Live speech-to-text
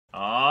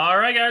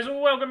Hi guys,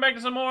 welcome back to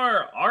some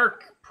more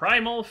ARK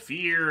Primal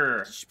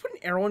Fear. Did you put an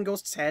arrow in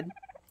Ghost's head?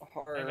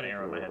 I have an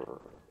arrow in my head.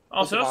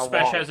 Also,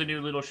 Spesh has a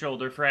new little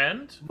shoulder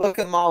friend. Look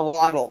at my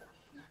waddle.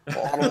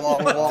 Waddle,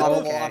 waddle,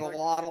 waddle, waddle,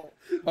 waddle.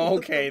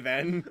 Okay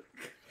then.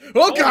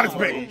 Oh god, it's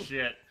Holy big!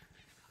 shit.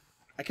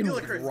 I can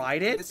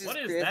ride it? This What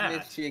is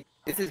Christmas that?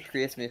 This is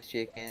Christmas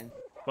chicken.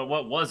 But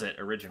what was it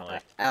originally?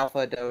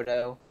 Alpha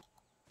dodo.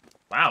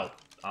 Wow.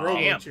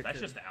 Damn, chicken.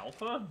 that's just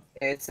alpha?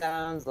 It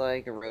sounds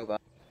like a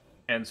robot.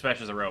 And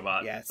Spesh is a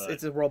robot. Yes, but...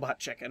 it's a robot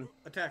chicken.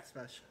 Attack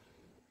Spesh.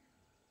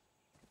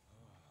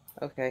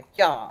 Okay.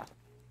 Yeah.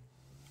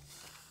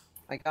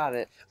 I got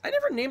it. I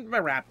never named my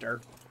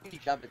raptor. You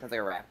jumped it sounds like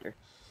a raptor.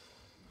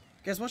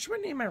 Guys, what should I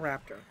name my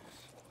raptor?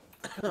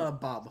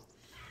 Bob.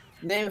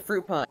 Name a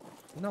fruit punch.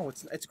 No,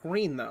 it's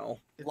green though.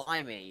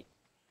 Limeade.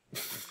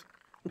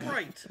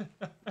 Right.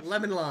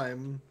 Lemon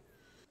lime.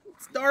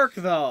 It's dark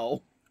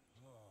though.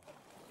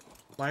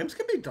 Limes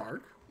can be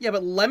dark. Yeah,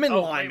 but lemon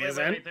Oh, lime wait,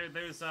 isn't. wait, wait.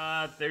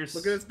 There's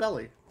Look at its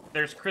belly.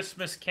 there's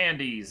Christmas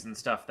candies and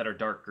stuff that are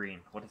dark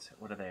green. What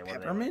are they?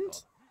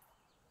 Peppermint?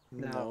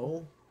 No.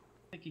 I'm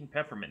thinking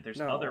peppermint. There's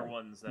No. other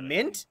ones that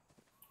Mint?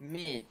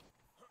 Mint.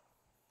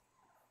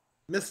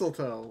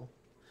 Mistletoe.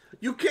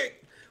 You can't.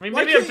 I mean,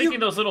 Why maybe I'm can't you- thinking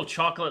those little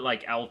chocolate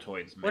like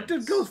Altoids. What did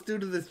mints. Ghost do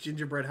to this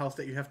gingerbread house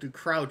that you have to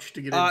crouch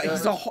to get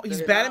into?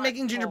 He's bad at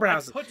making gingerbread I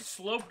houses. put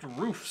sloped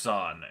roofs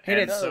on,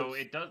 Hey, and Nitz. so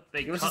it does.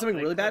 They You wanna see cut something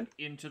they really clip bad?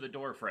 into the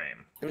door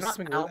frame. There's Not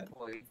something really bad.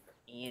 Altoid.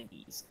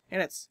 Andes.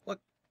 And it's look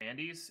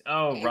Andes?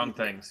 Oh, wrong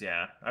things.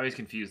 Yeah, I always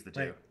confuse the two.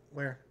 Wait,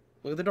 where?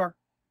 at the door.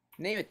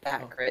 Name it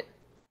that, Crit.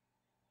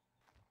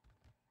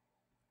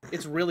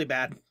 It's really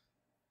bad.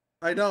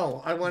 I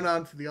know. I went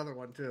on to the other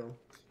one too.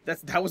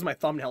 That was my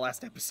thumbnail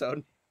last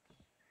episode.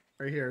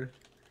 Right here.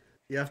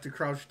 You have to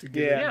crouch to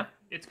get Yeah. Yeah,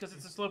 it's because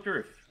it's a sloped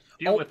roof.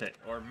 Deal Oh. with it,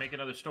 or make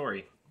another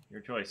story.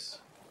 Your choice.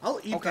 in. I'll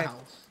eat Okay. the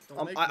house.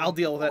 Don't make I'll me-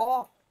 deal with it.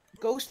 Oh,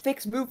 Ghost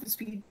fix movement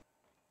speed.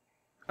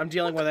 I'm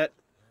dealing with it.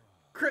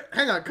 Crit,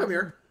 hang on, come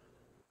here.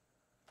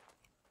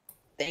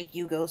 Thank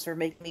you, Ghost, for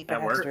making me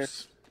That faster.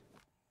 works.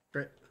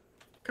 Crit,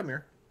 come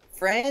here.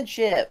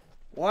 Friendship.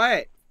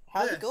 What?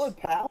 How's Yes. it going,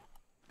 pal?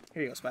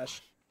 Here you go, Spesh.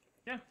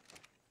 Yeah.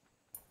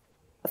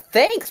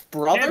 Thanks,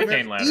 brother. Candy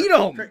cane ladder. Eat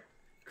them!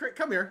 Crit,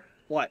 come here.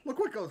 What? Look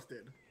what Ghost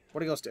did.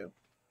 What do goes do?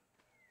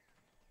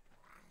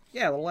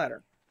 Yeah, a little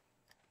ladder.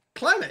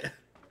 Climb it.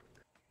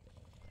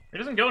 It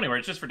doesn't go anywhere.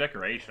 It's just for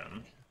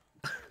decoration.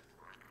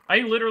 I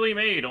literally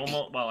made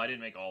almost. Well, I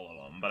didn't make all of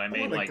them, but I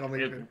made want a like gummy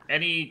bear.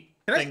 anything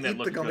Can I that eat the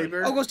looked gummy good.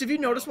 bear? Oh, Ghost, have you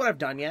noticed what I've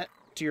done yet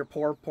to your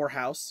poor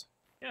house?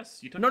 Yes,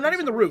 you took. No, a not piece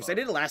even of the roofs. I off.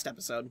 did it last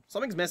episode.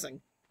 Something's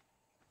missing.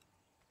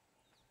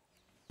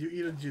 You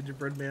eat a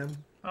gingerbread man.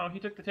 Oh, he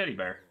took the teddy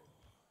bear.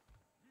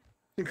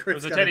 There Crit's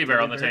was a got teddy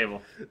bear on the bear.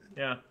 table.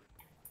 Yeah.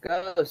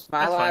 Ghost, my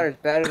That's fine. ladder's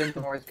better than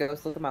yours.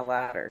 Ghost, look at my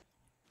ladder.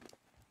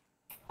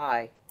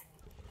 Hi.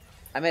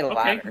 I made a Okay,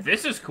 ladder.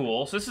 this is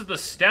cool. So this is the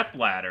step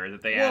ladder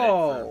that they added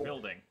Whoa. for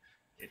building.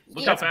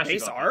 Look Yeah, how That's a fast you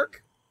base go.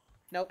 arc?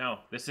 Nope. No,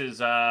 this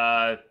is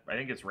I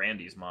think it's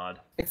Randy's mod.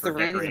 It's for the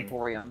Randy's decorating.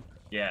 Emporium.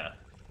 Yeah.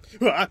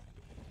 he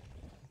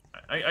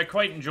I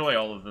quite enjoy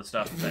all of the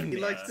stuff that He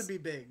likes to be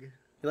big.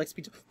 likes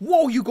pizza.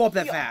 Whoa, you go up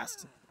that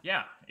fast!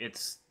 Yeah,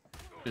 it's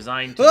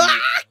designed to Ah!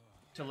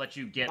 to let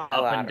you get My up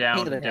and ladder. down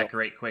King of the and hill.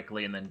 decorate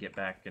quickly and then get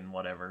back and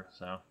whatever.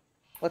 So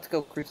Let's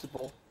go,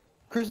 Crucible.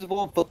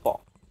 Crucible and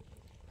football.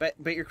 Bet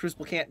your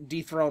Crucible can't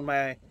dethrone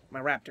my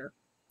raptor.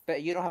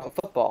 Bet you don't have a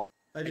football.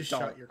 I just I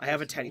shot don't. your I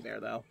have a Crucible. teddy bear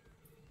though.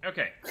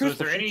 okay. So is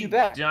Crucible, there shoot any you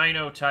back.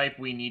 dino type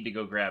we need to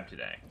go grab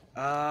today?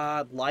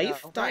 Life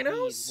No, I need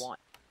dinos? one.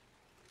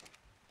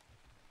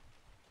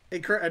 Hey,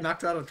 Crit, I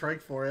knocked out a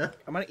trike for you.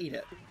 I'm gonna eat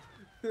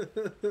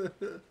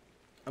it.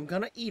 I'm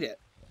gonna eat it.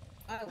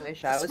 I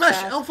wish I was Smash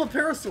fast. Alpha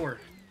Parasaur.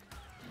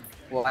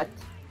 What?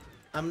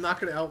 I'm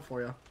knocking it out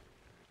for you.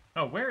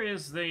 Oh, where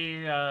is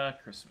the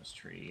Christmas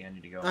tree? I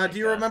need to go. Do make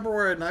you that. remember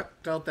where I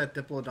knocked out that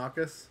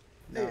Diplodocus?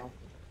 Hey, No.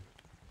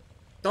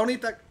 don't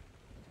eat that.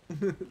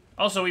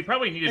 Also, we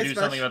probably need to Hey, do Spesh.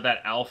 something about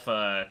that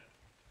alpha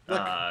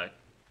Look.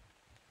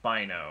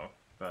 Bino,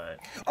 but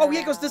Oh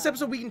yeah, Ghost, this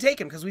episode we can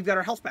take him because we've got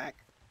our health back.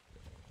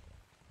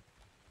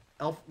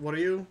 Elf, what are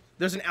you?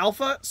 There's an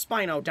alpha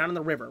Spino down in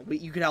the river.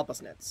 You could help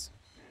us, Nitz.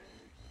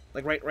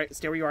 Like right,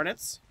 stay where you are,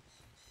 Nitz.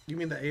 You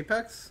mean the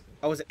Apex?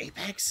 Oh, is it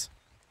Apex?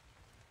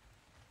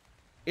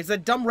 It's a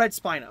dumb red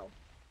Spino.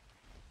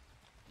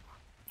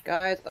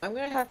 Guys, I'm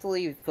gonna have to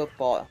leave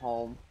football at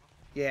home.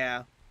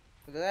 Yeah.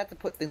 Because I have to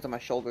put things on my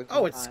shoulders.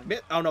 Oh, it's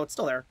sometimes. oh no, it's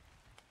still there.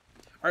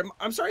 Alright,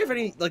 I'm sorry if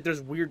any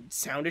there's weird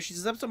sound issues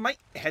this episode. My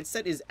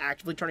headset is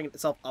actively turning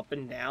itself up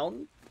and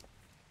down,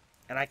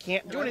 and I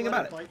can't do anything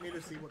about it. Bite me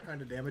to see what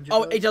kind of damage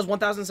Oh, does? it does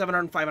 1,700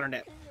 and 500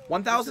 net.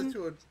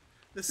 1,000.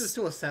 This is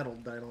to a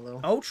settled dino, though.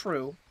 Oh,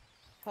 true.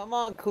 Come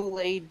on,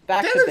 Kool-Aid,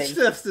 back to Damage base.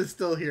 Stiffs is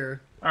still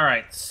here. all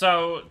right.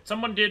 So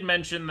someone did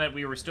mention that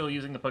we were still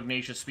using the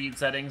pugnacious speed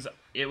settings.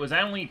 It was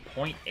only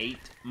 0.8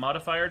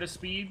 modifier to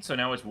speed, so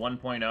now it's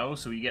 1.0.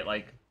 So you get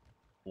like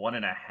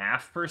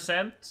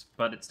 1.5%,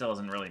 but it still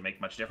doesn't really make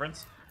much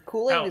difference.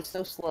 Kool-Aid Oh. is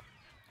so slow.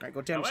 Alright,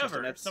 go damage test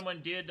However, it.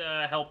 someone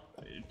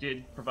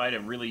did provide a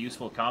really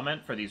useful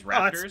comment for these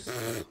raptors.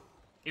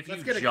 If you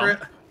Let's get a jump...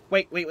 crit.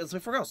 Wait, let's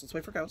wait for Ghost. Let's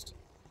wait for Ghost.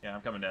 Yeah,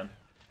 I'm coming down.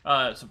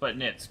 But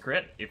Nitz,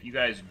 crit, if you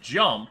guys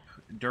jump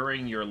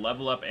during your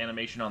level up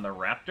animation on the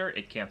raptor,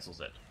 it cancels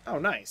it. Oh,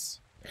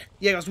 nice.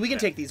 Yeah, Ghost, we can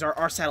take these.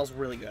 Our saddle's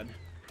really good.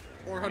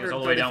 all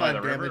the way down by 435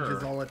 the river, damage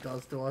is or- all it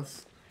does to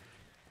us.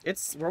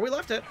 It's where we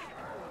left it.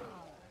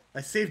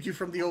 I saved you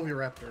from the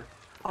Oviraptor.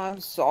 I'm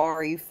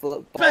sorry,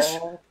 football.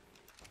 Spesh!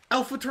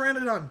 Alpha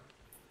Pteranodon!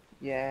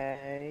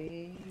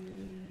 Yay.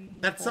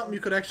 That's something you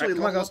could actually Alright,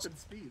 come on, level Ghost. up in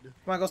speed.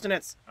 Come on, Ghost and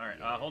Nitz. Alright,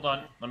 hold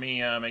on. Let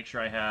me make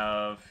sure I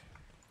have...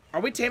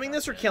 Are we taming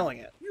this or killing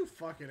it? You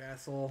fucking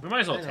asshole. We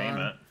might as well Hang tame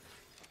on. it.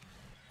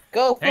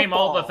 Go football. Tame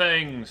all the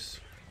things!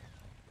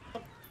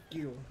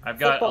 You. I've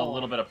got a Football.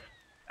 little bit of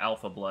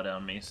alpha blood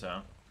on me,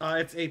 so...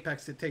 It's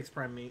Apex. It takes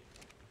prime meat.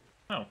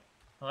 Oh.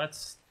 Well,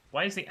 that's...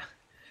 Why is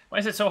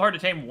it so hard to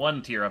tame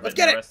one tier of it Let's and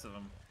get the it! rest of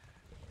them?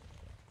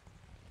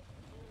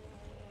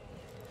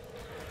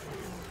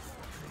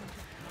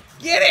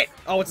 Get it!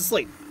 Oh, it's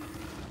asleep.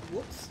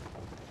 Whoops.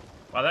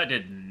 Wow, that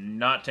did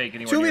not take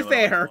anyone To near be the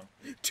last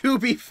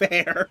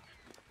fair, one.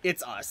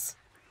 it's us.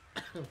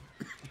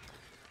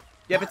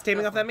 Yep, it's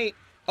taming off that meat.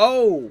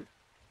 Oh,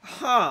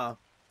 huh.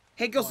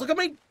 Hey, Ghost, look how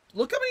many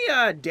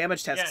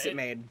damage tests Yeah, it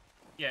made.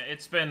 Yeah,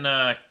 it's been,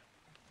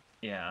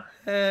 yeah.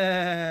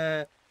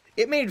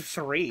 It made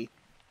 3.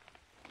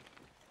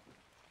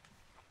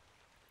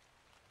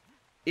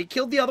 It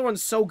killed the other one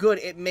so good,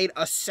 it made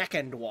a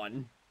second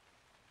one.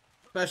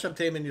 Spesh, I'm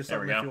taming you There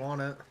we something if go. you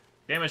want it.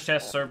 Damage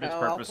test served its No,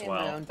 purpose I'll tame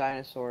my well. own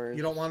dinosaurs.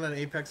 You don't want an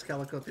Apex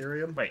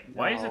Calicotherium? Wait,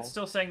 why is No. it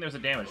still saying there's a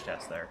damage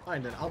test there?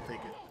 Find it. I'll take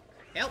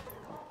it. Help!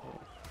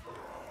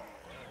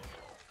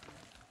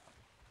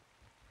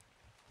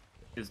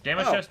 Is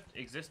damage Oh. test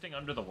existing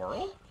under the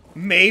world?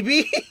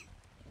 Maybe?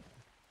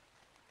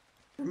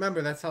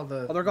 Remember, that's how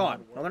the... Oh, they're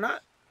gone. No, they're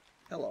not.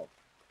 Hello.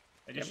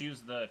 I just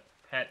used the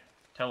pet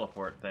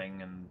teleport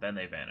thing and then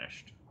they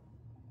vanished.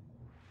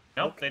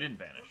 Nope, they didn't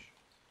vanish.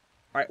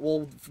 Alright,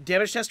 well,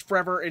 damage test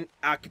forever and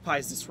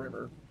occupies this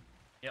river.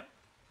 Yep.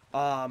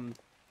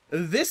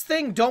 This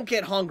thing don't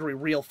get hungry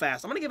real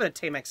fast. I'm gonna give it a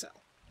Tame XL.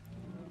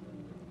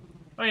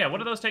 Oh yeah, what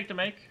do those take to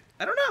make?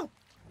 I don't know.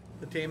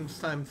 The tames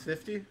times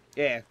 50?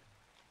 Yeah.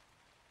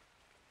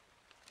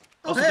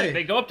 Oh, Also, hey!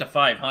 they go up to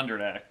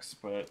 500x,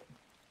 but...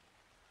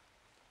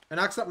 I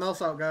knocked something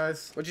else out,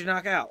 guys. What'd you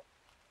knock out?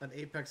 An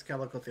Apex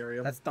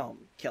Calicotherium. That's dumb.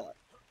 Kill it.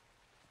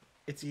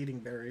 It's eating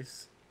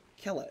berries.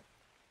 Kill it.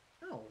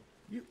 No.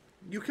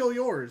 You kill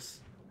yours.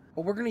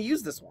 Well, we're gonna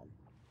use this one.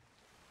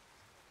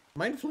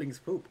 Mine flings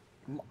poop.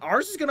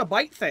 Ours is gonna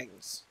bite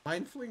things.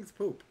 Mine flings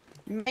poop.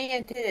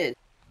 Mantis.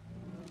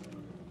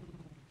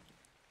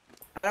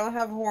 I don't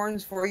have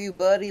horns for you,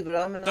 buddy, but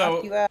I'm gonna So-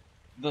 knock you out.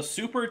 The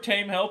super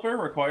tame helper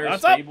requires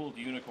What's up? fabled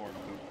unicorn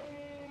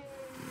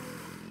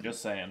poop.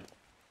 Just saying.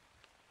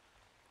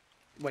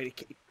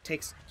 Wait, it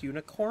takes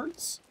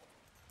unicorns?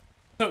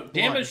 So,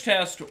 damage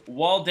test,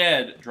 while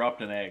dead,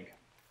 dropped an egg.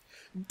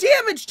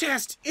 Damage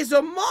test is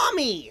a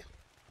mommy!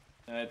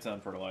 It's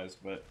unfertilized,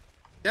 but...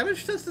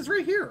 Damage test is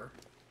right here.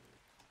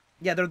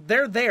 Yeah,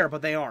 they're there,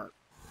 but they aren't.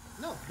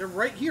 No, they're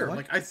right here. What?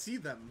 Like, I see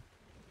them.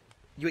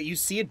 You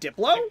see a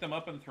Diplo? Pick them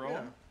up and throw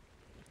Yeah.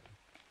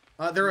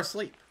 them? They're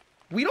asleep.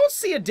 We don't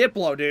see a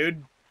Diplo,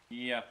 dude.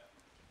 Yeah.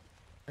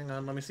 Hang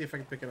on, let me see if I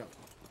can pick it up.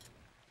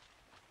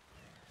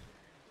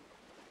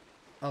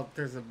 Oh,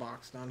 there's a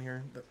box down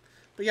here.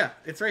 But yeah,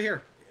 it's right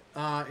here.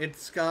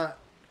 It's got,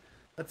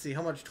 let's see,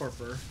 how much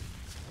torpor?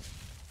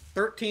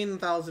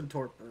 13,000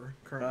 torpor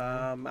currently.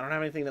 I don't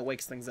have anything that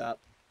wakes things up.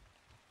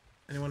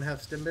 Anyone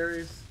have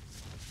stimberries?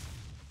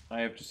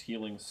 I have just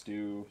healing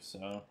stew,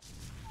 so...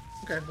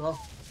 Okay, well,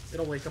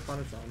 it'll wake up on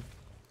its own.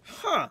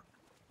 Huh.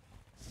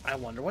 I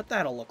wonder what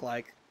that'll look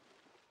like.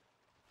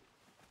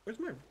 Where's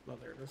my... Oh,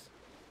 there it is.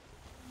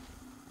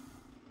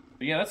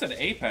 But yeah, that's an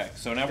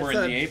apex, so now we're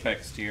in the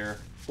apex tier.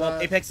 Well,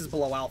 Apex is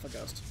below Alpha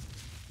Ghost.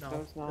 No,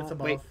 No, it's not. it's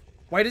above. Wait,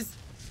 why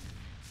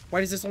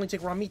does this only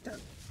take raw meat then?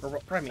 Or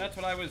prime meat? That's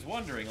what I was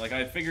wondering. Like,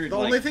 I figured, The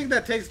like... only thing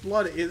that takes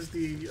blood is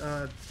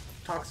the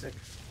toxic.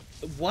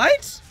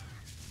 What?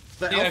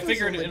 The Yeah, I alpha's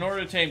figured only- in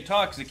order to tame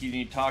toxic, you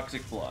need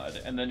toxic blood,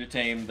 and then to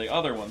tame the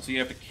other one, so you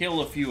have to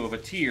kill a few of a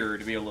tier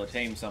to be able to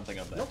tame something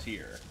of that Nope.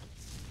 tier.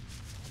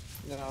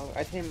 No,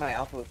 I tame my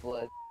alpha with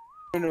blood.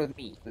 No, with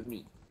meat. With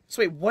meat.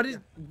 So wait,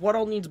 what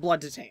all needs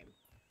blood to tame?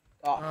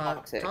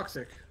 Toxic.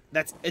 Toxic.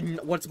 That's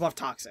what's above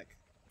toxic.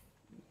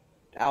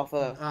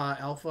 Alpha.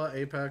 Alpha,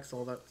 Apex,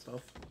 all that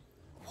stuff.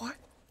 What?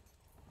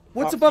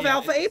 What's Oh, above yeah,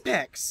 Alpha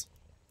Apex?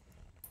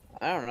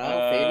 I don't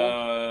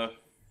know. Fabled.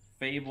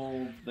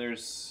 Fabled,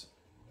 there's...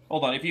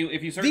 Hold on, if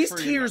you search These for...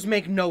 tiers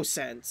make no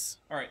sense.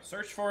 Alright,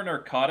 search for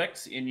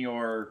narcotics in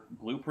your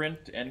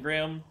blueprint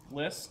engram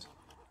list,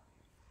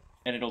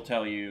 and it'll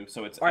tell you.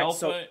 So it's Alright, Alpha,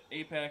 so-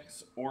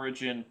 Apex,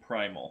 Origin,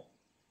 Primal.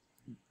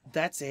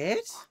 That's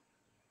it?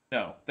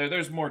 No,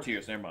 there's more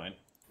tiers, never mind.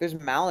 There's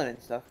Malin and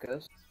stuff,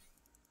 Ghost.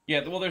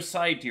 Yeah, well, there's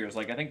side tiers,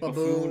 like I think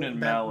Buffoon and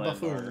Malin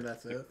Buffoon, are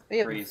that's it.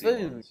 Yeah, crazy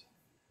Buffoon. ones.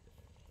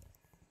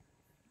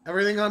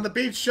 Everything on the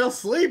beach shall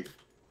sleep.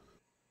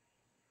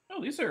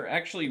 Oh, these are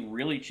actually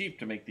really cheap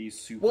to make these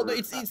super... Well,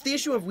 it's the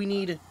issue of we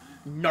need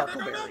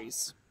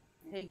narcoberries.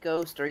 Hey,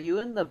 Ghost, are you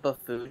in the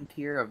Buffoon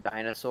tier of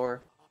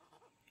dinosaur?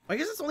 I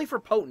guess it's only for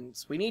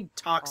potents. We need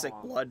toxic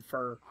Aw. blood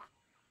for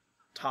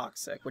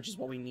toxic, which is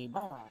what we need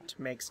Oh,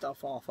 to make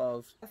stuff off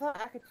of. I thought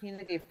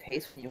Acatina gave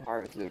taste when you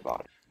harvested their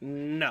body.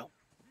 No.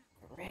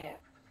 Rip.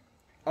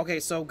 Okay,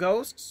 so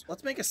ghosts,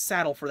 let's make a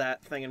saddle for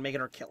that thing and make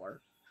it our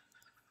killer.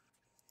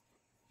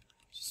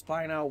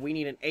 Spino, we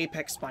need an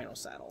apex spino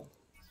saddle.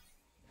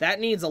 That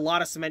needs a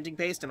lot of cementing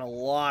paste and a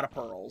lot of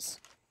pearls.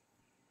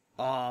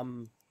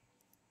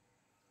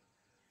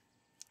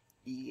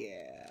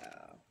 Yeah.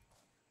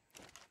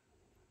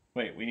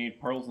 Wait, we need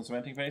pearls and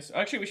cementing paste?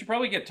 Actually, we should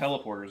probably get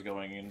teleporters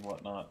going and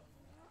whatnot.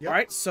 Yep.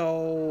 Alright,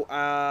 so,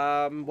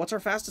 what's our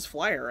fastest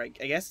flyer? I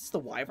guess it's the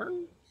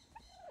wyvern?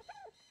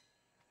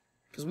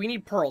 Because we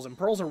need pearls, and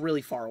pearls are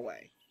really far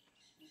away.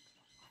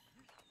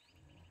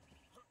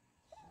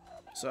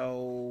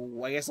 So,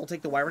 I guess I'll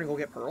take the wyvern and go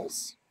get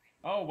pearls?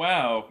 Oh,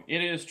 wow.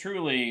 It is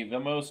truly the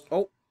most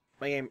Oh,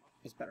 my game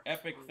is better.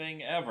 epic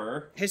thing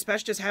ever. Hey,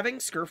 Spesh, does having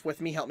Scurf with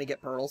me help me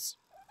get pearls?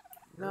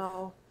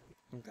 No.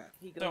 Okay.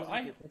 He goes No,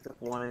 and gets up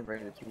one and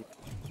brings it to you.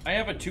 I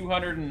have a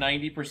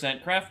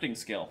 290% crafting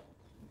skill.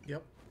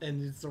 Yep.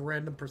 And it's a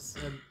random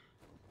percent.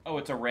 Oh,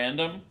 it's a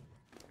random?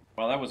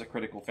 Well, that was a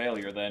critical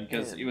failure then,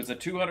 because Yeah. it was a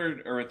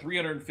 200 or a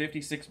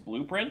 356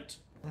 blueprint,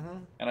 Mm-hmm.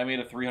 and I made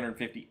a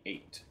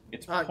 358.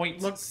 It's Look-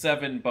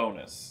 0.7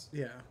 bonus.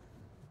 Yeah.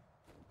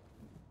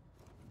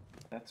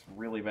 That's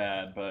really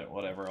bad, but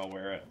whatever, I'll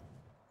wear it.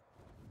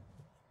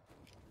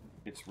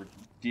 It's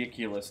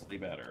ridiculously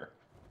better.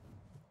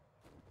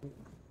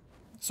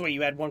 So wait,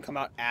 you had one come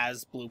out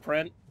as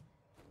blueprint?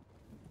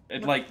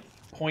 It's like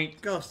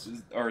Ghost.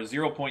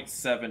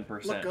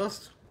 0.7% Look,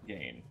 Ghost.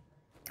 gain.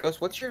 Ghost,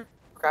 what's your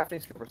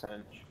crafting skill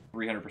percentage?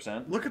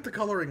 300%. Look at the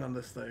coloring on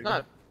this thing.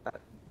 Not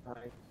that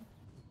high.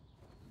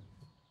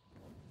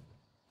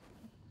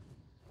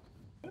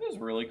 That is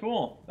really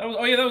cool. That was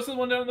that was the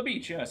one down on the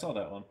beach. Yeah, I saw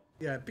that one.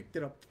 Yeah, I picked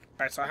it up.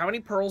 Alright, so how many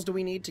pearls do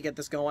we need to get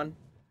this going?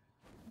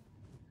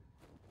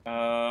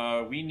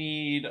 We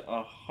need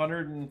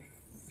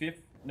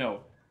 150.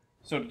 No,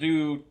 so to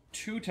do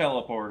 2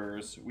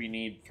 teleporters, we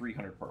need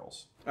 300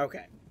 pearls.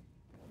 Okay.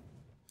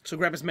 So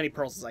grab as many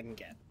pearls as I can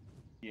get.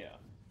 Yeah.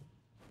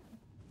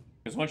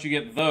 Because once you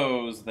get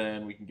those,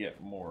 then we can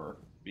get more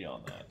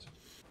beyond that.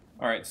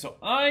 All right, so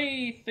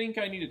I think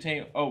I need to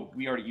tame. Oh,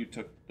 you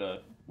took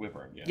the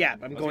wyvern. Yeah. Yeah,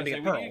 I'm I was going gonna to say,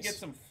 get we pearls. need to get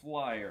some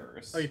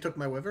flyers. Oh, you took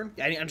my wyvern?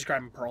 Yeah, I'm just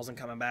grabbing pearls and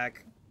coming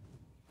back.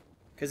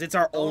 Because it's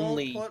our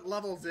only... Don't put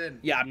levels in.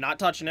 Yeah, I'm not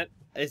touching it.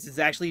 It's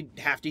actually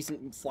half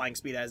decent flying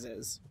speed as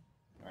is.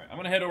 All right, I'm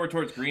gonna head over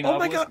towards Green. Oh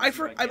my Obelisk god, and see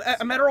if I can get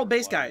I'm at some our old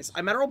base, flyers. guys.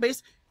 I'm at our old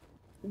base.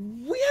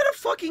 We had a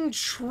fucking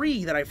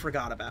tree that I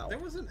forgot about. There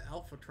was an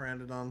alpha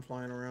Pteranodon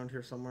flying around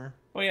here somewhere.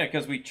 Oh yeah,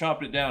 because we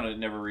chopped it down and it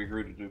never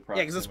regrew to do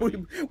proximity. Yeah,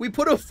 because we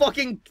put a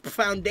fucking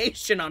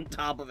foundation on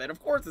top of it. Of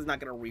course it's not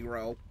going to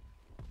regrow.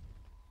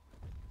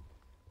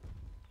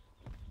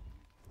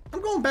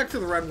 I'm going back to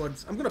the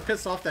redwoods. I'm gonna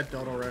piss off that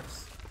Dodo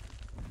Rex.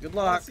 Good Let's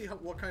luck. see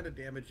what kind of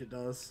damage it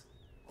does.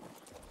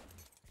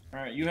 All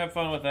right, you have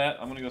fun with that.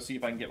 I'm gonna go see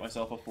if I can get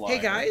myself a flyer.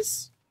 Hey,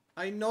 guys.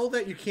 I know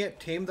that you can't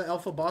tame the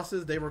alpha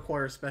bosses. They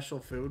require special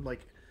food. Like,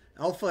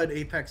 alpha and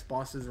apex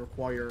bosses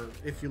require,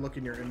 if you look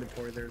in your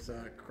inventory, there's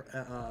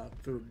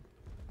food.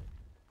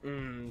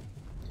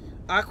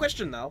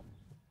 Question, though.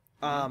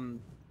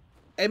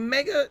 A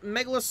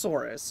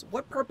Megalosaurus,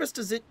 what purpose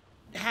does it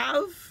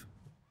have?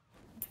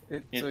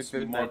 It's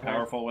more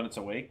powerful when it's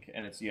awake,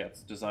 and it's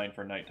designed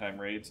for nighttime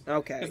raids.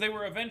 Okay. Because they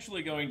were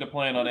eventually going to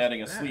plan on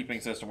adding a that? sleeping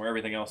system where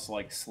everything else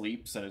like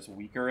sleeps and is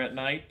weaker at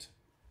night.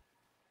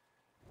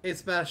 Hey,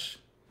 Spesh.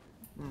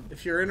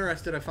 If you're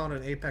interested, I found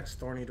an apex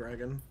thorny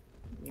dragon.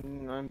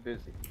 I'm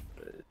busy.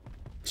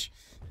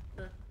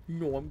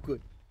 No, I'm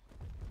good.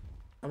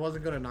 I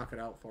wasn't gonna knock it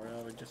out for you.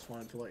 I just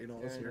wanted to let you know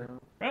it was here.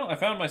 Well, I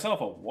found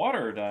myself a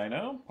water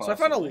dino. So I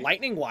found a possibly.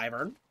 lightning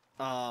wyvern.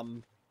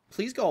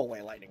 Please go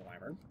away, lightning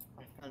wyvern.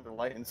 I found a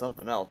light in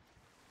something else.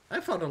 I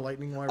found a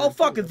lightning wyvern. Oh,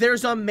 fuck, too.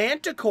 there's a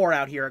manticore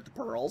out here at the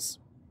Pearls.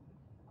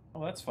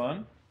 Oh, that's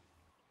fun.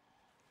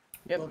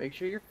 Yep, Look. make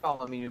sure you're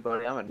following me,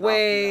 buddy. I'm gonna knock you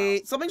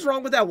Wait, something's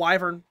wrong with that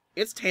wyvern.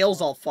 Its tail's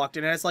all fucked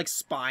and it has, like,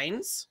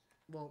 spines.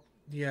 Well,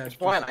 yeah. out. It's It's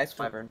probably an just- ice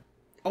wyvern.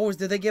 Oh,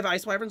 did they give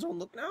ice wyverns own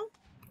look now?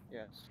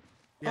 Yes.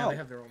 Yeah, Oh. they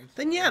have their own.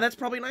 Then yeah, that's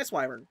probably an ice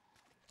wyvern.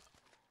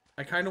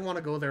 I kind of want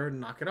to go there and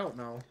knock it out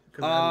now.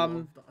 'Cause I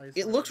love the ice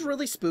It looks wyvern.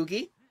 really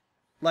spooky.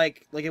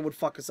 Like it would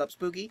fuck us up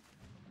spooky.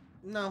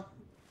 No.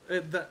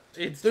 It's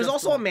There's just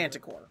also a like-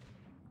 manticore.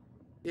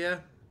 Yeah.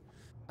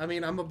 I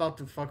mean, I'm about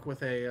to fuck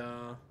with a,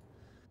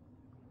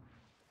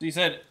 So you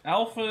said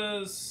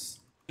alphas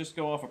just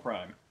go off a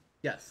prime.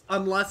 Yes.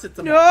 Unless it's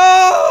a...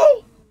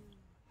 No!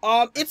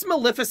 It's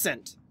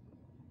Maleficent.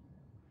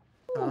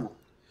 Huh?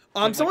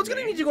 Someone's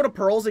gonna need to go to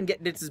Pearls and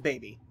get Nitz's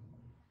baby.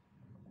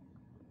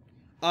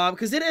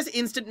 Because it has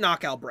instant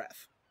knockout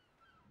breath.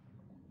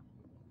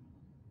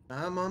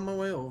 I'm on my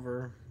way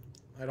over.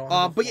 I don't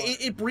have But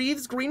it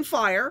breathes green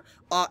fire,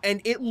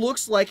 and it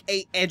looks like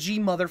a edgy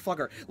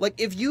motherfucker. Like,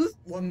 if you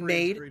What breeds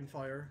made green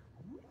fire?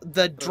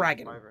 the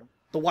dragon, Wyvern.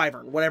 the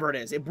wyvern, whatever it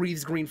is, it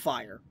breathes green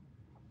fire.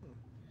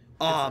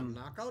 It's a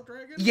knockout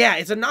dragon? Yeah,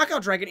 it's a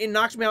knockout dragon. It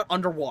knocks me out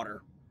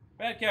underwater.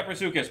 Bad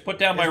Caprasuchus, put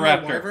down my Is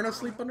raptor. my wyvern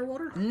asleep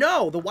underwater?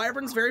 No, the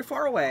wyvern's very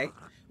far away,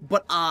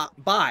 but,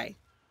 bye.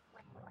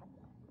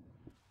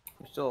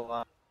 You're still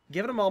alive.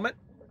 Give it a moment.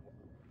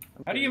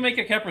 How do you make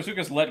a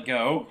Caprasuchus let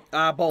go?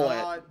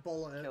 Bola it.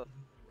 Bola it.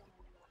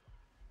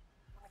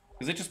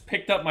 Because it just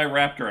picked up my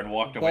raptor and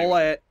walked away.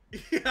 Bola it.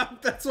 Yeah,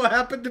 that's what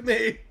happened to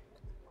me.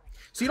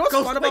 So you know what's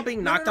Ghost, fun about wait,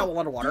 being no, knocked no, out while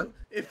underwater?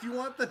 If you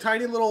want the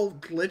tiny little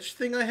glitch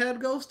thing I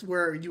had, Ghost,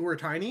 where you were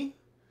tiny,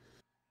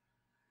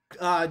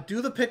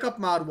 do the pickup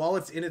mod while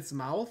it's in its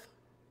mouth.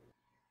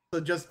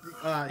 So just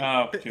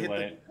Oh, too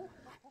late.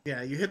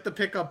 Yeah, you hit the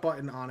pickup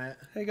button on it.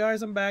 Hey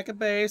guys, I'm back at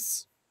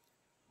base.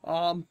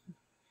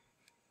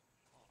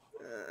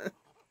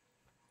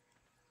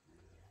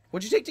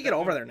 What'd you take to get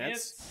over there,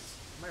 Nitz?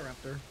 My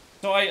raptor.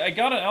 So I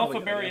got an Alpha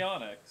good idea.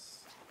 Baryonyx,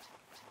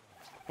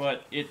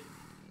 but it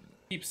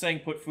keeps saying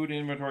put food in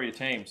inventory to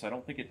tame, so I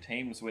don't think it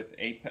tames with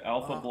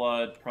alpha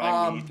blood,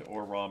 prime meat,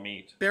 or raw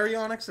meat.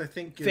 Baryonyx, I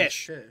think, is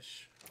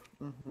fish.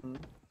 Mm-hmm.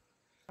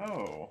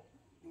 Oh.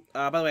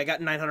 By the way, I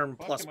got 900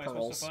 Fuck, plus am I supposed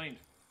pearls. to find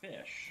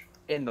fish?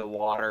 In the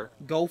water.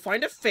 Go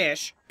find a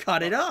fish,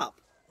 cut it up.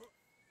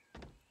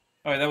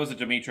 Alright, that was a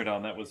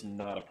Dimetrodon, that was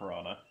not a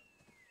piranha.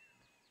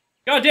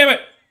 God damn it!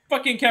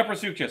 Fucking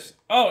Caprasuchus!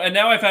 Oh, and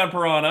now I found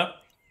piranha.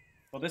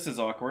 Well, this is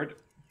awkward.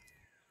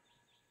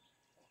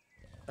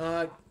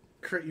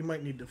 Crit, you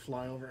might need to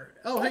fly over.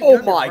 Oh, hey, Oh you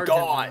have your my Argent,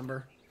 God.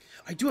 remember.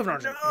 I do have an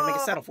argent. I can make a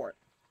saddle for it.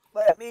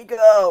 Let me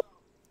go.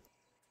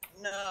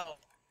 No.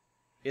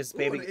 Is Ooh,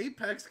 baby? an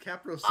Apex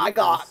Caprosuchus. I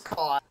got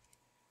caught.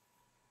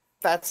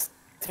 That's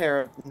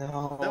terrible.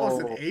 No. That was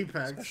an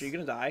Apex. Are you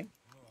gonna die?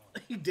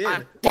 He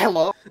did.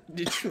 Hello.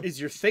 Is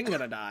your thing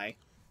gonna die?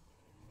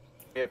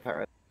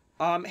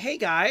 Hey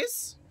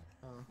guys.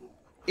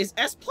 Is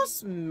S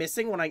plus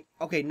missing when I?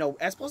 Okay, no.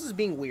 S plus is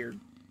being weird.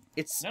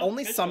 It's No,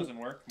 only fish doesn't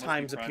work. Must be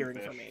sometimes prime appearing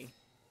fish. for me.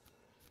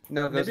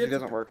 No, Maybe it it's-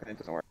 doesn't work. It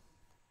doesn't work.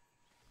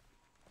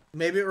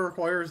 Maybe it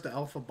requires the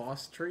alpha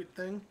boss trait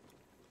thing.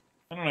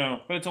 I don't know,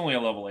 but it's only a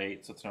level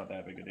 8, so it's not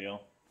that big a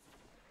deal.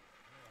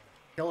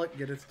 Kill it,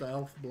 get its the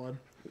alpha blood.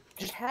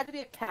 Just had to be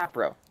a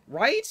Capro.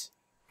 Right?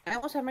 I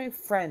almost had my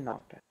friend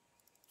knocked out.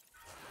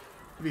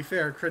 To be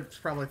fair, Crit's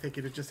probably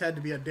thinking it just had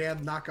to be a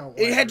damn knockout.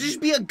 It had wyvern. to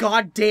just be a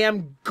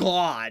goddamn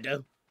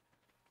god.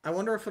 I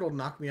wonder if it'll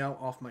knock me out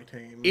off my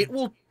tame. It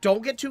will.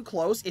 Don't get too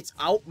close. It's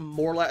out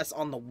more or less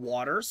on the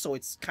water, so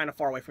it's kind of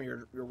far away from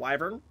your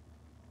wyvern.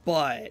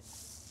 But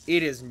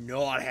it is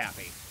not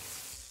happy.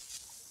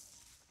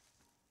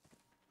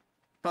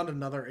 Found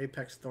another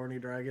Apex Thorny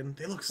Dragon.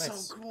 They look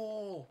Nice. so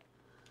cool.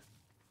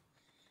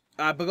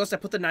 Because I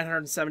put the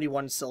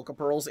 971 Silka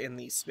Pearls in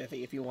the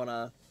Smithy if you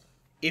wanna,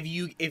 if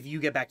you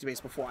get back to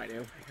base before I do.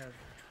 I have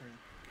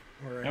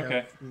tranq. Or I Okay.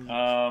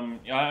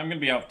 have- Yeah, I'm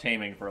gonna be out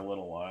taming for a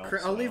little while.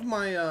 Crit, so. I'll leave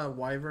my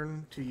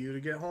wyvern to you to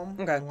get home.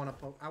 Okay. I want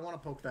to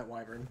poke that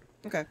wyvern.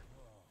 Okay.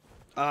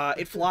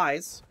 It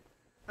flies.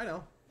 I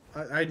know.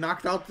 I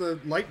knocked out the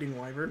lightning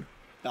wyvern.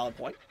 Valid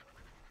point.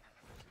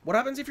 What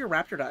happens if your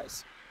raptor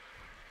dies?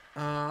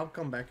 I'll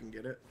come back and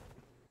get it.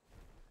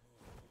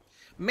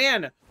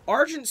 Man,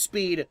 Argent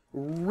speed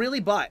really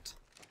butt.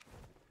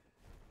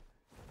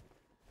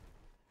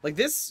 Like,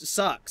 this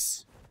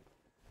sucks.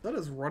 That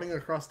is running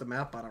across the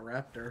map on a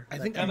raptor. I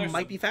think And that there's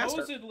might be faster.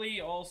 supposedly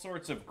all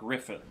sorts of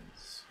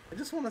griffins. I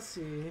just want to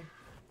see.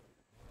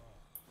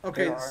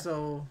 Okay, They are.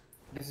 so.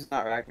 This is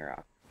not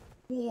Ragnarok.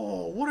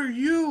 Whoa, what are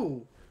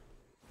you?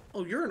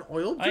 Oh, you're an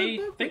oil I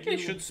jetbug? think What they you-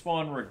 should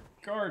spawn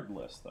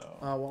regardless, though.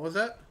 What was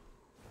that?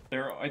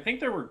 I think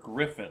there were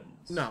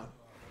griffins. No.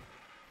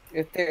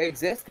 If there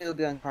exists, it'll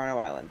be on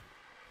Carno Island.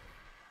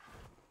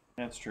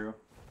 That's true.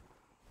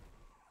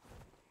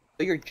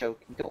 But you're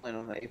joking. Don't land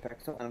on the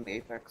Apex. Don't land on the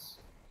Apex.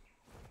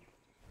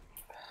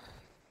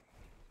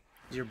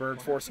 Is your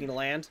bird forcing you to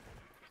land?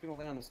 Don't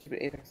land on the stupid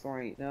Apex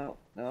Thorny. No,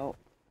 no.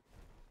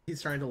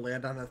 He's trying to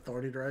land on a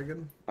Thorny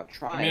Dragon. I'm not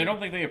trying. I mean, I don't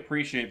think they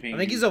appreciate being. I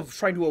think he's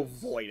trying to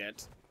avoid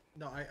it.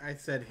 No, I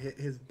said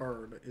his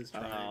bird is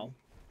trying. Oh.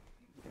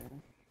 Yeah.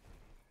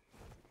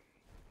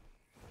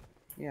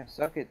 Yeah,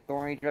 suck it,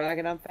 Thorny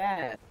Dragon. I'm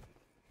fat.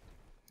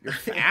 You're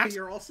fat?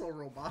 You're also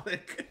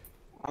robotic.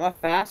 I'm a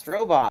fast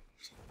robot.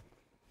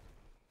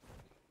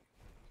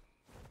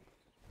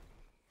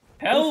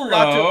 Who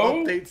forgot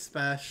Hello. to update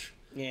Spesh.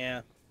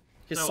 Yeah.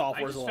 His So, software's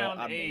I a just little found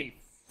outdated. a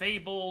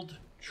fabled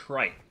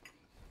tranq.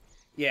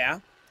 Yeah.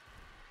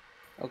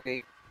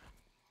 Okay,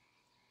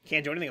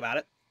 Can't do anything about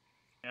it.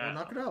 Well,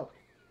 knock it out.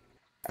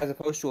 as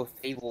opposed to a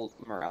fabled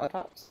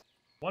Moralitops.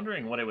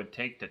 Wondering what it would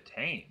take to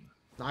tame.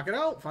 Knock it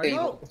out. Find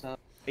out. Fabled. Not-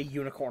 A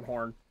unicorn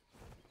horn.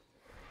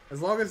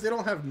 As long as they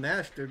don't have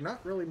Nash, they're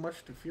not really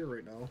much to fear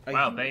right now. A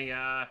Wow, uni-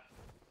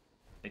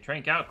 they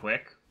trank out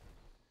quick.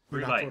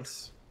 3 Not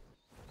bites.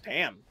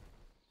 Damn.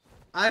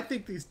 I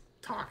think these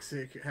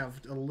Toxic have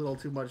a little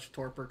too much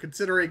torpor,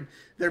 considering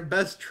their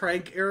best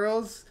tranq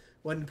arrows,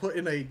 when put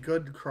in a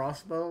good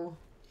crossbow.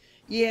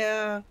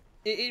 Yeah,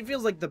 it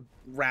feels like the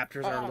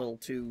raptors are a little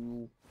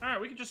too... Alright,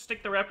 we can just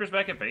stick the raptors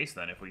back at base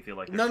then if we feel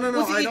like No, they're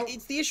no, too- no. Well,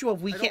 it's the issue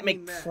of we I can't don't make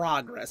mean that.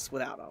 progress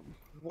without them.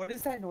 What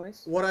is that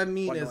noise? What I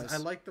mean What is, noise? I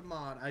like the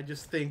mod. I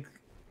just think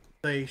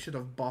they should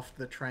have buffed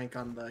the tranq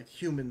on the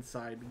human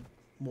side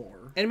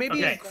more. And maybe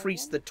Okay.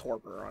 increase the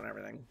torpor on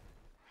everything.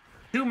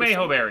 2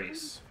 Mayho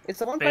berries. It's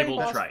the one fighting Fabled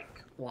boss.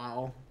 trike.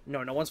 Wow.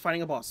 No, no one's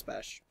fighting a boss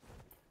Spesh.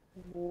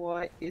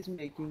 What is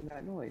making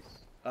that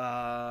noise?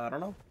 I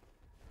don't know.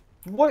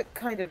 What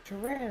kind of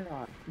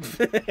pteranodon?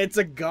 It's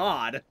a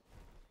god.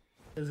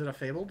 Is it a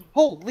fabled?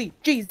 Holy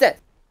Jesus!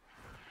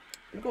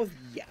 I'm gonna go with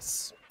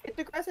yes. It's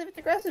aggressive, it's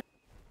aggressive.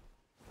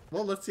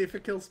 Well, let's see if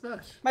it kills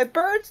Spesh. My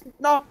birds?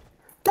 No.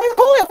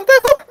 Holy,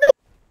 that's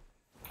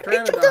so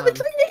It took down the Pteranodon.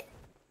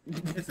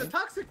 tree! It's a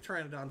toxic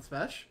Pteranodon,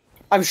 Spesh.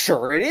 I'm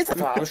sure it is.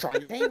 That's why I was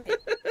trying to name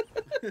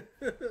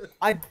it.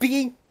 I'm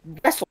being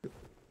wrestled.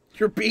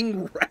 You're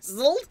being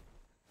wrestled?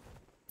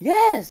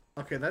 Yes!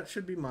 Okay, that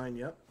should be mine,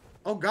 yep.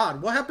 Oh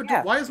god, what happened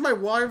Yeah. to... Why is my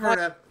wyvern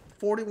at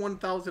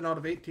 41,000 out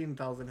of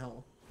 18,000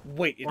 health?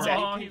 Wait, it's Oh,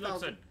 at... he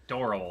looks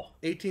adorable.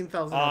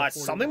 18,000 out of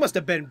 41. Something must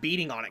have been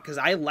beating on it, because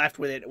I left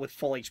with it with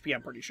full HP,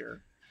 I'm pretty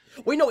sure.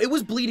 Wait, no, it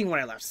was bleeding when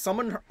I left.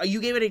 Someone...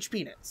 you gave it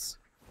HP nits.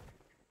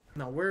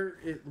 No, where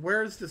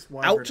is this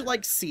wyvern? Out to, at?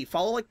 like, sea.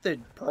 Follow, like, the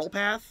pearl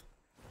path.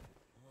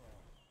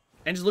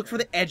 And just look for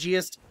the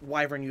edgiest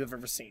wyvern you have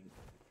ever seen.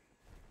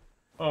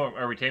 Oh,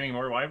 are we taming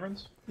more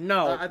wyverns?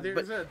 No, there's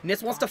but a-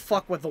 Nitz wants to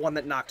fuck with the one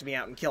that knocked me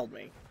out and killed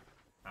me.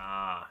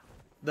 Ah.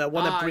 The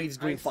one that Ah, breathes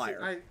green see-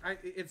 fire.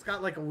 It's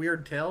got like a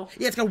weird tail.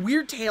 Yeah, it's got a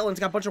weird tail and it's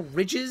got a bunch of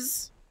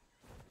ridges.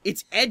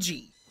 It's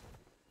edgy.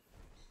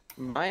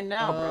 Mine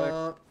now,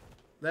 brother.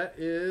 That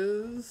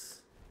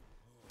is...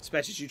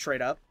 Especially as you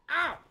trade up.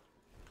 Ow!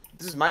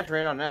 This is my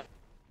turn on that.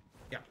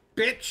 Yeah,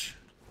 bitch!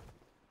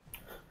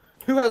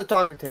 Who has a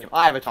talking team?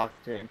 I have a talking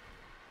team.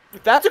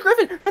 That's a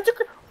griffin! That's a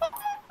griffin!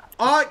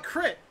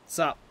 Crit! What's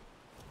up?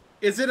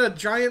 Is it a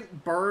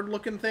giant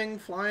bird-looking thing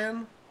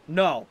flying?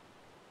 No.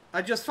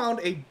 I just found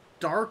a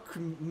dark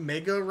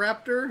mega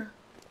raptor.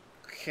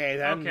 Okay,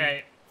 then.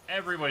 Okay,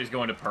 everybody's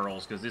going to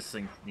pearls because this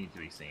thing needs to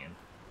be seen.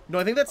 No,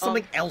 I think that's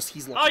something else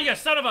he's looking Oh, at. you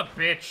son of a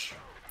bitch!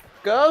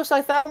 Ghost,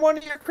 I found one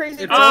of your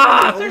crazy... It's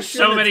Ah, over the there's ocean,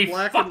 so it's many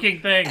black and-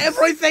 fucking things!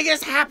 Everything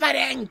is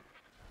happening!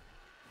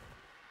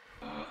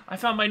 I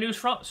found my new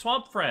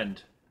swamp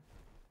friend.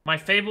 My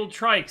fabled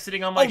trike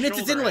sitting on my shoulder. Nitz,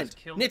 it's inland. has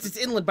killed Nitz, it's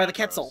inland by the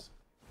Quetzal.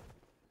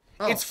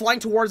 Oh. It's flying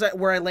towards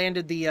where I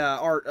landed the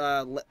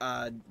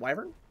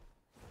wyvern.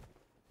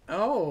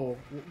 Oh,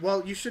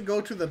 well, you should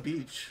go to the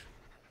beach.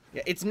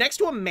 Yeah, it's next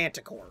to a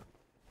manticore.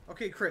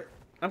 Okay, Crit.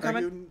 I'm Are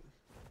coming.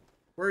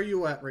 where are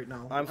you at right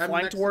now? I'm flying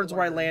next to towards the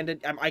where I wyvern.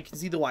 landed. I can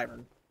see the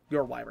wyvern.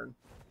 Your wyvern.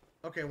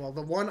 Okay, well,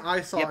 the one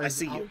I saw Yep, I is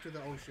see out you. to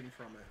the ocean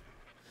from it.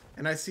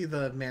 And I see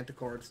the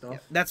manticore and stuff.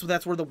 That's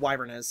where the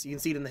wyvern is. You can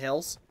see it in the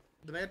hills.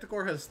 The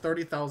manticore has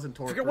 30,000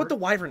 torpor. Forget what the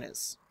wyvern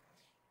is.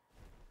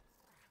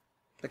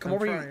 Like, come I'm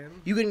over here.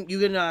 trying. You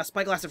can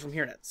spyglass it from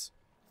here, Nitz.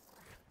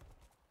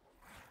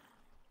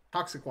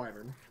 Toxic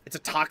wyvern. It's a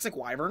toxic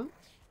wyvern.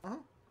 Uh-huh.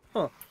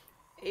 Huh.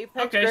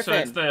 Apex Okay, Griffin. so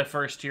it's the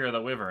first tier of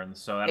the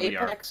wyverns, so that'll be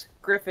our... Apex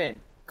Griffin.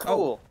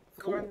 Cool.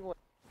 cool.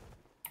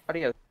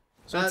 Adios.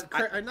 So it's,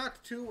 Crit, I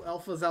knocked 2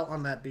 alphas out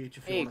on that beach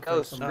if you Hey, want to throw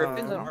Ghost. some.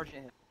 Griffin's an Um,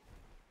 Argent.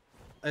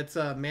 It's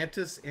a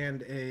mantis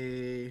and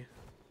a...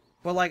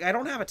 but like, I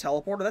don't have a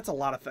teleporter. That's a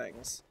lot of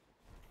things.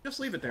 Just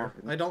leave it there.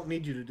 I don't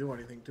need you to do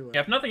anything to it.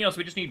 Yeah, if nothing else,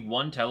 we just need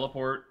one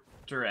teleporter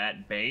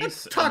at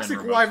base. That and then toxic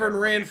remote wyvern start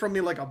ran running. from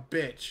me like a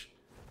bitch.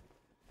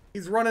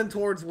 He's running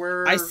towards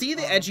where... I see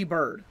the edgy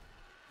bird,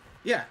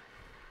 Yeah.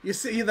 You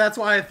see, that's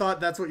why I thought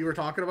that's what you were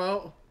talking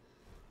about.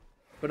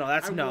 but no,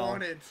 that's I no.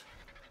 want it.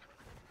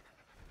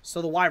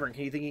 So the wyvern,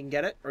 can you think you can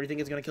get it, or do you think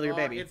it's gonna kill your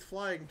baby? It's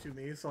flying to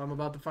me, so I'm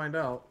about to find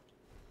out.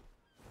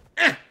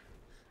 Eh!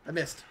 I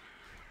missed.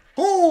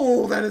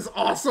 Oh, that is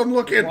awesome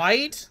looking!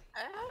 Right?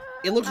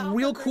 It looks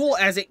real cool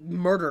as it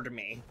murdered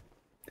me.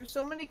 There's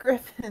so many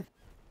griffins.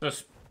 So,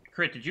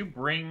 Crit, did you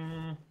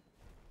bring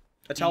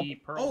A the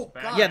pearls Oh,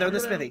 back? God. Yeah, they're in the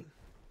I'm gonna- smithy.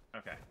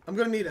 Okay. I'm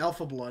gonna need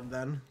alpha blood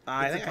then.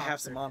 I It's a think I have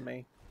toxic. some on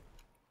me.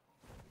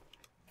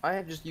 I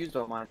have just used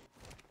all mine.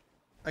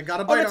 I got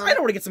a Oh, bite that's, on I it.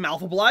 know where to get some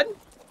alpha blood.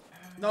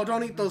 No,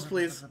 don't eat those,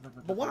 please.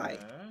 But why?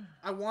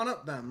 I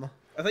want them.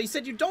 I thought you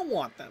said you don't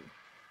want them.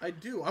 I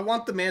do. I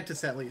want the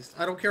mantis at least.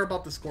 I don't care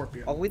about the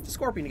scorpion. I'll eat the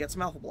scorpion to get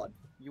some alpha blood.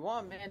 You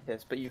want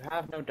Mantis, but you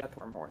have no Death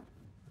Worm horn.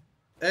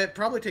 It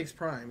probably takes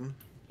prime.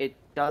 It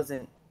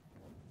doesn't.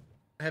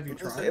 Have you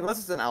tried? Unless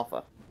it's an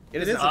alpha.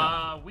 It It is.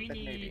 is We Then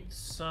need maybe.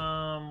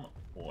 some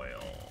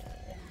oil.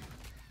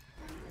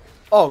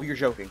 Oh, you're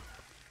joking.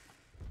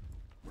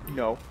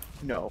 No.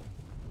 No.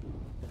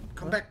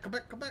 Come back, come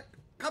back, come back,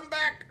 come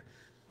back!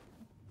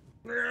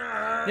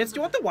 Nitz, do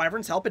you want the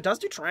wyvern's help? It does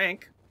do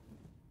tranq.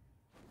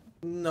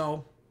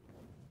 No.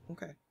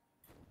 Okay.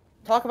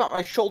 Talk about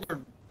my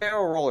shoulder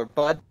barrel roller,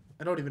 bud.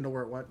 I don't even know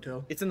where it went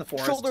to. It's in the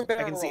forest. Shoulder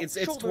I can see barrel. it's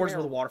Shoulder towards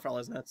where the barrel. waterfall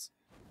is, Nitz.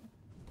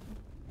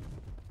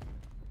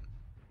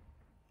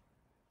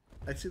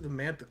 I see the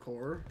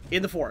manticore.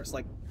 In the forest,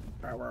 like,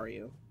 alright, where are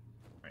you?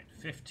 Right,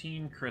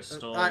 15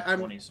 crystal, I'm-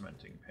 20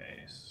 cementing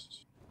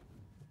paste.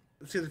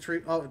 See the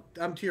tree? Oh,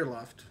 I'm to your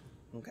left.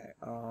 Okay,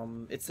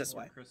 it's this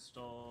way.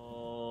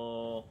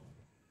 Crystal.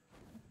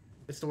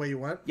 It's the way you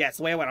went? Yeah, it's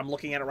the way I went. I'm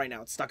looking at it right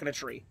now. It's stuck in a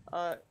tree.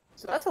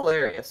 So that's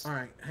hilarious.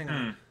 Alright, hang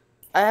on.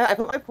 I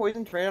put my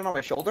poison train on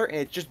my shoulder, and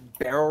it's just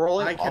barrel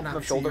rolling I off my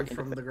cannot see shoulder you into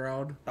from the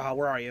ground.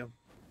 Where are you?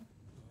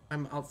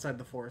 I'm outside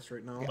the forest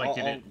right now. Like,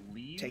 did I'll it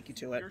leave take you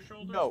to it. your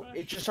shoulder? No, Spesh?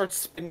 it just starts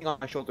spinning on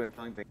my shoulder and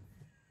telling things.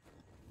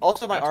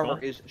 Also, my That's armor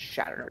cool. is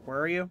shattered. Where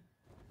are you?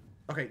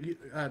 Okay, you,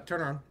 turn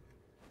around.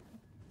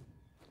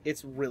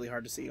 It's really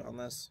hard to see on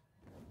this.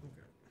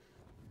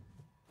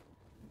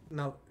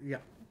 No, yeah.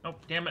 Oh,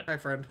 damn it. Hi,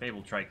 friend.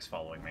 Fabled Trike's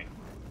following me.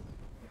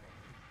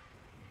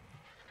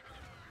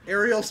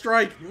 Aerial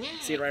strike!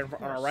 See it right on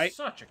our right?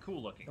 Such a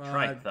cool looking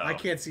trike, though. I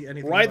can't see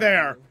anything. Right but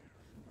there.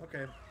 you.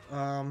 Okay.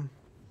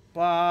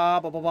 Ba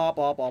ba ba ba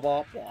ba ba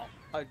ba ba.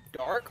 A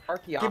dark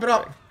archaeopteryx. Keep it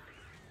up!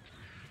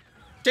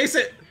 Chase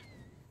it!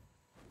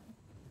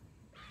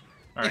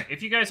 Alright,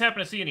 if you guys happen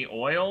to see any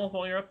oil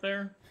while you're up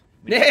there...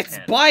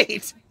 Nitz,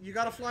 bite! You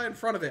gotta fly in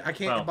front of it. I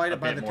can't Well, bite a it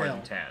by bit the more tail.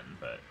 than 10,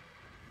 but...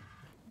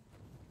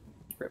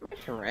 Rip my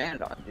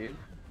Pteranodon, dude.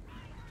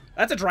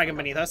 That's a dragon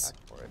beneath us.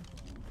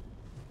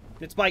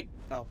 Nitz, bite.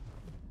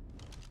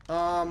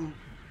 Oh,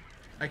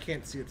 I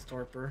can't see its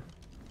torpor.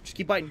 just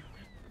keep biting.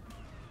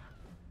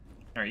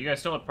 Alright, you guys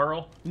still at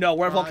Pearl? No,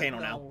 we're at volcano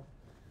no. now.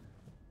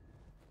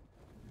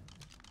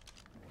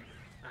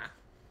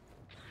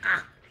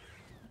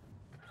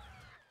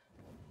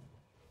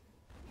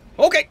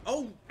 Okay.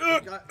 Oh!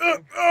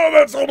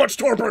 That's so much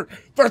torpor.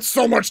 That's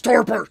so much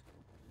torpor.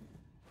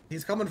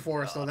 He's coming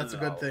for us, so that's a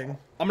good thing. I'm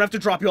gonna have to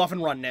drop you off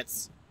and run,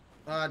 Nitz.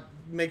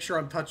 Make sure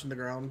I'm touching the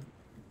ground.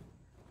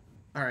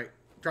 Alright,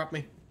 drop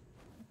me.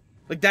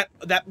 Like that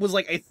was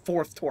like a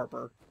fourth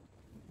torpor.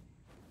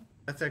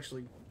 That's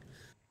actually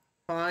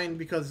fine,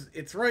 because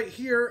it's right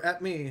here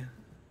at me.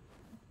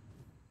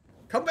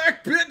 Come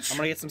back, bitch! I'm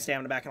gonna get some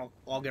stamina back and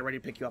I'll get ready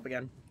to pick you up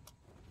again.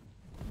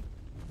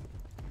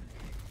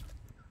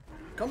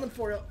 Coming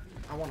for you.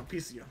 I want a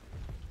piece of you.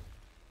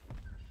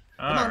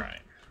 on. Alright.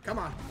 Come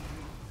on.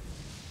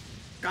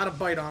 Got a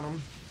bite on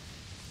him.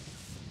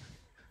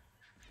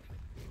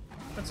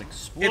 Let's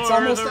explore It's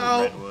almost the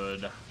out.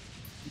 redwood.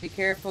 Be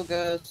careful,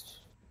 Ghost.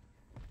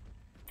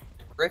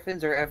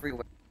 Griffins are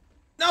everywhere.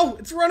 No!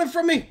 It's running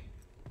from me!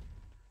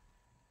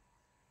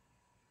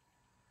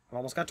 I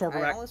almost got torpor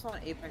I back. only saw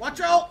an apex.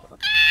 Watch out!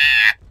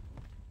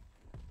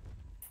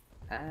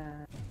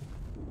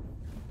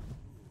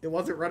 It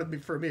wasn't running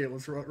for me, it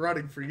was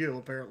running for you,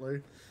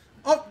 apparently.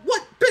 Oh,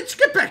 what? Bitch,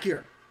 get back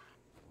here!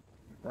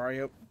 Where are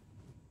you?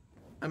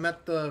 I'm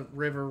at the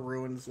river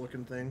ruins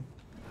looking thing.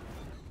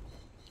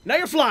 Now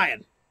you're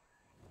flying!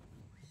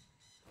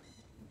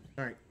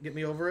 Alright, get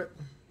me over it.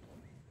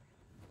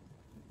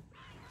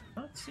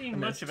 Not seeing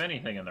much of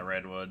anything in the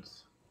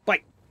redwoods.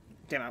 Bite!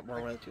 Damn it,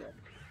 we're way too low.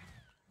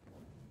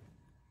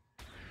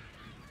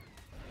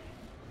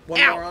 One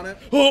Ow. more on it.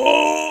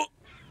 Oh!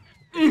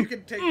 If you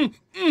can take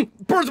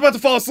Bird's about to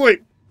fall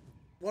asleep!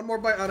 one more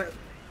bite on it.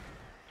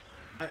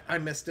 I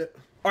missed it.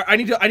 Alright, I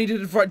need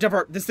to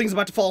divert. This thing's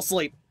about to fall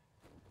asleep.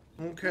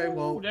 Okay,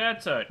 well, Ooh,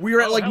 that's a... We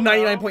are at like hello.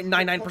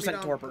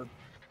 99.99% torpor.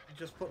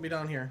 just put me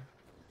down here.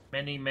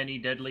 Many, many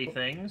deadly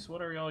things.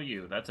 What are all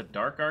you? That's a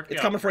dark archaeopteryx.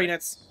 It's coming for you,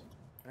 Nitz.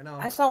 I know.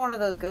 I saw one of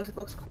those ghosts. It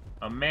looks cool.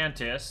 A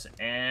mantis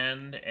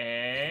and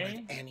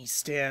a... Any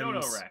stems.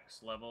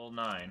 Dodorex, level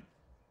 9.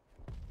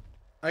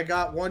 I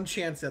got one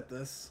chance at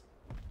this.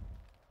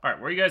 Alright,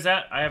 where are you guys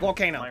at? I have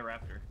Volcano. my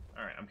raptor.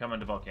 Alright, I'm coming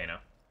to Volcano.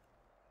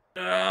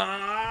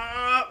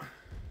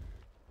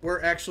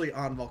 We're actually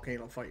on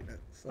Volcano fighting it.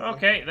 So.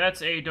 Okay,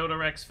 that's a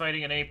Dodorex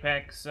fighting an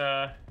Apex,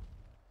 Carno,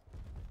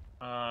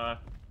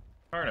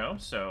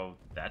 so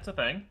that's a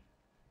thing.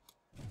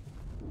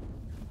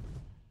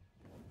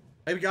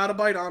 I got a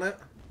bite on it.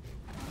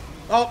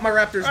 Oh, my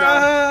raptor's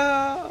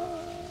down.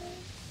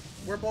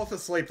 We're both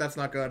asleep. That's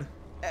not good.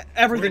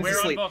 Everything's We're on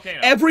asleep. Volcano.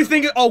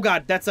 Everything. Oh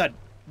god, that's an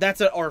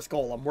earth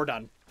golem. We're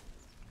done.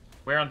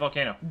 Where on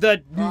Volcano?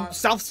 The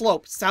south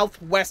slope,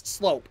 southwest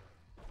slope,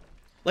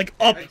 like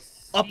up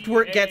to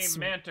where it gets.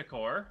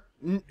 Manticore.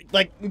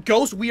 Like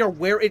Ghost, we are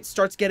where it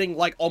starts getting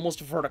like almost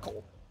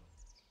vertical.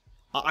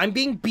 I'm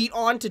being beat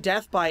on to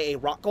death by a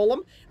rock golem.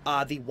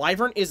 The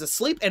wyvern is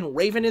asleep and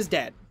Raven is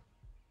dead.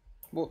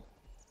 Well,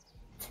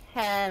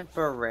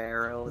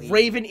 temporarily.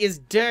 Raven is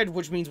dead,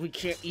 which means we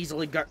can't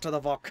easily get to the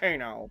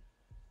volcano.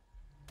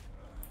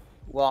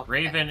 Well,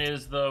 Raven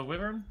is the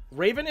wyvern?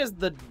 Raven is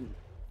the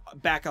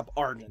backup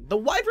Arden. The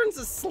wyvern's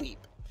asleep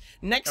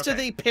next to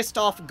Okay. the pissed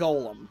off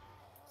golem.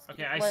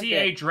 Okay, I Like see it.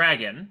 a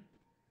dragon.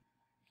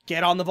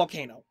 Get on the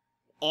volcano.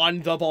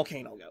 On the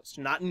volcano, Ghost.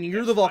 Not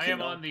near the I volcano.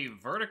 am on the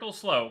vertical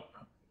slope.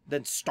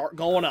 Then start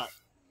going up.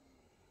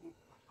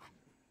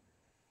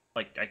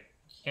 Like, I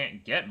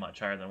can't get much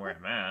higher than where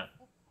I'm at.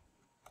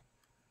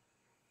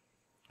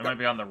 I might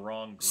be on the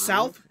wrong groove.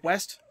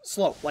 Southwest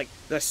slope. Like,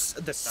 the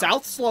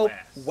south slope,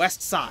 Southwest.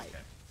 west side. Okay.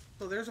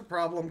 So there's a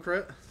problem,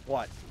 Crit.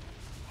 What?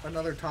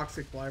 Another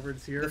toxic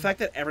wyvern's here. The fact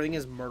that everything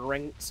is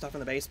murdering stuff in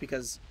the base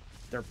because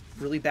they're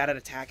really bad at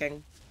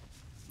attacking.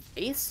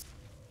 Ace?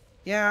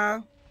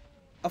 Yeah.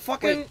 A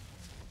fucking...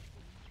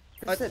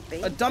 A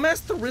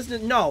dumbass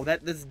Therizn... No,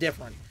 that's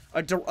different.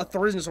 A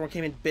Theriznosaur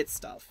came in bit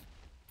stuff.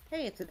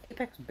 Hey, it's an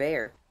apex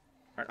bear.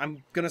 Alright,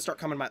 I'm gonna start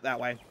coming that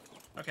way.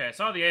 Okay, I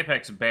saw the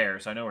apex bear,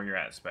 so I know where you're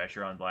at, Spesh.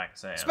 You're on black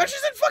sand. Spesh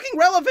isn't fucking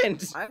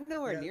relevant! I'm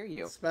nowhere near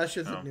you. Spesh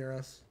isn't near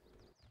us.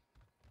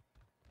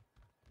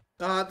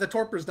 The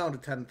torpor's down to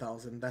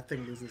 10,000. That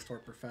thing loses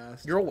torpor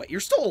fast. You're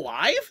still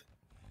alive?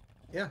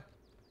 Yeah.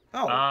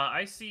 Oh.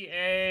 I see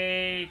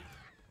a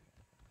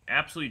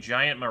absolutely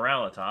giant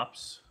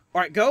Moralitops.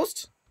 Alright,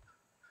 Ghost?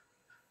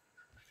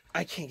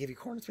 I can't give you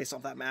coordinates based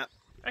off that map.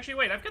 Actually,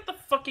 wait, I've got the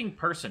fucking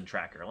person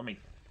tracker. Let me...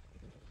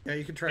 Yeah,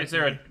 you can track. Is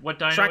there a... What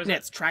dino Track is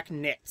Nitz. it? Track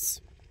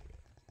Nitz.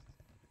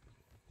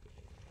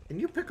 Can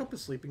you pick up a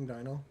sleeping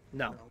dino?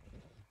 No.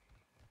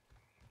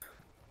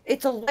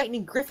 It's a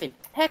lightning griffin.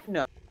 Heck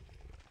no.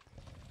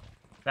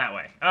 That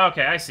way.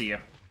 Okay, I see you.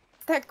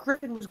 That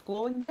griffin was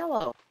glowing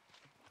yellow.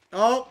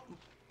 Oh,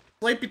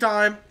 sleepy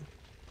time.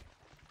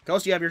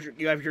 Ghost, you have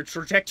your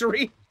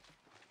trajectory?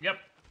 Yep.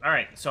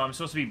 Alright, so I'm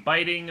supposed to be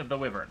biting the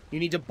wyvern. You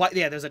need to bite...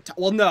 Yeah, there's a...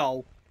 Well,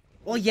 no.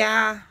 Well,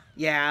 yeah.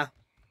 Yeah.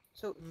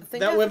 So the thing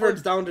That I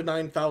wyvern's thought, down to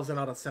 9,000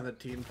 out of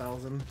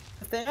 17,000.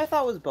 the thing I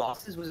thought was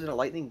bosses was a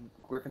lightning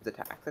griffin's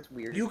attack. That's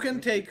weird. You can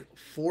take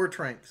 4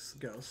 tranks,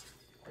 Ghost.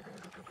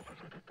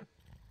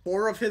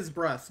 4 of his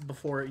breaths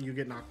before you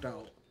get knocked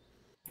out.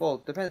 Well,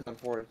 it depends on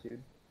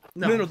fortitude.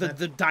 No,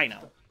 the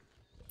dino.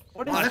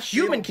 What A is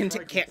human shield can't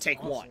strike is take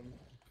awesome. one.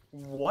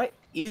 what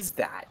is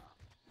that?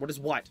 What is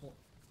what?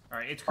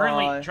 Alright, it's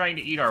currently trying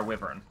to eat our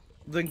wyvern.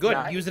 Then good.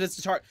 Yeah. Use it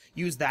as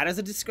use that as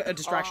a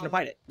distraction to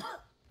bite it.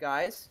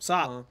 Guys,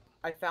 Stop.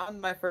 I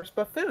found my first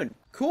Buffoon.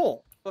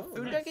 Cool.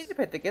 Buffoon nice.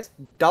 Gigantopithecus,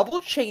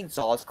 double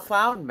chainsaws,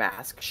 clown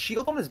mask,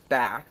 shield on his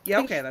back. Yeah,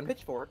 okay, then.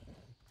 Pitchfork.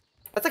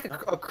 That's like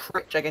a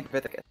crit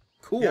Gigantopithecus.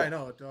 Cool. Yeah, I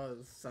know, it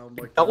does sound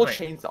like Double that.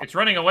 Wait, chainsaw. it's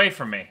running away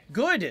from me.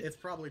 Good. It's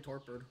probably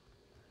torpid.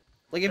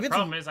 Like if The it's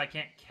problem is I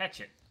can't catch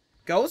it.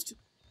 Ghost,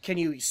 can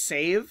you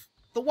save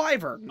the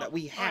wyvern that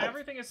we Oh, have?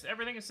 everything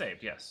is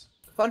saved, yes.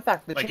 Fun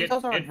fact, the Like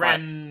chainsaws are on it fire.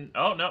 ran...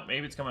 Oh, no,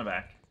 maybe it's coming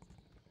back.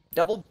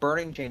 Double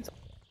burning chainsaw.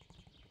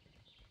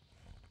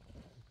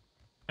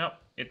 Nope,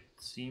 it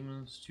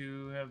seems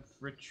to have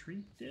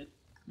retreated,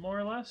 more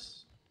or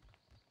less.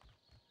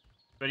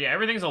 But yeah,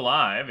 everything's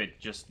alive. It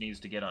just needs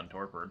to get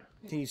untorpid.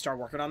 Can you start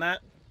working on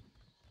that?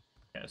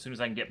 Yeah, as soon as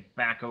I can get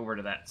back over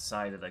to that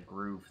side of the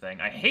groove thing.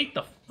 I hate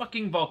the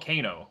fucking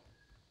volcano.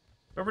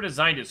 Whoever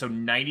designed it so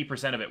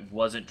 90% of it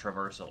wasn't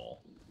traversable.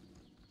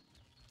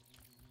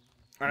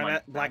 Alright, I'm Like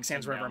at Black bouncing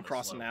Sands River. down I'm the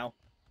crossing slope. now.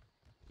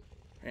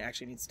 I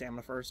actually need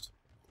stamina first.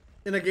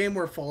 In a game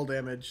where fall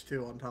damage,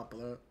 too, on top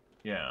of that.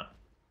 Yeah.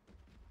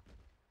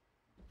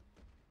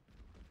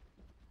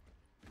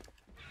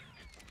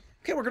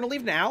 Okay, we're gonna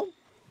leave now.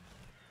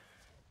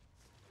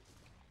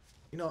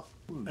 You know,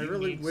 Ooh, I you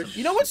really need wish... some-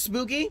 You know what's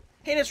spooky?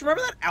 Hey, Nitz,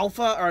 remember that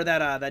alpha or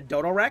that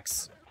Dodo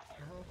Rex?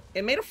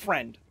 It made a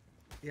friend.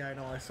 Yeah, I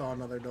know, I saw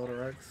another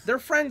Dodorex. They're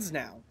friends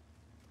now.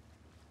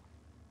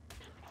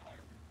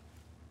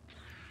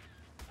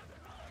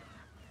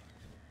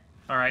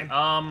 Alright,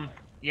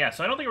 yeah,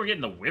 so I don't think we're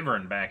getting the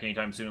wyvern back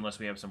anytime soon unless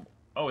we have some...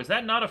 Oh, is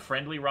that not a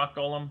friendly rock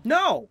golem?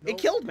 No, it Nope.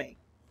 killed me.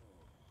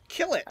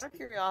 Kill it. Out of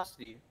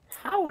curiosity,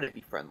 how would it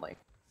be friendly?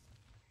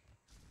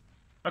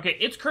 Okay,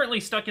 it's currently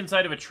stuck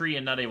inside of a tree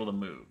and not able to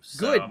move. So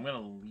Good. I'm gonna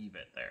leave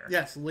it there.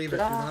 Yes, leave it,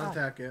 do not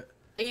attack it.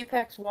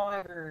 Apex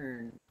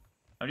Wyvern.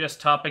 I'm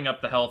just topping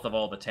up the health of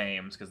all the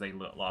tames because they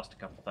lost a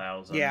couple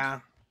thousand. Yeah.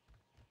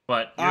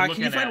 But you're Can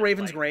looking you find at,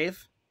 Raven's like,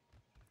 grave?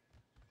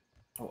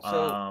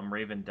 So,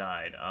 Raven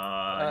died.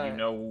 You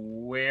know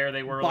where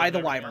they were? By the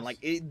looking at wyvern.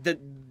 this? Like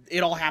it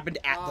all happened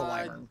at the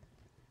wyvern.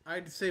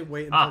 I'd say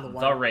wait until the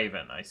wyvern.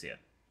 Raven. I see it.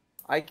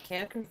 I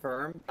can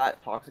confirm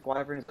that Toxic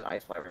Wyvern is an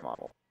Ice Wyvern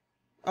model.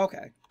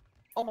 Okay.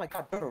 Oh my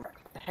god, Dodo Rex.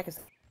 What the heck is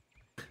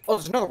that? Oh,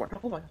 there's another one.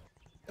 Oh my.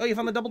 Oh, you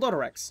found the double Dodo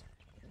Rex.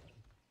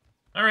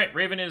 All right,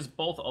 Raven is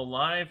both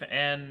alive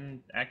and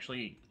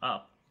actually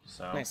up.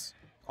 So Nice.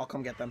 I'll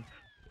come get them.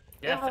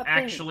 Death Yeah,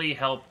 actually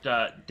helped.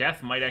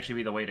 Death might actually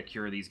be the way to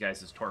cure these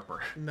guys' torpor.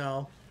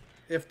 No.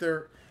 If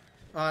they're...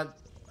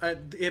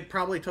 it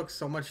probably took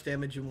so much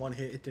damage in one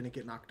hit, it didn't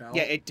get knocked out.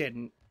 Yeah, it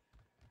didn't.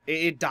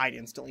 It died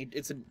instantly.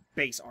 It's a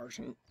base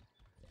argent.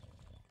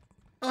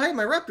 Oh, hey,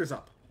 my raptor's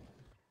up.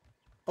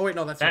 Oh, wait,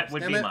 no, that's That yours. would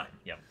Damn be it. mine.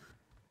 Yep.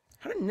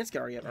 How did Nitz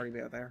already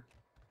be out there?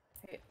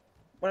 Hey,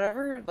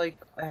 whenever, like,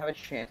 I have a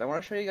chance, I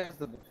want to show you guys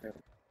the Buffoon.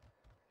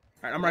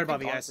 Alright, I'm right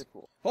above you Honestly guys.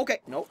 Cool. Okay,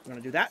 nope, I'm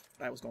gonna do that.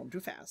 I was going too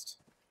fast.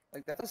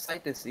 Like, that's a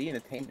sight to see and a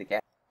tame to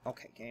get.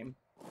 Okay, game.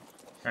 All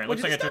right. Wait,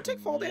 Looks did like I this not took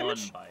take fall one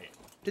damage? bite.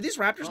 Did these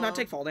raptors not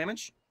take fall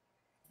damage?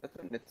 That's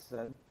what Nitz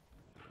said.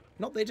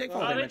 Nope, they take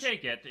fall They damage.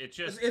 take it. It's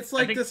just. It's I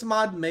like think- this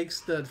mod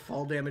makes the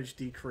fall damage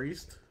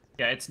decreased.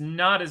 Yeah, it's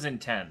not as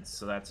intense,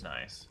 so that's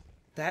nice.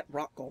 That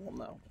rock golem,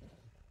 though.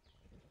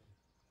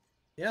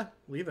 Yeah,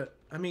 leave it.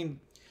 I mean...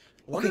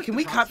 what Okay, if can the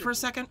we cut toxic- for a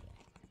second?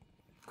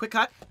 Quick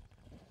cut.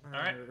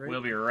 Alright,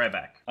 we'll be right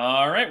back.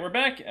 Alright, we're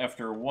back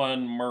after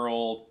one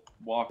Merle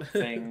walk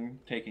thing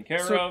taken care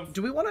So, of.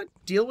 do we want to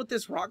deal with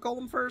this rock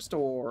golem first,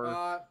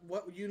 or...?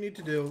 What you need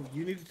to do,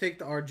 you need to take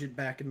the Argent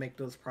back and make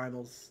those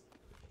primals.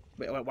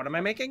 Wait, what am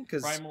I making?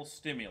 Cause... Primal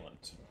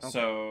stimulant. Okay.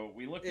 So,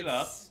 we looked it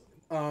up.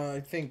 I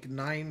think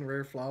 9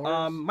 rare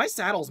flowers. My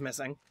saddle's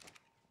missing.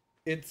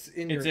 It's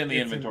in the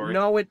inventory.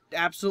 No, it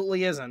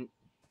absolutely isn't.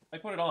 I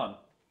put it on.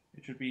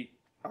 It should be...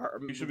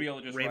 You should be able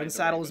to just ride Raven's the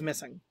saddle Raven. is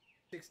missing.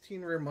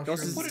 16 rare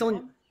Ghost,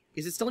 mushrooms.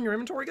 is it still in your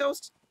inventory,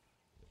 Ghost?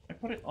 I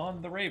put it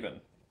on the Raven.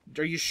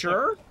 Are you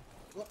sure?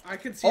 Well, I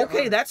can see.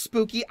 Okay, that's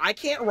spooky. I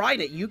can't ride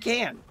it. You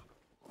can.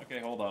 Okay,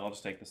 hold on. I'll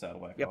just take the saddle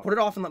back Yeah, off. put it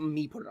off and let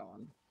me put it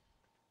on.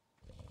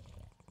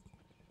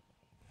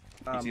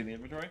 You see the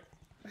inventory?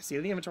 I see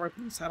the inventory.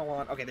 Put the saddle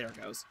on. Okay, there it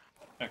goes.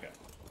 Okay.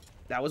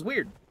 That was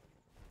weird.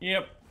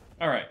 Yep.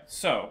 Alright,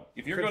 so,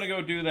 if you're going to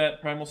go do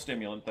that primal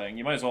stimulant thing,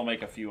 you might as well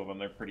make a few of them.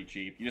 They're pretty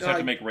cheap. You just have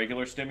to make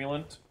regular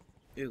stimulant.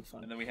 Ew,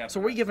 fun. And then we have So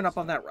we're giving up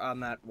on that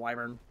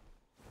wyvern?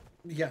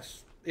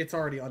 Yes, it's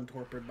already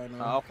untorpid by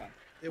now. Oh, okay.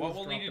 What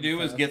we'll need to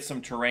do is get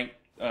some tranq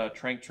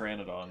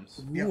pteranodons.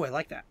 Ooh, Yep. I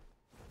like that.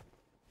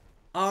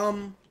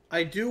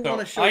 I do So,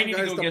 want to show I you need to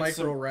guys go the get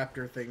some-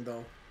 Microraptor thing,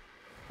 though.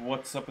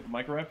 What's up with the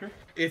Microraptor?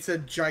 It's a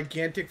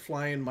gigantic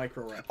flying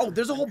Microraptor. Oh,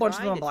 there's a whole bunch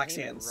of them on Trying to Black tame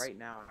it Sands. right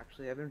now,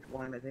 actually. I've been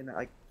wanting to tame it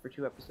like for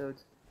 2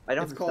 episodes. I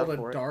don't It's have called stuff a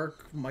for it.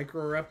 dark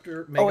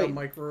Microraptor, Oh, Mega wait.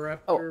 Microraptor.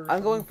 Oh, or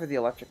I'm going something. for the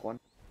electric one.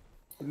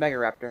 The Mega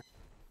Raptor.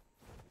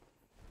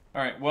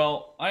 Alright,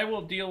 well, I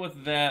will deal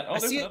with that. Oh, I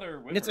there's see another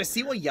it. wizard Nitz, I over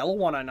see here. a yellow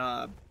one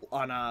on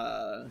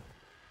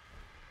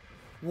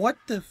What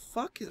the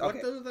fuck is... What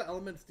Okay. do the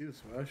elements do,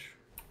 Spesh?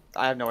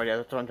 I have no idea.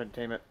 That's what I'm trying to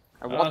tame it.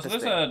 I want So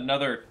this there's thing.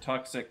 another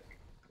toxic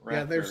raptor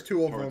Yeah, there's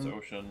 2 of towards them.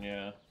 ocean,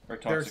 yeah. Or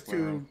There's toxic 2,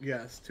 wyvern.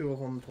 yes, 2 of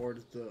them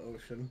towards the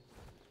ocean.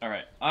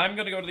 Alright, I'm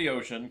gonna go to the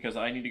ocean, because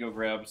I need to go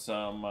grab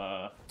some,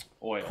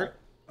 oil.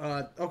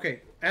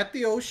 Okay, at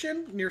the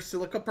ocean, near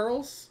Silica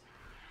Pearls,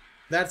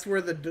 that's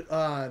where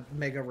the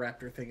Mega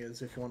Raptor thing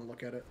is, if you want to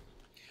look at it.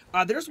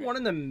 There's one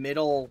in the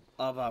middle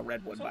of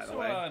Redwood, There's by the also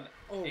way. an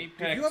Oh, apex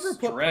did you ever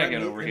put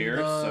dragon Prime over in here,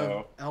 the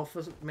so...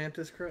 Alpha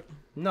Mantis crit?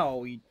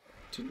 No, you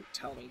didn't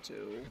tell me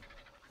to.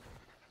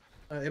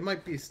 It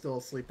might be still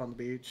asleep on the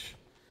beach.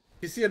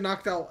 You see a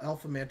knocked out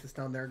Alpha Mantis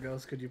down there,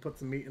 Ghost? Could you put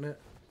some meat in it?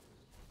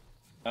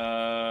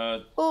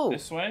 Oh.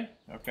 This way?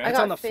 Okay. I It's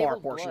got on the far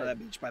Fabled portion of blood.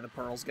 that beach by the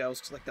Pearls,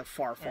 Ghost. Like the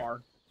far.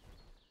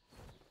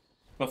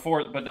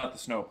 Before, but not the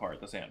snow part,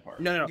 the sand part.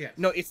 No. Yes.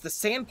 No, it's the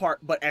sand part,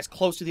 but as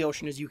close to the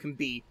ocean as you can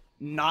be.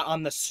 Not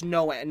on the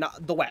snow end,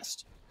 not the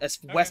west. As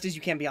west as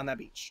you can be on that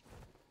beach.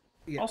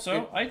 Yeah,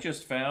 Also, I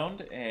just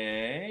found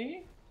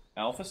a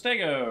Alpha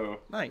Stego.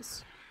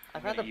 Nice.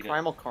 I've had gonna the eat it.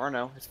 Primal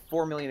Carno. It's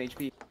 4 million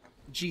HP.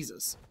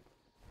 Jesus.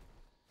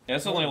 Yeah,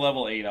 it's only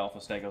level 8 Alpha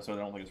Stego, so I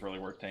don't think it's really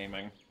worth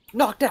taming.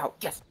 Knocked out!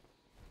 Yes!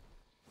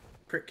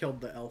 Crit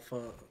killed the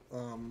Alpha,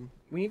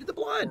 We needed the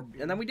blood,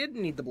 and then we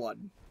didn't need the blood.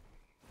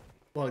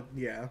 well,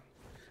 yeah.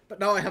 But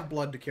now I have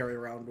blood to carry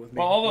around with me.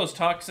 Well, all those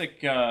toxic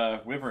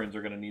wyverns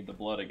are going to need the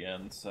blood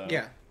again, so...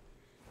 Yeah.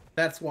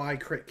 That's why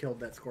Crit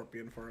killed that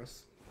scorpion for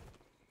us.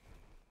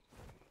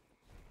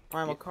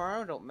 Primal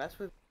Carno, don't mess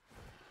with...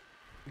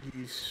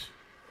 Yeesh.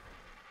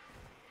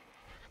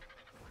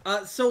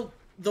 So,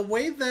 the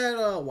way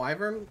that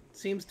Wyvern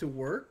seems to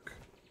work,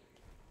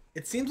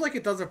 it seems like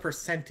it does a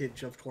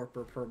percentage of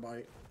torpor per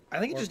bite. I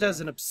think it just does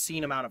an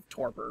obscene amount of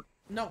torpor.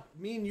 No,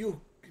 me and you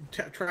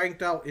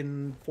tranked out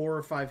in 4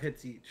 or 5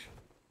 hits each.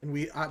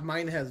 And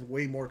mine has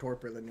way more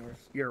torpor than yours.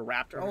 Your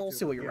raptor. Oh, we'll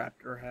see what your Yeah.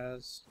 raptor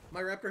has.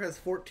 My raptor has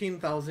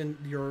 14,000,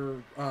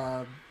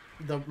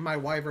 my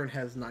wyvern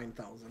has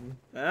 9,000.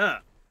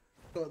 Ah.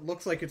 So it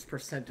looks like it's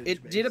percentage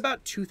It based. did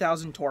about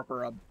 2,000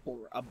 torpor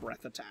a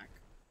breath attack.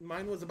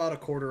 Mine was about a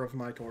quarter of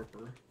my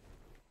torpor.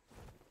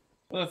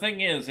 Well, the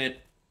thing is,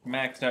 it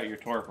maxed out your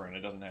torpor, and it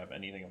doesn't have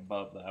anything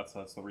above that, so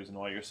that's the reason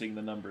why you're seeing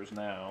the numbers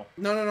now.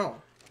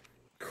 No.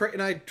 Crit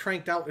and I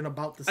tranked out in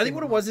about the same I think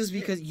what it was is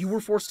amount. because you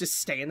were forced to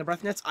stay in the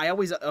breath nets. I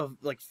always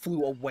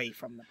flew away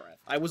from the breath.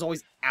 I was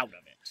always out of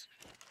it.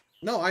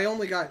 No, I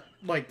only got,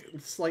 like,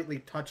 slightly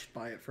touched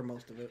by it for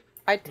most of it.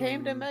 I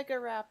tamed a Mega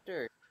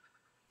Raptor.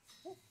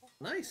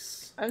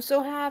 Nice. I'm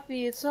so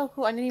happy. It's so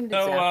cool. I didn't even do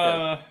So,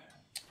 Zapdos.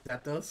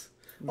 That does.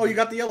 Oh, you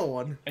got the yellow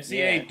one. I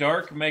see a Yeah.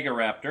 dark Mega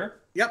Raptor.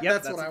 Yep, Yep,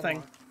 that's that's what the I thing.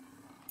 want.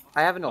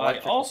 I have an I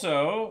electric.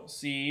 also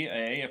see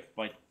if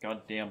my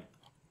goddamn...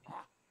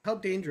 How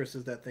dangerous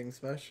is that thing,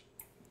 Spesh?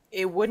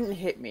 It wouldn't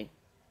hit me.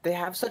 They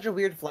have such a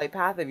weird flight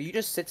path. If you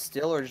just sit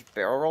still or just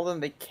barrel roll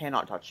them, they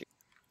cannot touch you.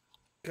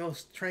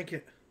 Ghost, trank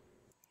it.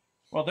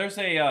 Well, there's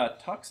a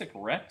toxic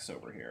Rex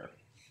over here.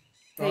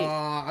 Hey.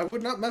 I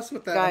would not mess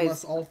with that Guys.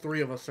 unless all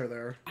 3 of us are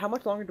there. How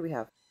much longer do we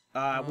have?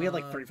 We had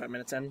like 35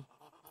 minutes in.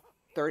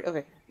 30?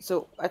 Okay,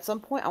 so at some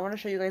point I want to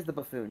show you guys the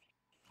Buffoon.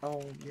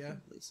 Oh, Yeah.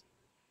 please.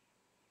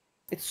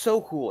 It's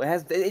so cool.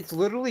 It's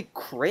literally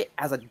crit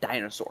as a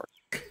dinosaur.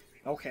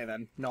 Okay,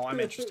 then. No, I'm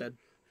interested.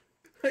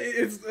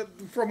 It's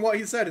from what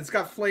he said. It's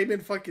got flaming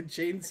fucking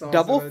chainsaws.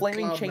 Double and a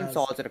flaming clown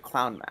chainsaws mask. and a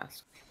clown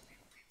mask.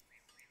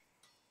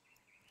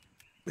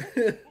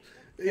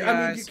 Yeah,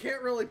 I mean, you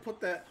can't really put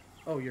that.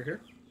 Oh, you're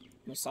here?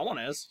 Well, someone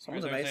is.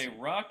 Someone's a There's base.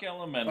 a rock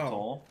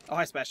elemental. Oh,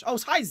 hi, Spesh. Oh,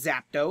 hi,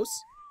 Zapdos.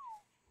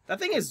 That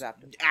thing is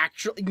Zapdos.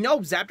 actually... No,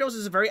 Zapdos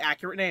is a very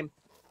accurate name.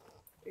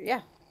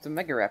 Yeah, it's a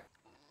Mega Rep.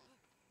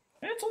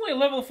 It's only a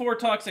level 4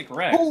 toxic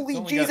Rex. Holy it's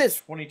only Jesus!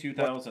 Got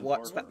 22,000.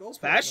 What?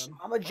 Spesh?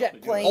 I'm a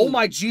jet plane. Oh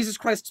my Jesus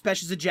Christ,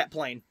 Spesh is a jet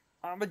plane.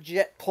 I'm a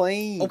jet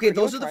plane. Okay, Can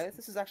you those are try the... This?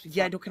 This is actually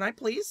Yeah, fun. can I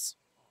please?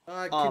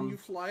 Can you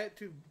fly it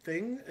to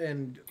thing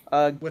and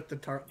with the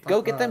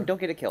Go get them. Don't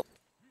get it killed.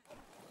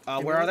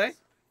 Where are they?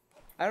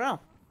 I don't know.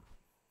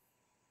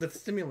 The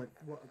stimulant.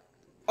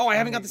 Oh, I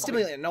haven't got the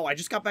stimulant. No, I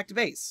just got back to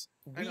base.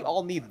 We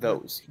all need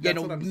those. Yeah, That's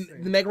no, what I'm the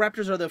saying.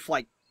 Megaraptors are the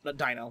flight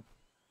dino.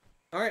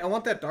 All right, I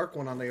want that dark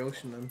one on the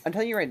ocean then. I'm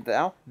telling you right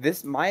now,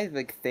 my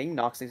thing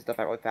knocks these stuff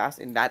out really fast,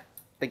 and that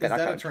thing Is got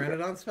that a knocked out.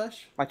 Pteranodon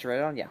Spesh? My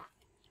Pteranodon, yeah.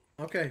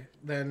 Okay,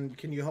 then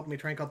can you help me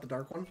trank out the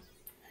dark one?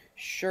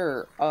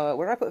 Sure.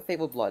 Where do I put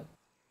Fabled Blood?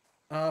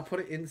 Put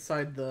it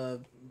inside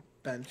the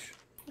bench.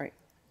 Right.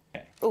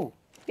 Okay. Oh,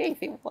 yay,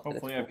 Fabled Blood.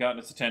 Hopefully That's I've gotten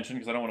its attention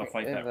because I don't want to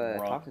Right, fight we have, that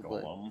rock toxic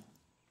blood. golem.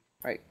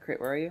 Right, Crit,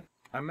 where are you?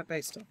 I'm at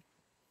base still.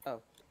 Oh.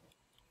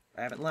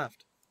 I haven't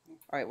left.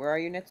 Alright, where are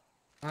you, Nitz?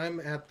 I'm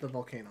at the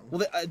volcano.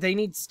 Well, they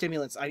need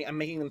stimulants. I'm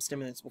making them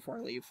stimulants before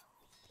I leave.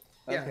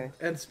 Yeah, Okay.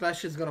 and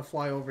Spesh is gonna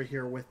fly over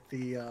here with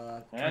the.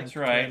 That's trank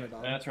right.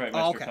 Pteranodon. That's right,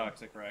 Mr. Oh, okay.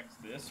 Toxic Rex.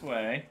 This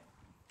way.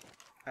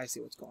 I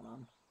see what's going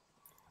on.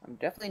 I'm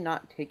definitely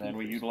not taking... Then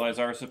we this utilize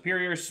our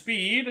superior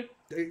speed.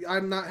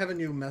 I'm not having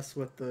you mess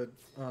with the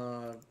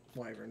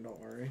wyvern. Don't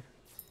worry.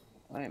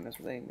 one. I didn't mess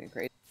with anything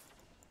crazy.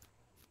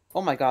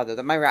 Oh my god, though,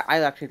 I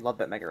actually love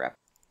that Mega Rep.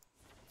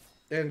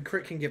 And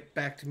Crit can get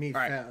back to me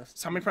All right. fast.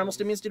 So how many primal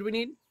stimulants did we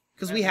need?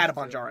 Because we At had a least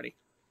bunch 2. already.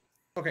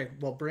 Okay,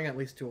 well bring at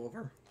least 2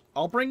 over.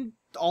 I'll bring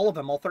all of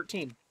them, all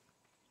 13.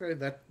 Okay,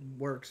 that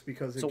works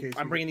because in So case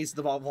I'm bringing these to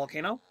the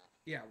volcano.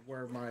 Yeah,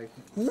 where my.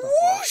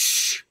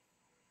 Whoosh!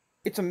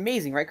 It's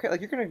amazing, right, Crit?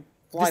 Like, you're gonna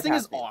fly This thing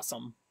is past me.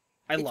 awesome.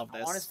 I love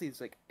this. Honestly, it's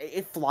like,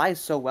 it flies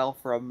so well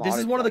for a modded This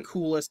is one of the flight.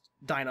 coolest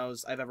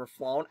dinos I've ever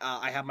flown.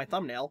 I have my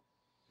thumbnail,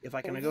 if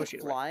I can It's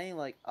negotiate it. Right. flying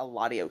like a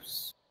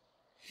Latios.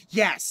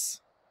 Yes!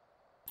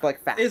 But,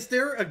 like, fast. Is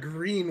there a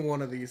green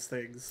one of these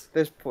things?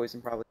 There's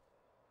poison, probably.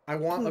 I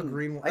want a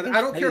green one. I can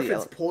I don't tell care you if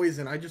it's the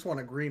poison. I just want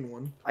a green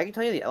one. I can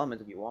tell you the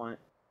elements if you want.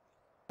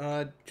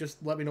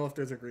 Just let me know if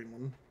there's a green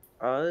one.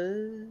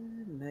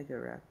 Mega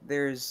Rap.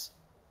 There is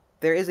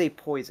a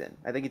poison.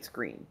 I think it's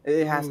green.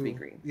 It has to be Ooh,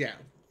 green. Yeah.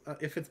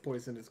 If it's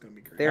poison, it's gonna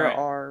be green. There Alright.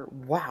 are...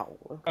 Wow.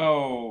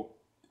 Oh.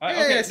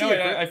 Hey, Okay, I see no,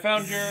 it, Crit. I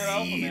found your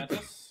Alpha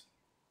Mantis.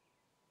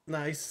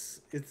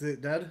 Nice. Is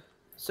it dead?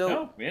 So,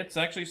 No, it's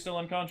actually still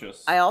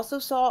unconscious. I also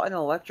saw an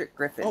electric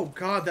griffin. Oh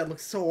god, that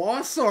looks so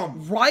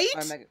awesome! Right?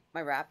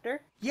 My raptor?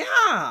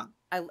 Yeah!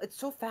 It's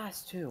so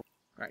fast, too.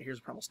 Alright, here's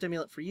a primal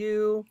stimulant for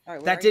you. Alright, where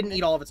are That you, didn't Nick?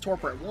 eat all of its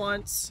torpor at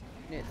once.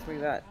 Nitz, look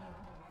at that.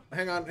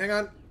 Hang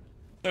on.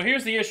 So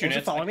here's the issue, Was it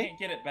Nitz. I following me? can't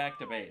get it back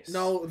to base.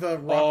 No, the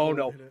rock Oh won't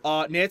no. hit it.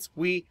 Nitz,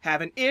 we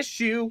have an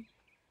issue.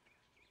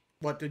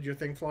 What, did your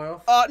thing fly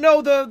off?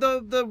 No,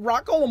 the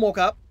rock golem woke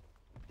up.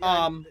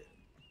 And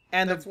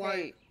That's the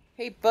why.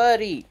 Hey,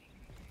 buddy.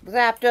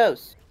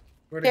 Zapdos.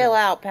 Where'd it Chill go?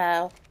 out,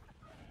 pal.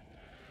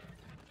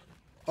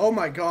 Oh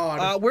my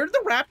god. where did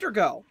the raptor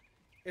go?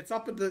 It's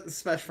up at the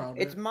Spesh found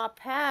It's it. my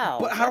pal.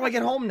 But how do I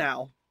get home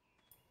now?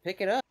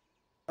 Pick it up.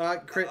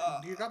 Crit,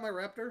 do you got my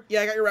raptor?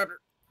 Yeah, I got your raptor.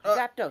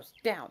 Zapdos,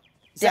 down.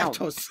 Down.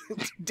 Zapdos.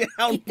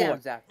 Down, Keep boy. down,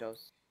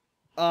 Zapdos.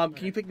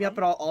 Can you pick me up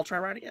and I'll try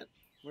ride again?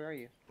 Where are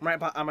you?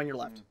 I'm on your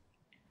left.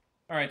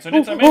 Alright, so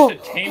Nitz, I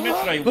managed to tame it.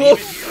 Should I leave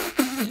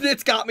it here?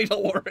 It's got me,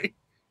 don't worry.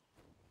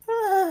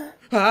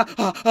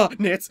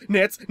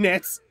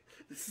 Nitz.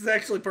 This is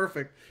actually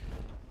perfect.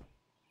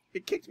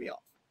 It kicked me off.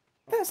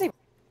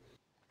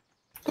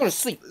 Go to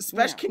sleep.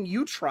 Spesh, now. can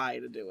you try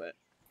to do it?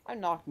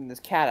 I'm knocking this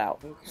cat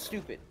out.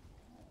 Stupid.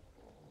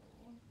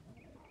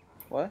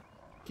 What?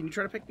 Can you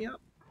try to pick me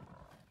up?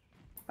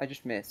 I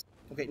just missed.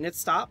 Okay, Nitz,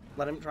 stop.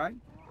 Let him try.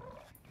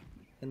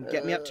 And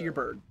get me up to your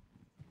bird.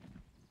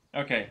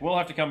 Okay, we'll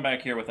have to come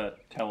back here with a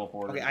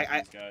teleporter. Okay,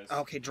 with these guys.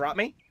 Okay, drop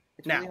me.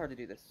 It's Now. really hard to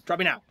do this. Drop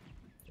me now.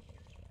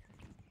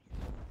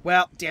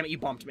 Well, damn it, you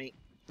bumped me.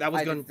 That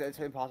was good. It's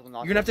impossible not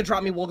You're gonna have to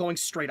drop me while going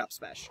straight up,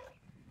 Spesh.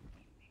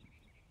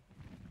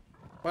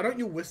 Why don't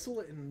you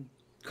whistle it and...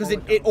 Because call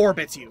it down?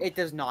 orbits you. It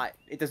does not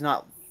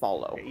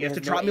follow. You have to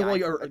drop me while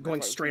you're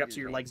going straight up so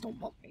your legs don't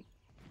bump me.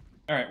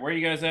 Alright, where are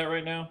you guys at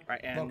right now?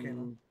 Right, and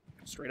Volcano.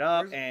 straight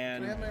up, Where's-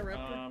 and... Can I have my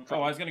raptor?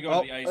 Oh, I was gonna go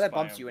Oh, to the ice that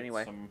bumps biome you with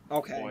anyway. some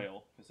Okay.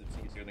 oil, because it's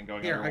easier than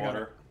going Here, I got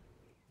underwater.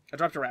 I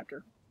dropped a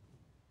raptor.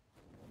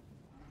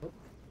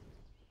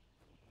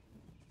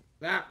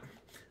 Ah.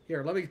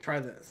 Here, let me try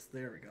this.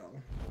 There we go.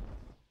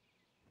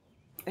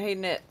 Hey,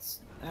 Nitz.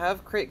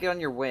 Have Crit get on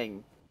your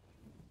wing.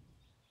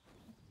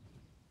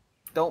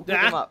 Don't pick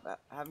Ah. him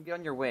up. Have him get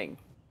on your wing.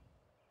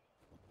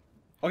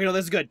 Okay, no,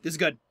 this is good. This is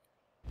good.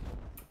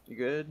 You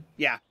good?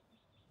 Yeah.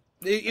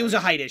 It was a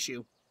height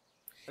issue.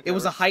 Okay, It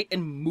was a we're- height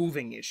and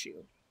moving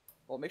issue.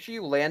 Well, make sure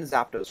you land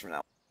Zapdos from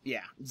now.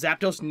 Yeah,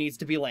 Zapdos needs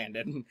to be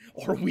landed,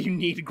 or we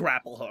need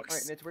grapple All right,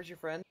 hooks. Nitz, where's your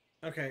friend?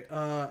 Okay,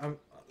 Do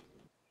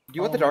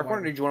you want the dark one,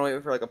 or do you want to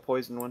wait for like a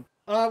poison one?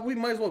 we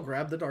might as well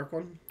grab the dark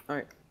one. All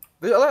right.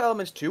 There's other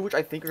elements too, which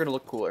I think are gonna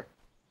look cooler.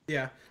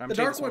 Yeah, I'm the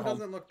taking dark this one one home.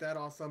 doesn't look that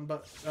awesome,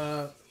 but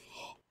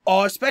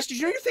Oh, Spesh, did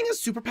you know your thing has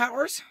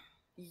superpowers?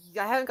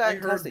 I haven't gotten I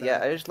to heard test it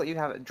yet. that. I just let you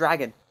have it.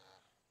 Dragon.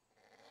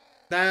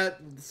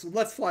 so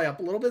let's fly up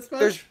a little bit,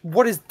 Spesh.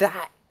 What is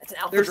that? It's an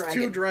alpha There's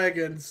dragon. 2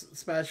 dragons,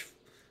 Spesh.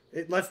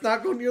 Let's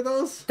not go near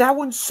those. That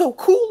one's so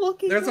cool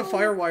looking. There's a though.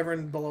 fire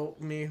wyvern below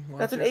me. Watch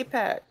That's an it.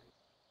 apex.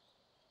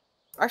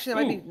 Actually,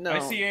 that might Ooh, be no. I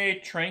see a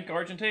tranq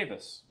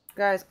argentavis.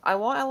 Guys, I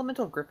want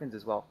elemental griffins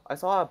as well. I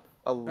saw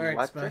a right,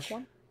 electric Spesh.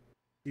 one.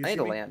 You I need see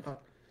to me? land. Oh,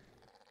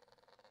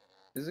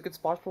 Is this a good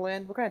spot for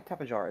land? What kind of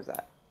tapajar is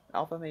that?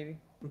 Alpha, maybe?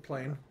 I'm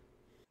playing.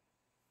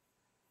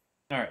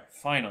 Alright,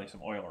 finally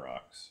some oil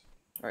rocks.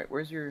 Alright,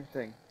 where's your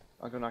thing?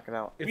 I'll go knock it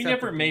out. It's We at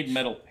never the made beach.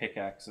 metal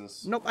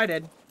pickaxes. Nope, I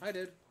did. I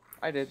did.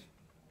 I did.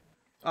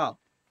 Oh.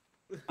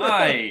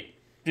 I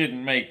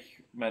didn't make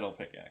metal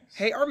pickaxe.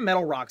 Hey, our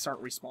metal rocks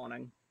aren't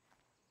respawning.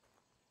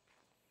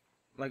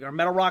 Like, our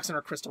metal rocks and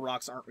our crystal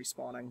rocks aren't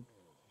respawning.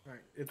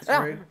 Alright, it's Ah,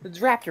 right. the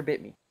raptor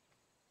bit me.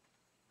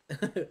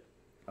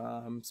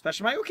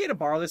 Spesh, am I okay to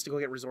borrow this to go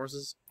get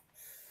resources?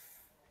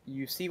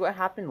 You see what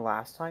happened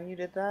last time you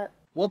did that?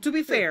 Well, to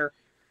be fair,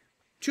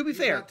 He's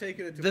not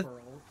taking it to the- Pearl.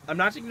 I'm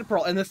not taking the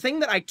pearl, and the thing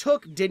that I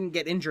took didn't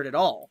get injured at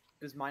all.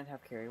 Does mine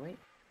have carry weight?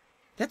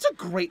 That's a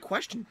great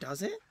question,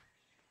 does it?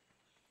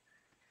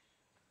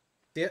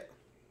 See it?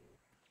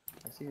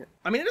 I see it.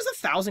 I mean, it is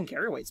 1,000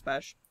 carry weight,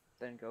 Spesh.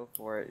 Then go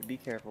for it. Be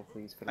careful,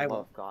 please. For the I love will.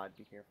 of God,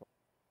 be careful.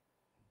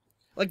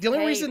 Like, the only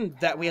Hey, reason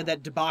that we had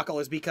that debacle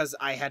is because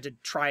I had to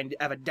try and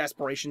have a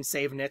desperation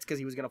save Nitz because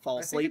he was going to fall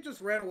I think asleep. it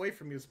just ran away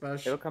from you,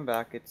 Spesh. It'll come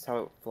back. It's how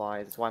it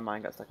flies. It's why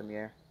mine got stuck in the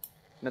air.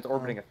 And it's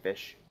orbiting a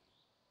fish.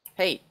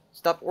 Hey,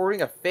 stop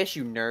orbiting a fish,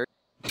 you nerd.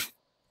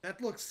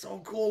 That looks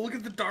so cool. Look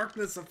at the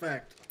darkness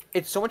effect.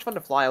 It's so much fun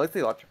to fly. I like the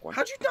electric one.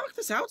 How'd you knock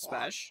this out,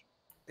 Spesh?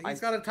 He's I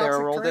got a toxic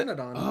barreled it.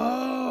 pteranodon.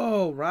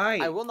 Oh,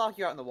 right. I will knock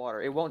you out in the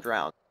water. It won't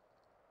drown.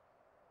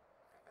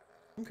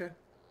 Okay.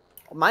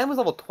 Mine was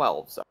level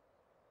 12, so.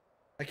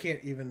 I can't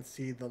even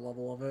see the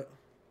level of it.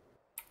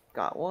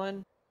 Got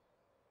one.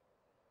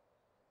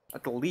 I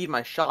have to lead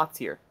my shots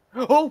here.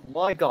 Oh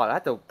my god, I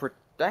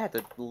had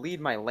to lead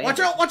my landing. Watch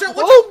out! Watch out!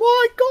 Watch out!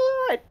 Oh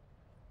my god!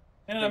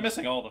 And I'm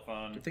missing all the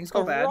fun. Did things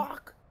go A bad?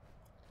 rock!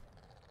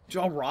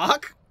 A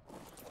rock?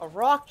 A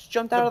rock just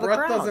jumped out The of the breath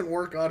ground. doesn't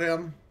work on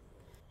him.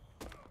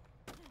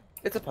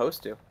 It's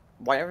supposed to.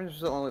 Why is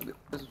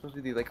this supposed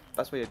to be the like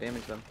best way to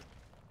damage them?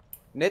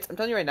 Nitz, I'm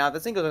telling you right now, if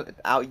this thing goes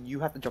out, you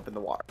have to jump in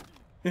the water.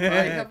 I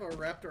have a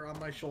raptor on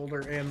my shoulder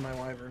and my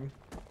wyvern.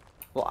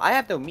 Well, I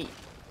have no meat,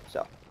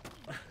 so.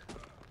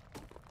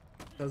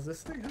 Does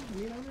this thing have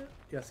meat on it?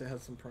 Yes, it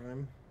has some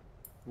prime.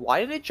 Why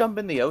did it jump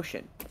in the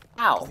ocean?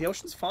 Ow! The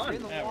ocean's You're fun.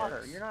 in the That water.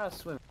 works. You're not a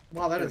swimmer.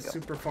 Wow, that There is we go.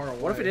 super far away.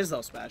 What if it is, though,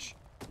 Spesh?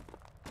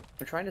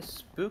 We're trying to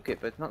spook it,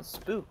 but it's not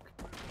spook.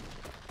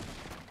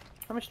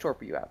 How much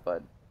torp are you at,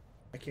 bud?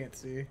 I can't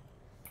see.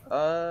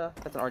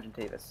 That's an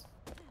Argentavis.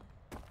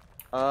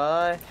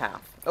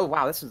 Half. Oh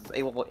wow, this is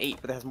a level 8,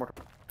 but it has more.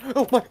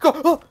 Oh my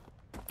god! Oh,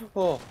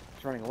 oh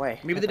it's running away.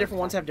 Maybe the different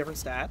ones have different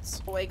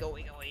stats. Go away, go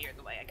away, go away! You're in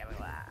the way. I gotta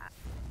go.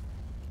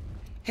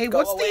 Hey, Go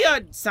what's away.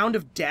 the sound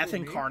of death Who,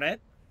 me? incarnate?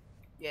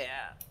 Yeah.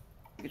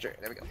 Good job.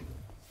 There we go.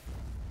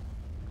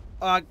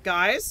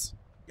 Guys?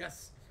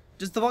 Yes.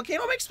 Does the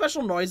volcano make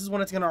special noises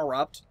when it's gonna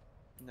erupt?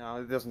 No,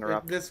 it doesn't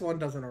erupt. This one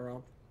doesn't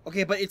erupt.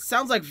 Okay, but it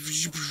sounds like...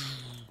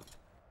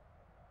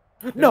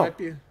 It No. might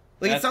be-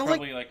 Like, That's it sounds like...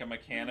 probably like a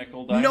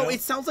mechanical dino. No,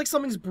 it sounds like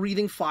something's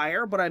breathing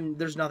fire, but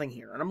there's nothing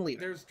here, and I'm leaving.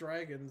 There's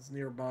dragons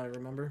nearby,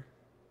 remember?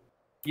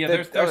 Yeah,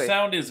 The- their okay.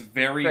 sound is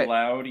very Great.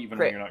 loud even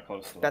Great. when you're not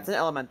close to them. That's an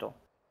elemental.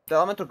 The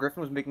elemental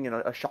griffin was making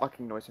a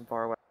shocking noise from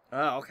far away.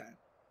 Oh, okay.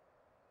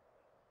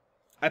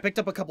 I picked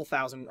up a couple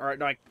thousand, or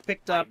no, I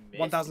picked up missed.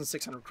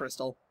 1,600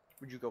 crystal.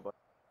 Where'd you go, bud?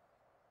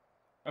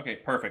 Okay,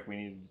 perfect. We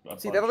need a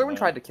See, bunch the other of one that.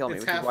 tried to kill me,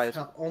 It's which is why it's...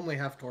 only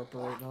half torpor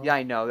right now. Yeah,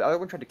 I know. The other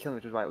one tried to kill me,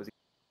 which is why it was...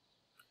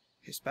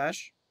 Hey,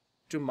 Spesh,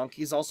 do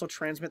monkeys also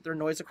transmit their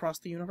noise across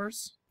the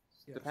universe?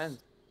 Yes.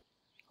 Depends.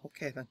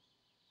 Okay, then.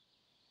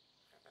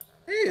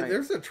 Hey, Right.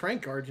 there's a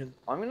tranq argent.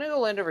 I'm gonna go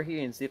land over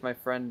here and see if my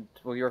friend...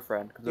 Well, your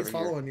friend comes He's over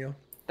here. following you.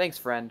 Thanks,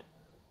 friend.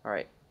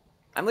 Alright.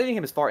 I'm leading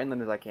him as far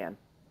inland as I can.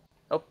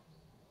 Oh.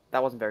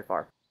 That wasn't very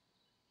far.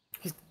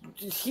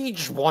 He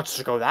just wants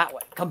to go that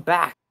way. Come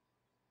back.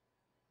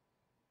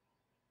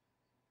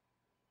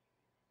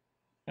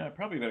 Yeah, I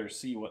probably better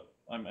see what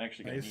I'm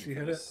actually going Nice, to you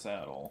need for hit this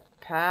saddle.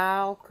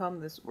 Pal, come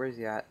this... Where's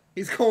he at?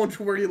 He's going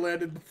to where he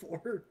landed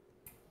before.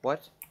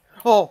 What?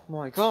 Oh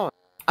my god.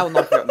 I will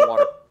knock you out in the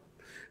water.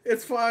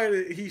 It's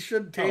fine. He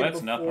should tame that's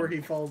before nothing.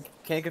 he falls.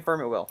 Can you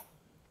confirm it will?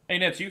 Hey,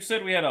 Nitz, you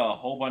said we had a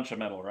whole bunch of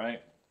metal,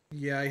 right?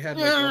 Yeah, I had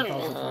like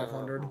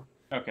 1,500.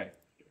 Okay.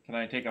 Can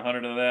I take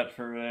 100 of that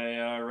for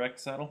a wreck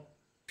saddle?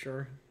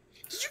 Sure.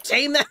 Did you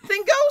tame that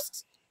thing,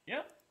 Ghost?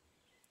 Yeah.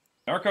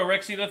 Narco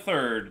Rexy the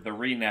Third, the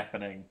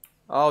renapping.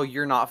 Oh,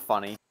 you're not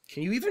funny.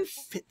 Can you even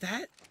fit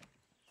that?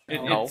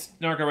 No. It's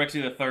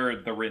Narcorexia the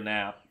Third, the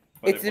Renap.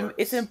 But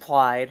It's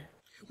implied.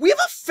 We have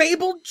a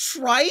fabled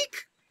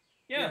trike?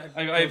 Yeah,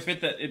 I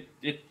bet that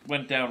it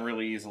went down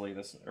really easily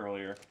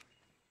earlier.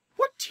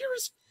 What tier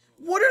is...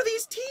 What are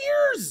these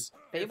tiers?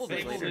 Fabled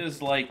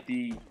is like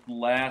the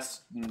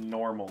last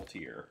normal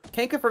tier.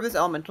 Can't confirm this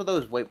elemental though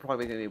is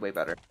probably gonna be way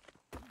better.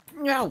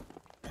 No.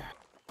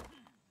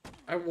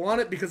 I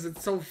want it because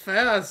it's so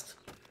fast.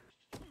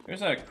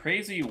 There's a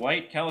crazy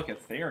white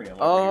Calicotherium over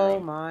Oh here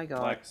on my god.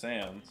 Black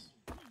Sands.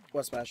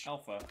 What Spesh?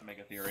 Alpha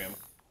Megatherium.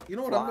 You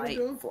know what I'm gonna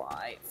do?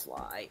 Fly.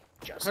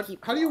 Just How,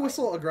 keep how do you flying.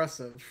 whistle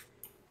aggressive?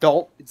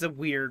 Don't. It's a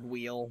weird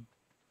wheel.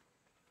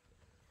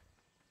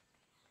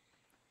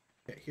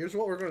 Okay, here's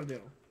what we're gonna do.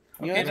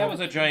 Okay, Yeah. that was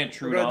a giant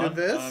We're gonna Trudon.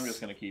 do this. I'm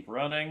just gonna keep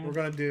running. We're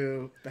gonna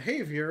do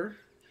behavior.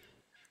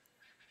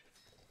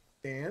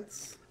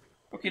 Dance.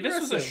 Okay, this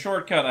was a Aggressive.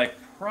 shortcut I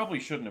probably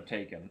shouldn't have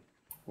taken.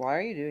 Why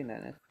are you doing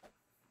that, Nitz?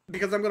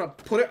 Because I'm gonna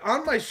put it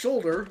on my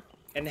shoulder.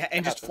 And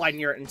just fly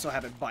near it and still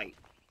have it bite.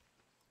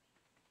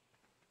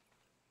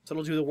 So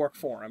it'll do the work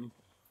for him.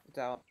 It's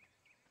out.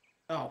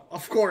 Oh,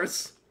 of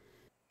course.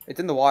 It's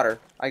in the water.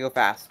 I go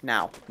fast.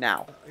 Now.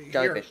 Here,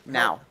 Jellyfish.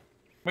 Now.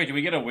 Wait, did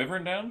we get a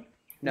wyvern down?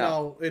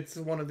 No. It's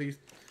one of these.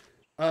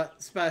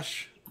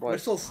 Spesh. What?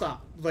 Whistle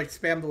stop. Like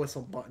spam the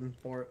whistle button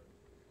for it.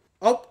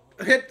 Oh,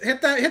 hit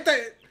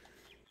that.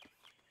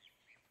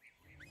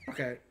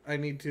 Okay, I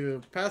need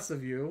to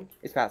passive you.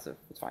 It's passive.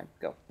 It's fine.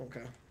 Go.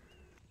 Okay.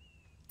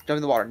 Jump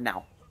in the water.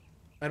 Now.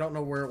 I don't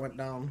know where it went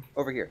down.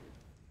 Over here.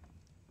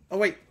 Oh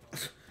wait.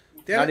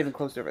 Damn Not it. even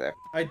close to over there.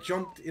 I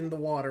jumped in the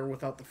water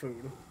without the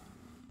food.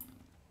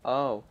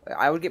 Oh.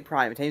 I would get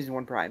prime. It tames in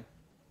 1 prime.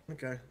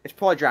 Okay. It's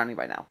probably drowning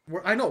by now.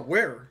 I know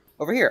where.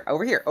 Over here.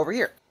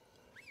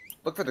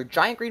 Look for the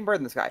giant green bird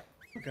in the sky.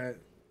 Okay.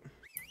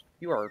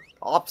 You are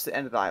opposite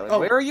end of the island. Oh.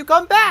 Where are you?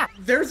 Come back!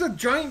 There's a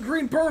giant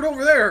green bird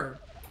over there.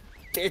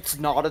 It's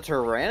not a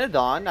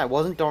pteranodon. I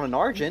wasn't on an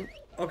argent.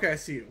 Okay, I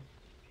see you.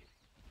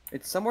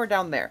 It's somewhere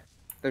down there.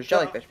 There's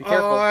jellyfish. Be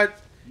careful.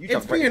 You It's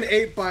jumped right being in.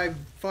 ate by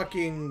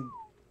fucking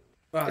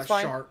It's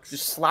fine. sharks.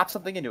 Just slap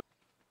something into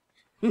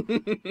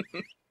it.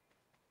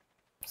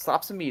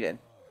 Slap some meat in.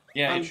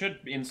 Yeah, it should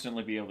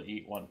instantly be able to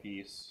eat one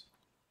piece.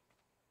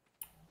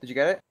 Did you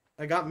get it?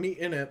 I got meat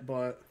in it,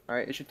 but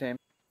Alright, it should tame.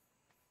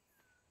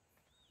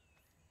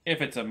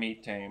 If it's a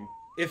meat tame.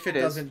 if it It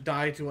is. doesn't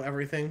die to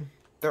everything.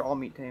 They're all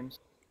meat tames.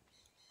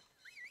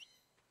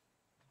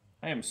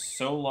 I am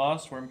so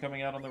lost where I'm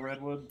coming out on the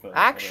redwood, but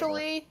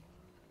Actually,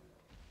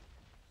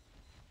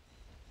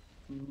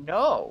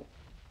 no.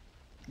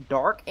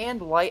 Dark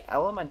and light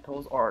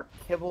elementals are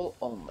kibble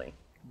only.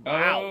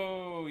 whatever.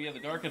 Oh, yeah, the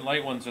dark and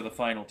light ones are the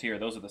final tier.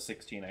 Those are the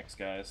 16x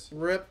guys.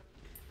 Rip.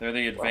 They're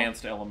the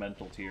advanced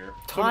elemental tier.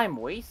 Time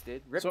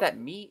wasted. Rip so- that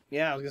meat.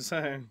 Yeah, I was gonna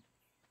say.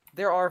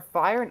 There are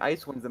fire and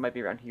ice ones that might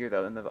be around here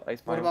though in the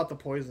ice biome. What about the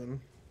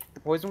poison? the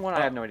poison one?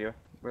 I have no idea.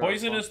 where that's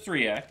Poison from. is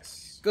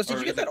 3x. Ghost, did Or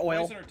you get is that it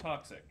oil? Poison or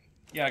toxic?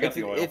 Yeah, I got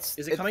the oil. Is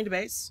it coming to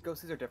base?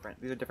 Ghosts, these are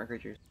different. These are different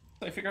creatures.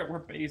 I figure out where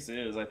base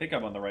is. I think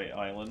I'm on the right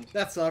island.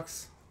 That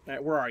sucks.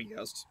 Alright, where are you,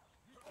 Ghost?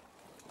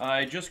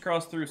 I just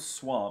crossed through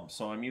swamp,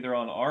 so I'm either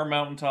on our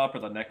mountaintop or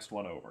the next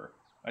one over.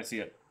 I see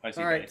it. I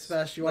see Alright, base.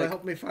 Spesh, you want to Like-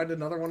 help me find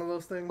another one of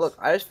those things? Look,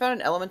 I just found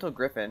an elemental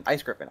griffin,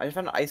 ice griffin. I just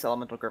found an ice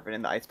elemental griffin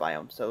in the ice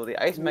biome, so the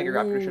ice mega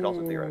raptor should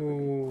also theoretically.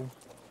 Ooh.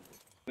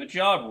 Good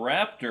job,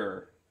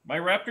 Raptor. My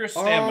Raptor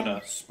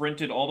stamina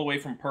sprinted all the way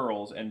from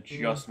Pearls and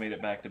just made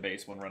it back to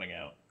base when running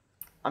out.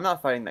 I'm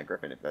not fighting that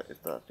griffin if that's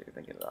what you're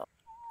thinking about.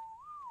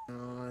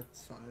 No,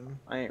 that's fine.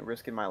 I ain't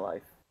risking my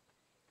life.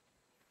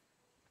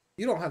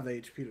 You don't have the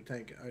HP to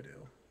tank it. I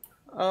do.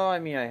 Oh, I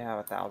mean, I have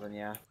 1,000,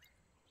 yeah.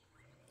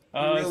 You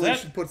Is really that...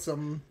 should put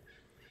some.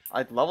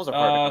 Levels are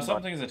hard to come by.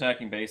 something's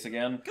attacking base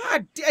again.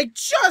 God, I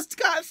just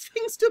got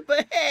things to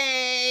Just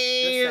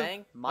behave!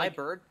 saying, my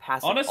bird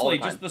passes all Honestly,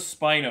 the time. just the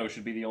Spino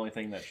should be the only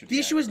thing that should The be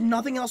issue is active.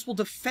 nothing else will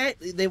defend.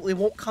 They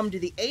won't come to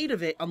the aid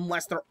of it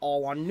unless they're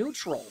all on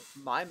neutral.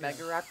 My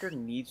Mega Raptor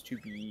needs to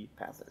be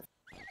passive.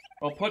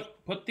 Well,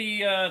 put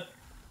the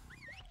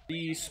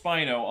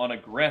Spino on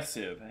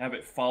aggressive and have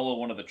it follow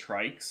one of the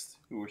trikes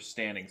who are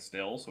standing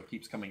still, so it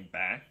keeps coming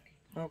back.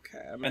 Okay.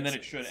 And then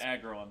it should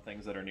aggro on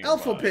things that are nearby.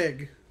 Alpha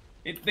Pig!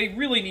 They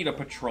really need a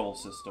patrol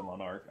system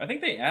on ARK. I think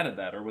they added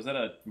that, or was that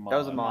a mod? That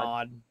was a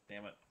mod.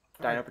 Damn it.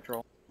 Dino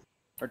Patrol.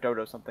 Or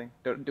Dodo something.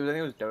 I think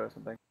it was Dodo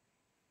something.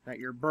 Right,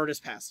 your bird is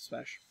passive,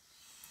 Spesh.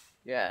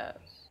 Yes.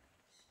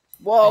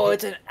 Whoa,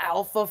 it's an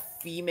alpha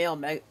female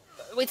Mega...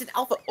 Wait, it's an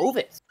alpha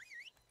Ovis!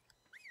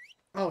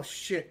 Oh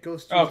shit,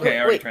 Ghost. Okay, I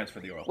already Wait.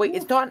 transferred the oil. Wait,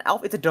 it's not an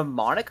alpha, it's a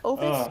demonic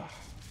Ovis? Ugh.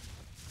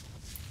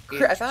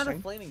 I found a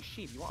Interesting. flaming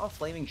sheep. You want a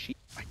flaming sheep?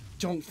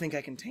 Don't think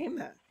I can tame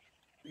that.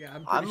 Yeah,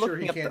 I'm I'm pretty sure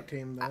looking he up can't the-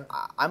 tame that.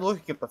 I'm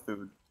looking up the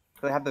food.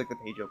 Because I have the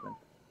page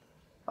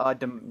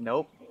open.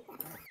 Nope.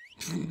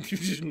 You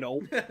just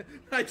know.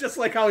 I just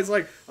like how he's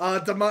like,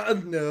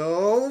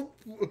 no.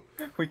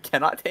 We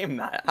cannot tame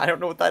that. I don't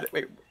know what that is.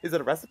 Wait, is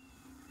it a recipe?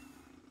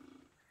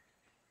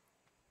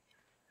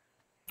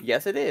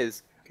 Yes, it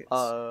is. Okay,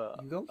 so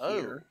you go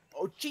here.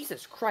 Oh,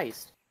 Jesus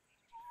Christ.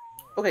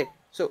 Okay,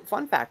 so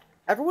fun fact.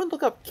 Everyone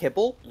look up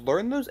Kibble,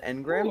 learn those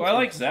engrams. Ooh, I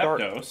like and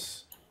start-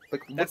 Zapdos.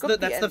 Like, That's look up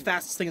the end-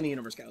 fastest thing in the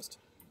universe, Ghost.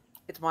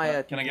 It's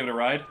my. Can I give it a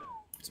ride?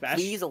 Smash.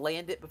 Please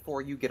land it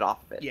before you get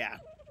off of it. Yeah.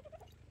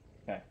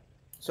 Okay.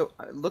 So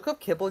look up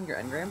Kibble in your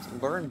engrams,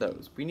 learn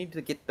those. We need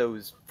to get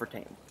those for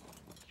tame.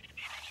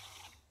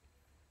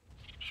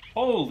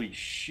 Holy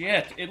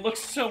shit! It looks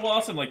so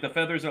awesome. Like the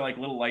feathers are like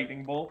little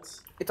lightning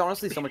bolts. It's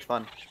honestly so much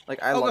fun.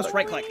 Like I Oh, love Ghost, it.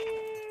 right click.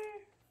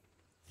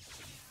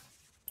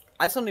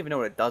 I still don't even know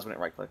what it does when it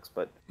right clicks,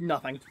 but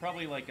Nothing. It's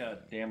probably like a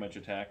damage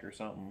attack or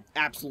something.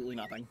 Absolutely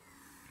nothing.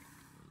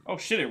 Oh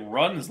shit! It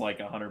runs like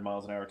 100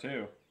 miles an hour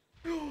too.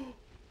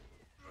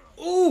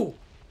 Ooh!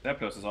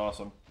 Zapdos is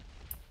awesome.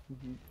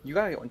 you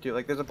gotta get one too.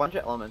 Like there's a bunch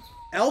of elements.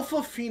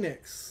 Alpha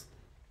Phoenix.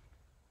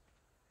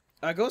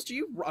 Ghost, are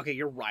you... Okay,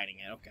 you're riding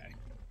it. Okay.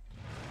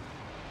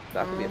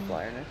 That could be a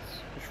flyer next.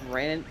 Just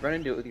run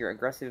into it with your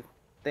aggressive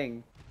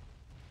thing.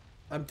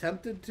 I'm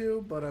tempted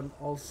to, but I'm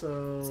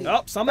also... See,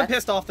 Oh, someone That's-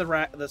 pissed off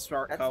the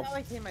Spark That's Co. how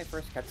I tamed my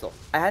first Quetzal.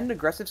 I had an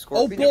aggressive Oh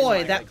scorpion. every boy,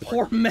 time I, that like,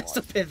 poor targeted one.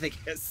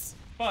 Mestopithecus.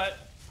 But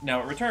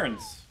now it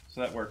returns,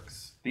 so that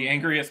works. The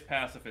angriest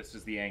pacifist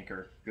is the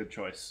anchor. Good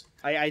choice.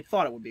 I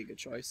thought it would be a good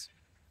choice.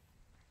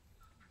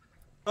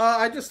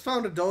 I just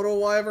found a dodo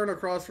wyvern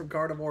across from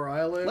Carnivore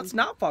Island. Let's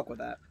not fuck with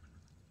that.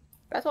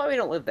 That's why we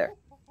don't live there.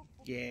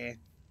 Yeah.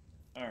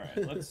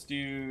 Alright, let's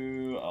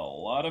do a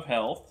lot of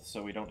health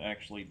so we don't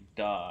actually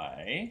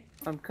die.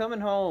 I'm coming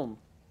home.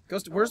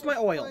 Ghost, where's my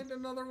oil? Find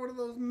another one of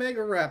those Mega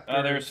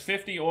Raptors. There's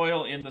 50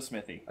 oil in the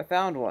smithy. I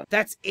found one.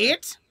 That's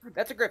it?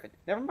 That's a griffin.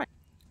 Never mind.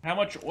 How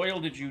much oil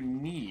did you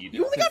need?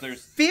 You only 'Cause got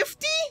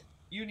 50?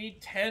 You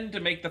need 10 to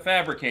make the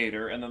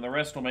fabricator, and then the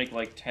rest will make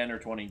like 10 or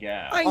 20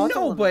 gas. I Also,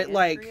 know, but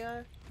like...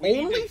 Lantria-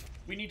 Only?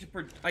 We need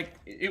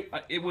to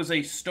it was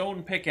a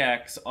stone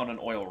pickaxe on an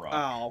oil rock.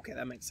 Oh, okay,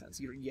 that makes sense.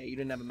 You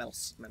didn't have a metal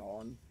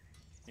on.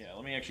 Yeah,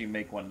 let me actually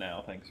make one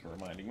now. Thanks for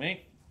reminding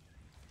me.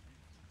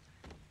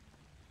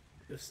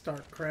 Just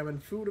start cramming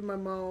food in my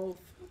mouth.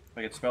 If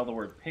I could spell the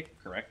word pick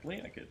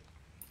correctly, I could.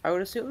 I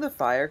would assume the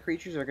fire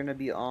creatures are gonna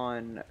be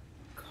on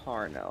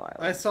Carno Island.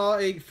 I saw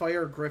a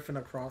fire griffin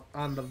across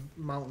on the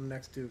mountain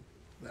next to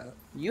that.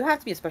 You have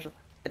to be a special.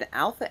 An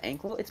alpha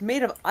ankle? It's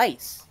made of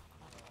ice.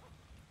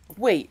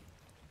 Wait.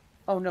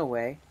 Oh, no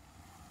way.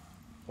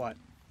 What?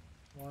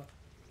 What?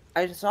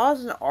 I saw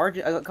as an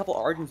Argent, a couple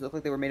Argents that looked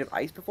like they were made of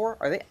ice before.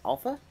 Are they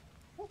alpha?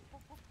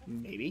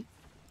 Maybe.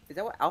 Is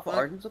that what alpha What?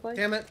 Argents look like?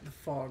 Damn it, the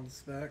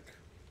fog's back.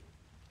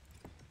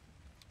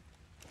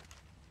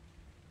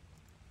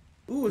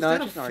 Ooh, is No, that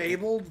it's a just an Argent.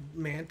 fabled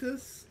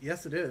mantis?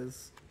 Yes, it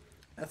is.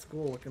 That's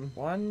cool looking.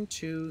 1,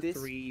 2, This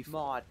 3, 4,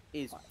 mod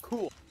is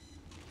cool.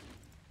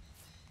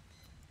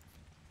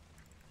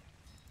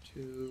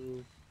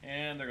 2.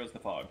 And there goes the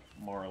fog,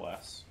 more or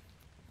less.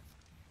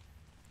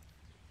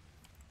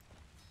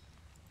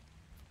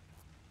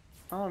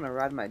 I want to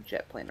ride my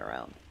jet plane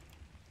around.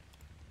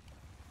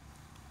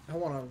 I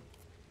want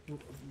to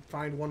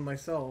find one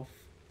myself.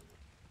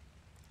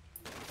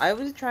 I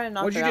was trying to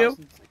knock What'd it you out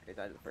do? since I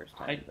died the first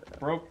time. I but,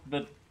 broke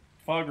the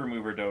fog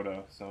remover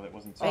dodo, so it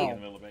wasn't sitting Oh. in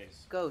the middle of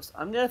base. Ghost,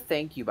 I'm gonna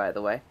thank you, by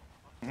the way.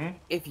 Mhm.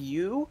 If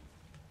you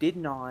did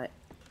not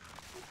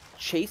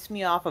chase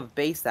me off of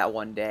base that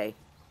one day,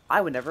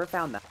 I would never have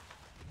found that.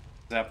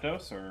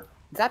 Zapdos or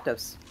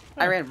Zapdos.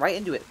 I ran right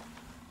into it,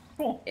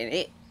 cool. and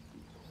it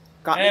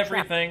got me trapped.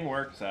 Everything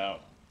works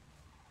out.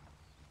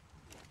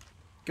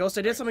 Ghost,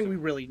 I did something we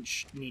really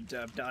need to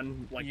have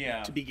done, like,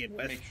 Yeah. to begin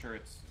with. Make sure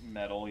it's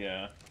metal.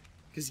 Yeah.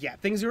 Because, yeah,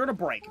 things are going to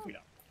break if we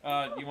don't.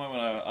 You might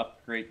want to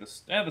upgrade the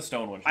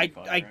stone one. Should I be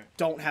fine, I right?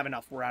 don't have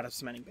enough. We're out of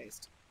cementing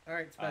paste.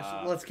 Alright,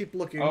 special. Let's keep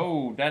looking.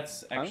 Oh,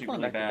 that's I'm actually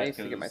going really back to bad base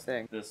to get my because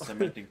thing. the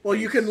cementing. Well,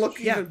 you can look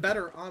Yeah. even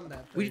better on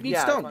that We thing. need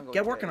Yeah, stone. I'm gonna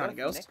Get go working there. on it,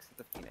 Ghost. Next to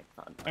the Phoenix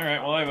on. All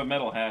right. Well, I have a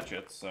metal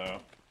hatchet, so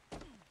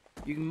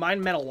You can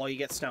mine metal while you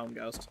get stone,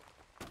 Ghost.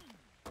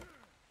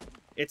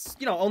 It's,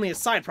 only a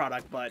side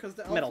product, but Because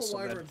the metal's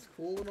Alpha so good. Wyvern's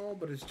cool and all,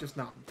 but it's just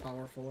not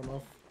powerful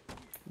enough.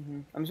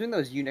 I'm assuming that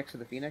was you next to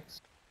the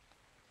Phoenix.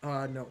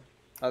 No.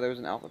 Oh, there was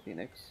an Alpha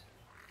Phoenix.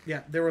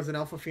 Yeah, there was an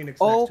Alpha Phoenix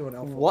Oh, next to an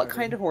Alpha what Wyvern.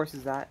 kind of horse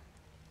is that?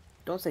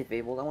 Don't say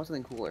Fabled. I want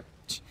something cooler.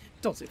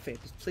 Don't say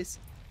fables, please.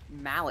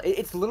 Malin.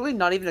 It's literally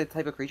not even a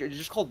type of creature. It's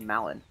just called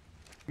Malin.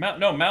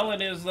 no,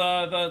 Malin is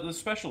the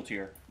special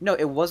tier. No,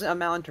 it wasn't a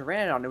Malin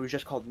Pteranodon. It was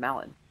just called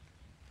Malin.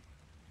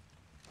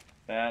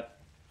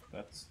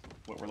 That's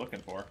what we're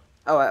looking for.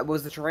 Oh,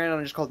 was the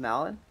Pteranodon just called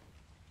Malin?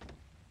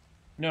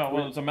 No,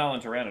 well, it's a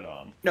Malin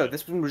Pteranodon. No,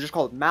 this one was just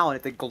called Malin.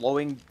 It's a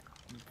glowing,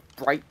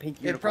 bright pink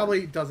unicorn. It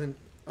probably doesn't...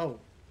 Oh.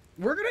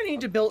 We're going to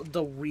need to build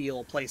the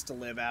real place to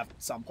live at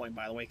some point,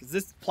 by the way, because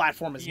this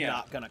platform is Yeah.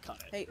 not going to cut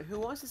it. Hey, who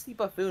wants to see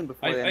Buffoon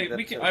before the end of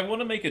the I episode?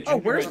 want to make a Oh,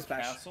 where's gingerbread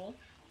the Spesh? castle.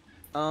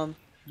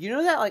 You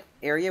know that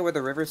area where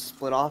the rivers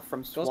split off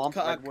from Swamp,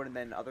 Cock. Redwood,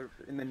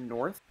 and then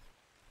north?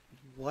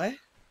 What?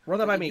 Run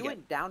that by Like, me you again.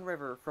 went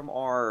downriver from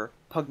our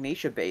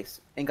Pugnacia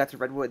base and got to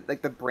Redwood,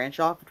 like the branch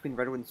off between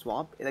Redwood and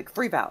Swamp, like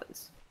 3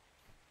 valleys.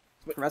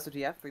 From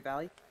SOTF, 3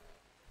 Valley.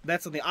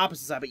 That's on the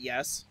opposite side, but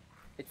yes.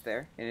 It's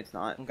there, and it's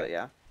not, Okay. but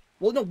yeah.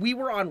 Well, no, we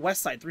were on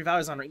west side. Three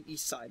Valleys on our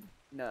east side.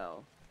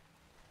 No.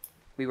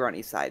 We were on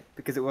east side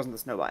because it wasn't the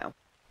snow biome.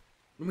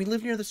 And we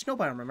live near the snow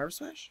biome, remember,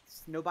 Spesh?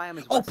 Snow biome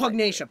is Oh, west side.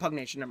 Pugnacia.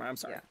 Pugnacia. Never mind. I'm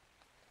sorry. Yeah.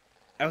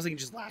 I was thinking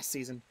just last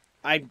season.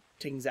 I'm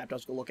taking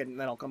Zapdos to go look at it, and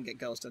then I'll come get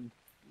Ghost and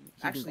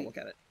Actually, go look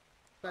at it.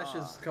 Spesh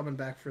is coming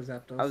back for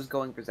Zapdos. I was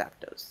going for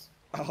Zapdos.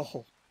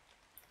 Oh.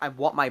 I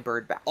want my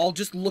bird back. I'll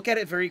just look at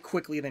it very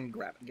quickly, and then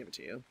grab it and give it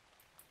to you.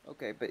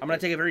 Okay, but I'm going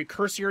to take a very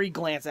cursory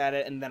glance at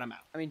it, and then I'm out.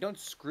 I mean, don't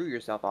screw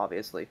yourself,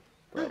 obviously.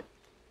 But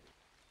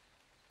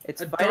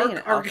it's A fighting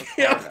an dark alpha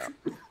Archaeopteryx.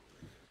 Predator.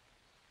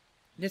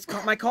 It's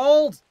caught my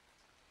cold!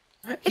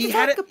 He It's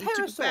had a it, he took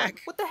it Parasaur.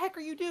 back. What the heck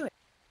are you doing?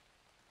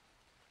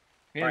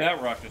 Maybe Alright.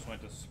 that rock just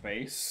went to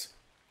space.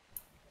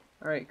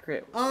 Alright,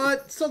 Crit.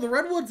 So the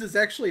Redwoods is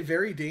actually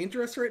very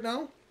dangerous right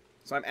now.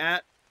 So I'm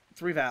at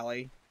Three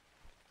Valley.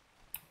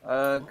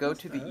 Go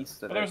to the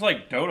east of But there's it.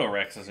 like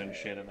Dodorexes and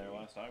shit in there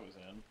last I was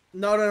in.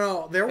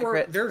 No.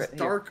 Crit, There's Crit, here.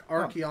 dark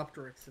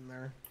Archaeopteryx in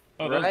there.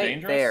 Oh, those Right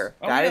dangerous? there.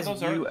 Oh, That yeah, is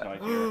those you. are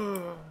right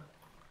here.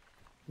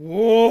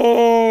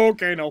 Whoa,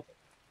 okay, no.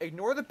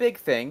 Ignore the big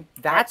thing.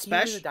 That's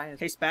Spesh. you, the dinosaur.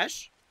 Hey,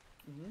 Spesh.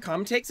 Mhm.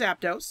 Come take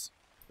Zapdos.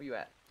 Where you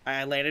at?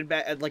 I landed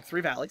back at like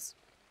Three Valleys.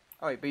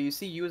 Alright, but you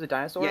see you as a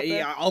dinosaur Yeah, up there?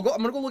 yeah. I'm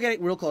gonna go look at it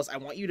real close. I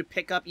want you to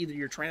pick up either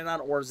your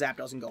Pteranodon or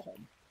Zapdos and go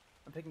home.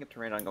 I'm picking up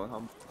Pteranodon going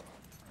home.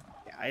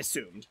 Yeah, I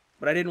assumed,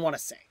 but I didn't want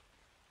to say.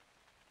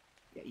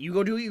 Yeah, you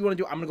go do what you want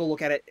to do. I'm gonna go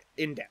look at it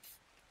in depth,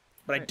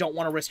 but I Right. don't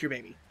want to risk your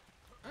baby.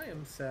 I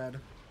am sad.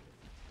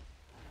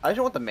 I just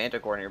don't want the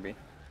Manticore near me.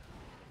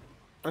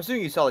 I'm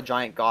assuming you saw the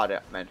giant god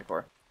at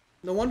Manticore.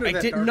 No wonder I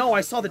that didn't dark know. I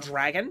is saw the up.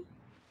 dragon.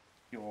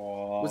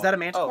 Was Was that a Oh,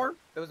 Manticore?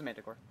 it was a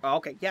Manticore. Oh,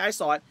 okay. Yeah, I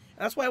saw it.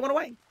 And that's why I went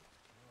away.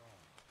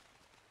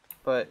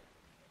 But...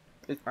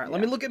 All right,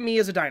 let me look at me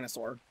as a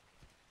dinosaur.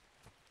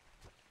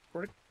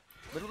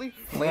 Literally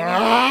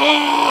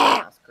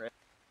flaming Crit.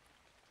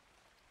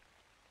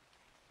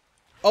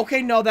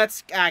 Okay, no,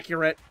 that's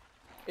accurate.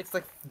 It's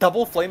like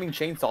double flaming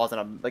chainsaws and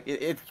I'm like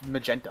it's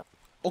magenta.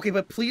 Okay,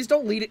 but please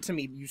don't lead it to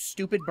me, you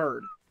stupid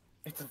bird.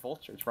 It's a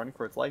vulture. It's running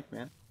for its life,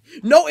 man.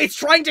 No, it's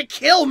trying to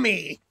kill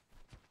me!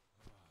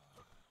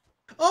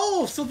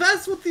 Oh, so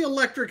that's what the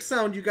electric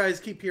sound you guys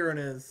keep hearing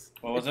is.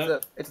 What was it's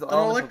it? It's the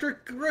An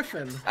electric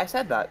griffin. I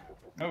said that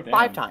Oh, damn.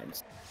 5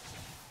 times.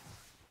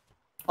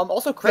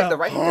 Also, Crit, the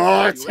right click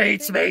heart doesn't do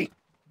hates anything. me!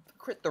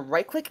 Crit, the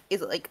right click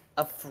is like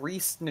a free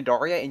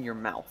Snidaria in your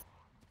mouth.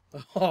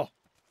 Oh,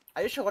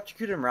 I just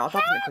electrocuted him around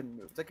and it couldn't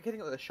move. It's like hitting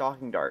it with a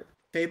shocking dart.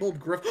 Fabled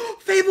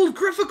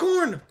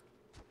Grifficorn!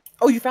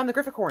 Oh, you found the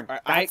Grifficorn.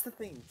 Alright, That's the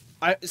thing.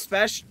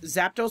 Spesh,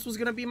 Zapdos was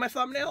gonna be my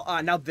thumbnail.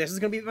 Now this is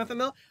gonna be my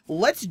thumbnail.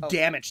 Let's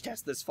damage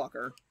test this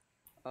fucker.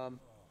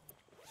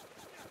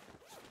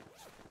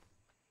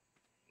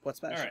 What's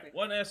Spesh? Alright,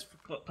 1S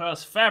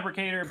plus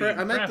Fabricator being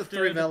I'm at the crafted.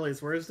 Three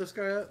Valleys. Where is this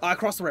guy at?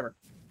 Across the river.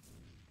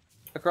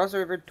 Across the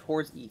river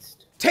towards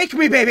east. Take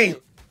me, baby!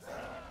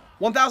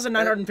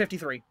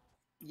 1,953.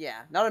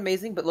 Yeah, not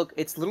amazing, but look,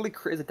 it's literally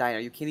Crit as a dino.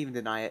 You can't even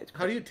deny it. It's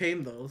How do you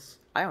tame those?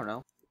 I don't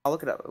know. I'll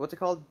look it up. What's it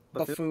called?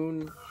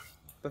 Buffoon.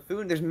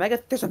 Buffoon. There's a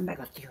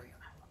Megatherium.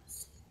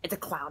 It's a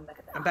clown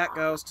Megatherium. I'm back,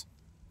 Ghost.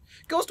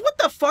 Ghost, what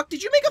the fuck?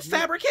 Did you make a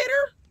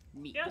fabricator?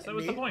 Meat. Yes, that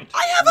was the point.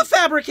 I have a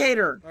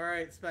fabricator!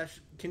 Alright,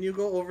 Spesh, can you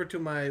go over to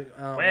my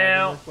wagon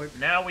Well, real quick?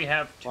 now we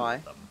have 2 Why?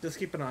 of them. Just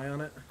keep an eye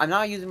on it. I'm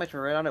not using my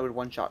turret on it with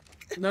one shot.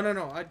 No,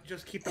 I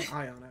just keep an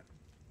eye on it.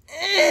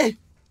 Eh!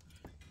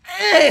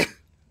 Eh!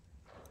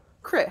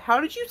 Crit, how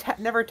did you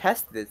never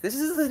test this? This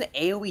is an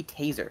AoE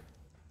taser.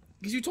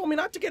 Because you told me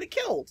not to get it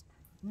killed.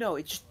 No,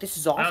 it's just, this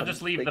is awesome. I'll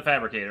just leave Like, the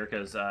Fabricator,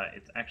 because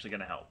it's actually going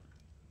to help.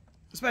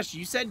 Especially,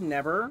 you said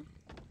never.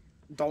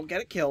 Don't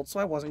get it killed, so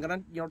I wasn't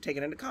gonna, take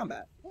it into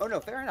combat. Oh no,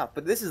 fair enough.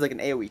 But this is like an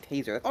AoE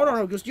taser. That's Oh, no,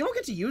 awesome. Ghost, you don't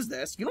get to use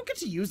this. You don't get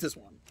to use this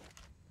one.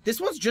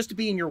 This one's just to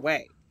be in your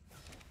way.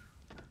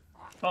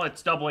 Well,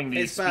 it's doubling the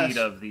Hey, Spesh. speed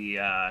of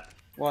the,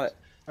 What?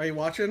 Are you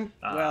watching?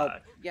 Well,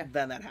 yeah.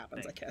 then that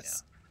happens, I thing,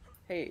 guess.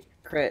 Hey,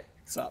 Crit.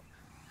 What's up?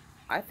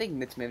 I think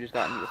Nitz may have just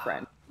gotten you a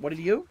friend. What did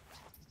you?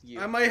 You.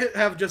 I might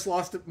have just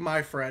lost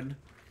my friend.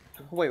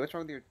 Wait, what's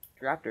wrong with your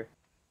raptor?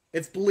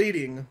 It's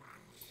bleeding.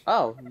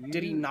 Oh.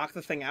 Did he knock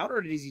the thing out,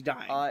 or is he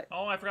dying?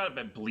 Oh, I forgot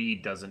that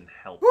bleed doesn't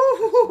help.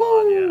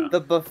 Woo-hoo-hoo-hoo! Yeah. The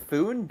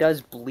Buffoon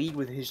does bleed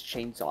with his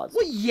chainsaws.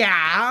 Well,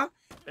 yeah.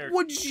 They're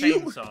Would you?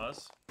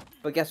 chainsaws.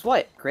 But guess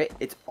what? Crit,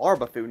 it's our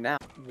Buffoon now.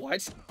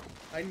 What?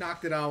 I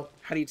knocked it out.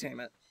 How do you tame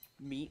it?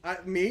 Meat.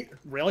 Me?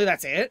 Really?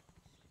 That's it?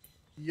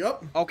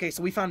 Yup. Okay,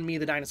 so we found me,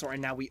 the dinosaur,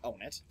 and now we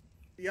own it.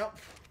 Yup.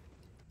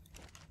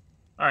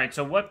 All right,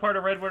 so what part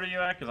of Redwood are you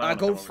at? Because I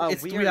Go don't for-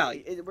 It's we Three are-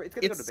 Valley. It's gonna, It's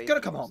go to gonna base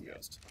come camps, home, yeah.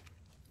 Ghost.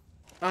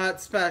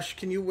 Spesh,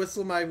 can you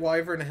whistle my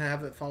wyvern and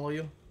have it follow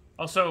you?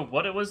 Also,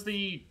 what it was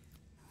the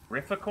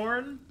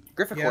Grifficorn?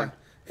 Grifficorn.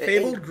 Yeah.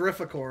 Fabled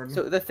Grifficorn.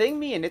 So the thing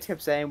me and Nitz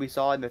kept saying we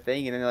saw in the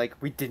thing, and then like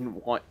we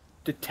didn't want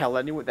to tell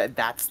anyone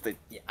that's the.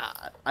 Yeah,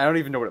 I don't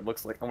even know what it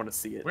looks like. I want to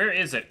see it. Where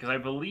is it? Because I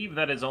believe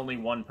that is only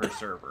 1 per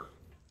server.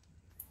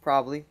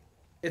 Probably.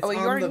 It's Oh, you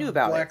on already the knew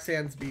about Black it.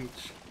 Sands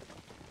Beach.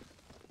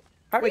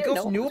 How do Wait, you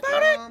Ghost know knew this?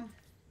 about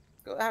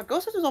it?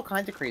 Ghost does all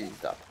kinds of crazy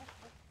stuff.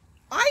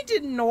 I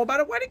didn't know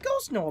about it. Why did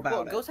Ghost know about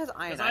Well, it? Ghost has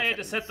I Because and I I had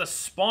to settings. set the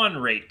spawn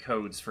rate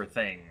codes for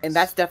things. And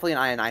that's definitely an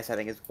I and I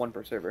setting. It's 1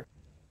 per server.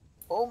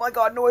 Oh my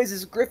god,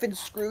 noises! Griffin,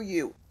 screw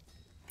you!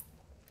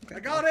 I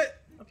got it.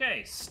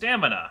 Okay,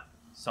 stamina.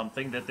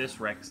 Something that this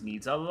Rex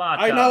needs a lot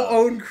I of. now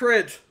own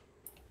crit.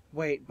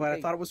 Wait, but I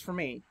Hey. thought it was for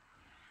me.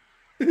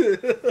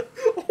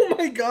 Oh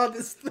my god,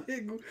 this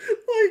thing!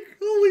 Like,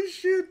 holy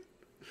shit!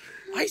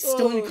 I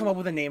still need to come up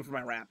with a name for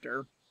my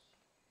raptor.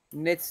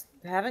 Nitz,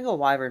 having a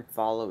wyvern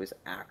follow is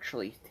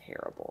actually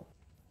terrible.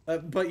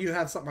 But you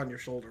have something on your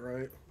shoulder,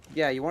 right?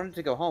 Yeah, you wanted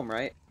to go home,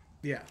 right?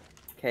 Yeah.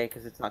 Okay,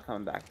 because it's not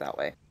coming back that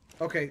way.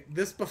 Okay,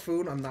 this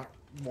buffoon I'm not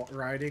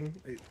riding.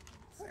 It's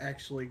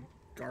actually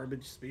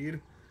garbage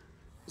speed.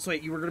 So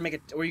wait, were you gonna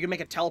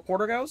make a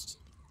teleporter ghost?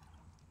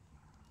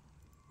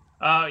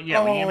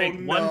 Yeah, we need to make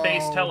Oh, one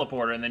base no.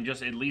 teleporter and then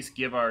just at least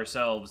give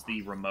ourselves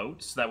the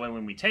remotes. That way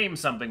when we tame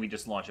something, we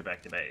just launch it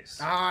back to base.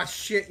 Ah,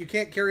 shit! You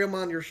can't carry them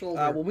on your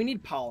shoulder. Well, we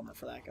need polymer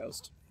for that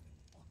ghost.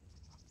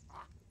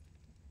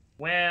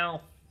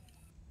 Well,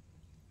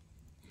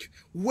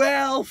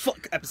 Well,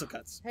 fuck. Episode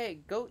cuts.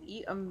 Hey, go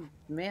eat a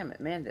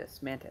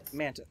mantis.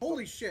 Mantis.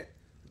 Holy shit!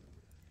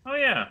 oh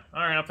yeah.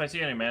 Alright, if I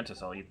see any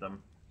mantis, I'll eat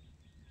them.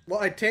 Well,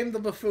 I tamed the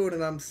buffoon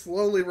and I'm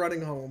slowly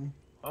running home.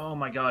 Oh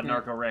my god,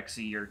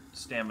 Narcorexy, your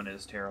stamina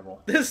is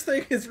terrible. This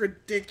thing is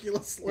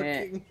ridiculous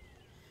looking.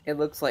 It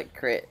looks like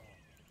Crit.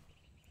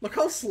 Look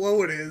how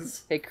slow it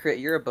is. Hey, Crit,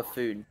 you're a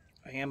buffoon.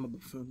 I am a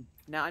buffoon.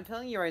 Now, I'm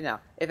telling you right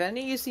now, if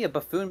any of you see a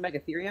buffoon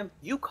megatherium,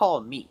 you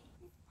call me.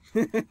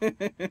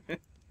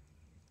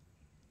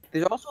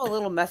 There's also a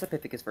little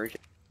Mesopithecus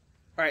version.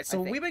 All right, so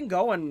I think- we've been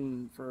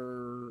going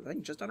for I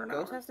think just under an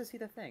Ghost hour. has to see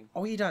the thing.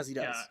 Oh, he does. He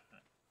does. Yeah.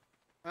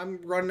 I'm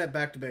running it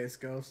back to base,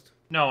 Ghost.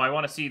 No, I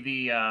want to see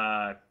the,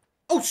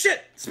 Oh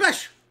shit!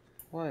 Spesh!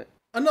 What?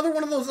 Another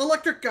one of those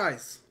electric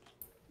guys!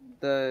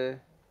 The...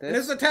 And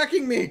it's This?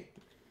 attacking me!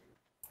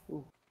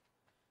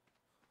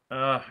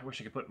 I wish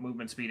I could put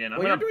movement speed in.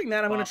 While you're doing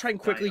that, I'm gonna buff try and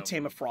quickly dino.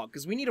 tame a frog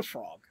because we need a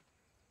frog.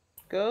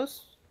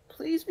 Ghost,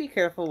 please be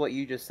careful what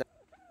you just said.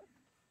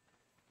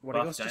 What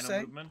did I Buff just dino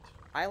say? movement?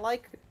 I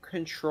like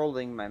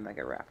controlling my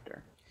Mega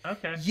Raptor.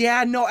 Okay.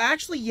 Yeah, no,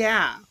 actually,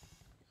 yeah.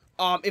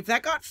 If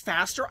that got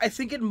faster, I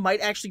think it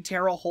might actually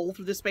tear a hole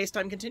through the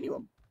space-time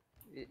continuum.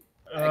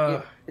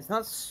 It's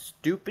not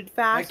stupid I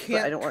fast, but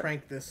can't I don't want...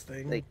 crank this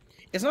thing. like-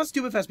 It's not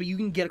stupid fast, but you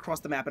can get across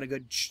the map in a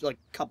good like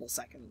couple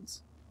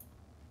seconds.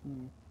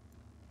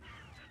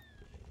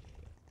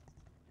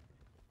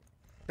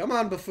 Come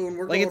on, buffoon,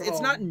 we're Like going it's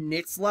home. not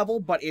Nitz level,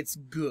 but it's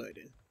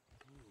good.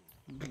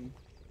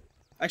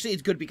 Actually,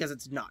 it's good because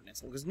it's not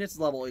Nitz level, because Nitz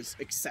level is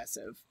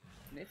excessive.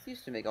 Nitz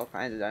used to make all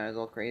kinds of dinos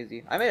all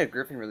crazy. I made a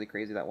Griffin really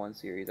crazy that one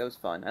series. That was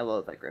fun. I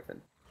love that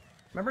Griffin.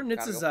 Remember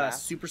Gotta Nitz's go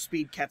fast. super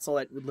speed Quetzal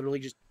that would literally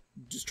just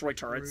destroy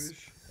turrets?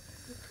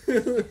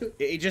 Rouge.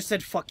 It just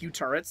said "fuck you,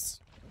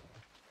 turrets."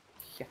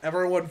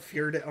 Everyone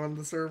feared it on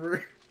the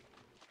server.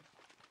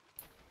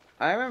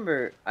 I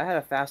remember I had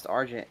a fast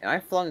Argent, and I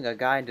flung a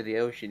guy into the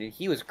ocean, and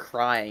he was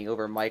crying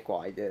over Mike while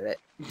I did it.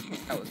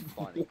 That was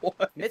funny.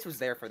 What? Nitz was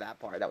there for that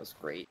part. That was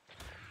great.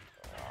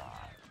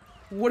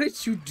 What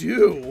did you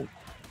do?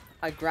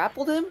 I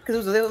grappled him,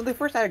 because it was the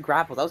first time I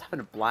grappled. I was having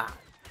a blast.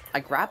 I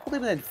grappled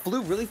him and then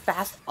flew really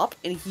fast up,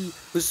 and he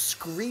was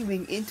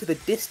screaming into the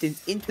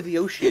distance, into the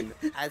ocean,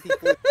 as he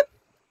flew.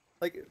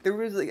 Like, there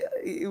was, like,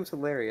 it was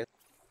hilarious.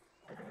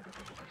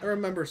 I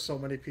remember so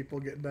many people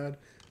getting mad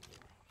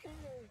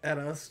at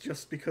us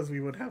just because we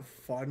would have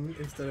fun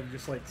instead of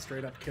just like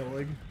straight up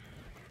killing.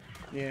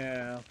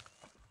 Yeah.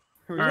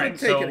 Alright,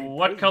 take so any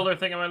what poison. color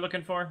thing am I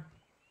looking for?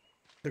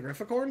 The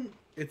Grifficorn?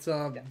 It's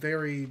a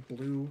very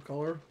blue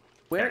color.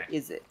 Where Okay.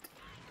 is it?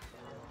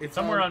 It's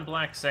Somewhere on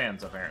Black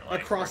Sands, apparently.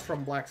 across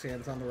from Black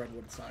Sands on the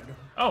Redwood side.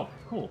 Oh,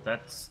 cool.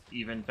 That's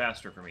even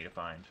faster for me to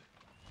find.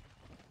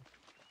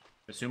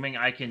 Assuming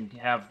I can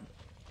have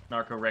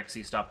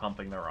Narcorexy stop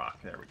humping the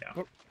rock. There we go.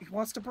 But he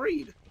wants to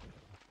breed.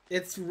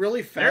 It's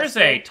really fast. There's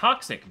a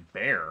toxic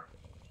bear.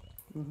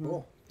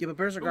 Cool. Yeah, but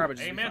bears are Ooh, garbage.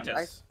 a to be fun. mantis.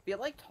 I feel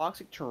like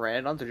toxic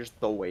pteranodons are just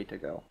the way to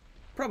go.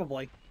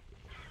 Probably.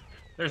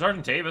 There's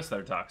Argentavis that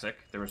are toxic.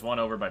 There was one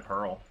over by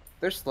Pearl.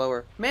 They're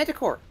slower.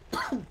 Manticore!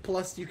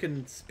 Plus, you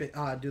can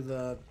do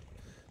the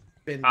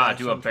spin. Ah, dash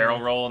do a and barrel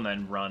turn. roll and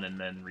then run and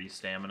then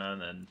re-stamina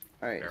and then...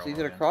 Alright, barrel so he's roll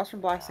gonna again. cross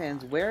from Black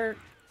Sands. Where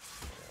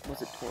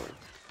was it towards?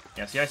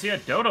 Yeah, see, I see a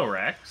Dodo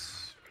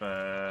Rex,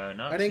 but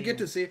not I didn't get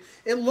to see it.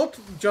 It looked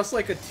just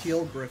like a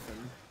teal griffin.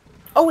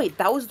 Oh wait,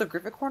 that was the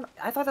Grifficorn?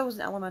 I thought that was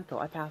an elemental.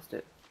 I passed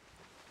it.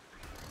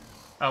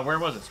 Oh, where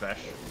was it, Spesh?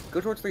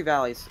 Go towards Three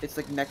Valleys. It's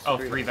like next to Oh,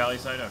 Three Valley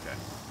side? Okay.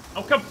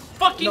 Oh, come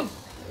fucking No.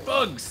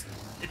 bugs!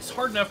 It's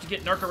hard enough to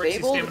get Narcorexy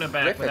Fabled stamina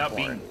back without Grifficorn.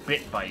 being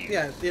bit by you.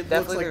 Yeah, it Definitely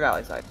looks Three like.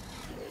 Valley side.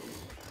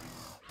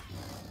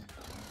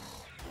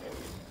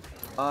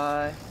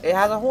 It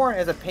has a horn. It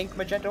has a pink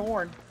magenta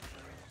horn.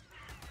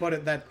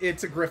 But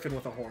it's a griffin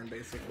with a horn,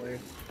 basically.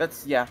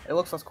 That's, yeah, it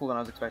looks less cool than I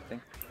was expecting.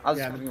 I was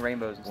Yeah. expecting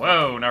rainbows and stuff.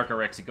 Whoa,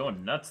 Narcorexy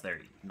going nuts there,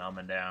 you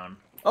numbing down.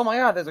 Oh my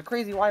god, there's a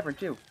crazy wyvern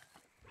too.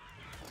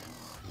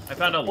 I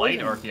found a light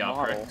Poison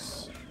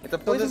Archaeopteryx. It's a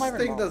So poison this wyvern.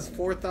 thing ball. does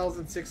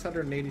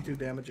 4,682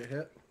 damage a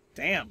hit.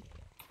 Damn.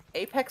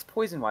 Apex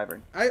poison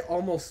wyvern. I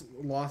almost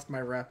lost my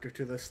raptor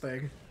to this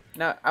thing.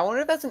 Now, I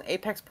wonder if that's an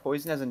Apex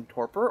poison as in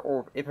torpor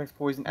or Apex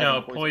poison as No,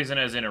 in poison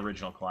as in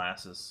original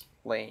classes.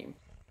 lame.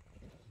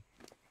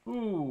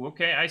 Ooh,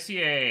 okay, I see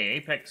a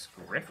Apex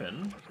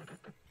Griffin.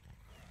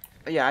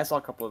 Yeah, I saw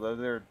a couple of those.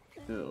 They're.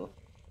 Ugh.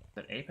 Is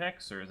that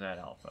Apex or is that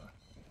Alpha?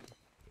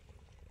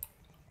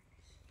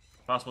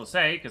 Possible to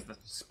say, because the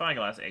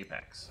Spyglass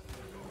Apex.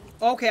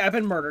 Okay, I've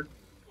been murdered.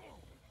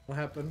 What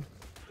happened?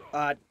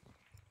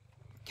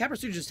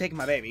 Caprasuge just taking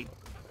my baby.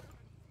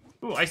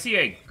 Ooh, I see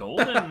a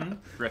Golden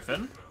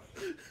Griffin.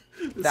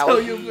 That So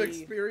would you've be-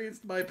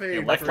 experienced my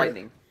pain. Electric. That's Fred.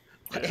 lightning.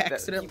 I That-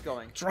 accidentally Keep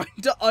going. trying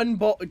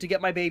to to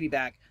get my baby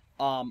back.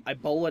 I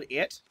bullet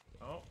it.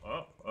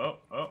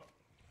 Oh.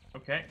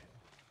 Okay.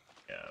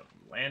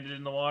 Landed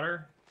in the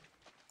water.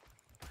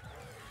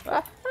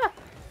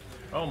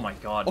 Oh my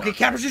god. Okay, no.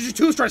 Caprasuge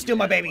 2 is trying to steal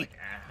my baby. Like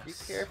Be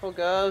ass. careful,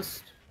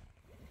 Ghost.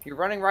 You're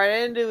running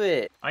right into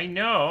it. I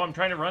know, I'm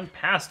trying to run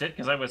past it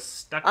because I was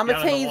stuck I'm a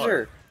down in the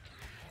water.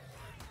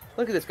 taser.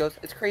 Look at this, Ghost.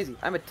 It's crazy.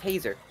 I'm a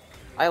taser.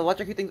 I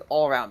electrocute things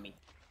all around me.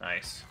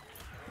 Nice.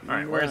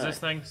 Alright, where is this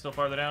thing? Still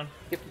farther down?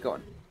 Keep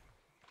going.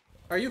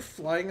 Are you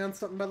flying on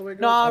something, by the way?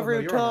 Ghost? Oh, no,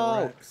 you're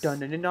on a Naruto! Rex. Dun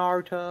dun dun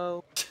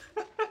Naruto!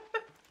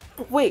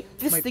 Wait,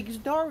 this thing is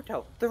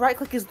Naruto! The right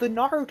click is the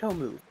Naruto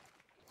move.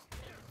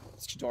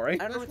 It's Chidori.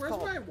 I don't know what Where's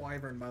it's called. my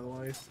wyvern, by the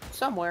way?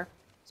 Somewhere.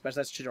 Especially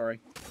that's Chidori.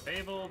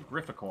 Fabled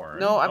Grifficorn.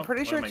 No, I'm Oh,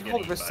 pretty what sure am I it's getting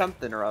called for eaten by?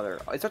 something or other.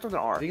 It starts with an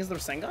I R. think it's the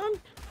Rasengan?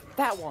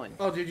 That one.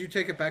 Oh, did you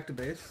take it back to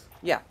base?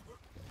 Yeah.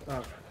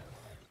 Oh.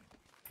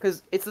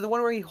 Because it's the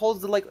one where he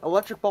holds the like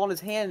electric ball in his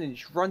hand and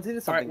just runs into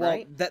Alright, something, well,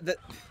 right?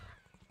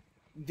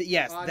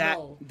 yes,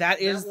 No, that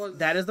is was-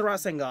 that is the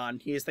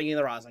Rasengan. He is thinking of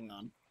the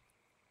Rasengan.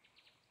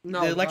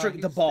 No, The electric,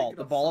 he's the ball. thinking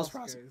The of ball is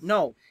Sasuke's. Rasengan.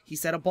 No, he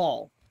said a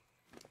ball.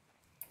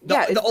 The,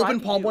 Yeah, the it's open fine,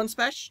 palm you- one,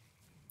 Spesh?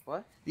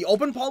 What? The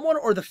open palm one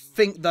or the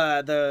Spinny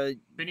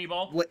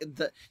ball?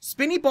 the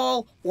spinny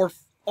ball or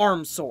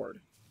arm sword?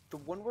 The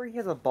one where he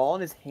has a ball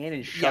in his hand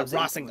and Yeah, shoves it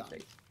into Rasengan. someone's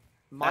face.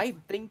 My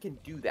thing can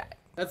do that.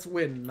 That's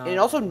Win. And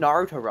also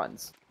Naruto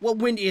runs. Well,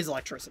 wind is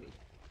electricity.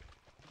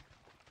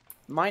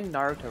 Mine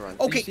Naruto runs.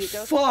 Did Okay, you see it,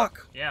 Ghost?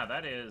 fuck. Yeah,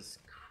 that is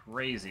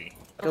crazy.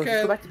 Ghost,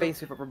 Okay. go back to base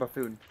for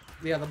Buffoon.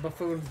 Yeah, the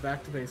Buffoon's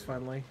back to base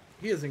finally.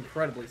 He is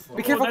incredibly slow.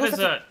 Be careful, that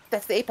Ghost, is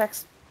that's the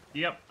Apex.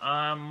 Yep,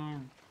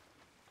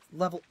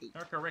 Level 8.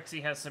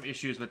 Narcorexy has some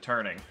issues with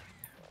turning.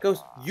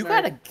 Ghost, you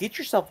Sorry. gotta get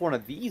yourself one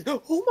of these.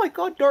 Oh my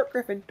god, Dark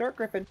Griffin, Dark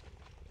Griffin.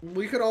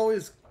 We could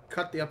always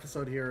cut the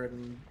episode here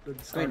and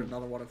start Wait.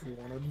 another one if we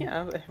wanted.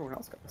 Yeah, everyone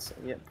else got this.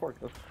 Yeah, poor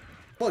Ghost.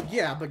 Well,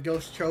 yeah, but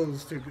Ghost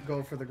chose to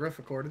go for the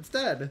Grifficord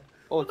instead.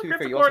 Oh, The to be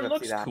fair, you also Grifficorn got to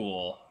looks see that.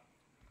 cool.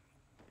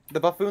 The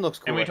Buffoon looks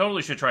And cooler. we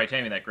totally should try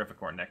taming that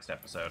Grifficorn next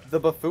episode. The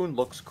Buffoon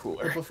looks The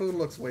cooler. Buffoon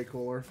looks way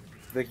cooler.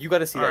 Like, you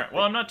gotta see Alright, that.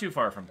 well, I'm not too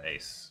far from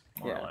base,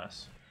 more Yeah. or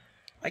less.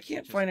 I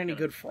can't find any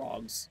good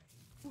frogs.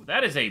 Ooh,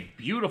 that is a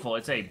beautiful,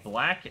 it's a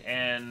black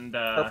and,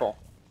 Purple.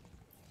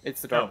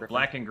 It's the No, Dark Griffin.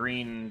 black and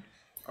green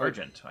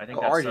Argent. I think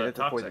Oh, that's Argent, it's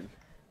a toxic. poison.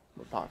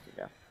 Well, toxic,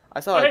 yeah. I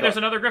saw Oh, hey, like, there's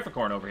another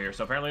Grifficorn over here,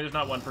 so apparently there's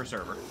not one per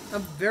server.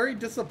 I'm very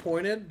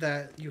disappointed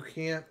that you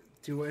can't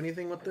do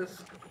anything with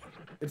this.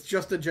 It's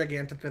just a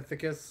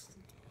Gigantopithecus.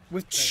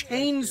 With That's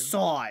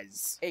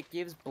chainsaws. It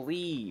gives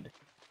bleed.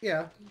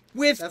 Yeah.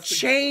 With That's the-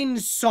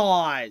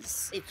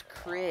 chainsaws. It's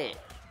crit.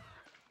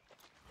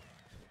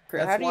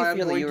 Crit, That's how do you why I'm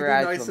feel that going you to were be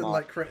added nice to and a mod?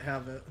 let Crit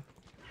have it.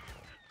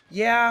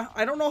 Yeah,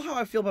 I don't know how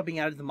I feel about being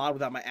added to the mod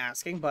without my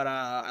asking, but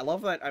I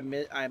love that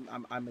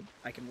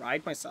I can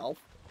ride myself.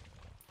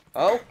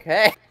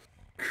 Okay.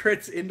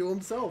 Crit's into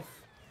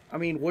himself. I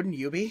mean, wouldn't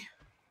you be?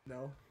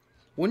 No.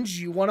 Wouldn't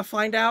you want to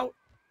find out?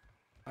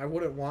 I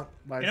wouldn't want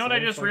myself. You know what I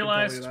just if can tell you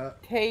realized?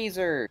 that.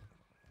 Taser.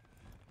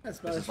 That's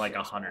This is like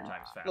 100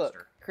 times faster.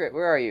 Look, Crit,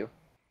 where are you?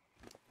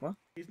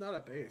 He's not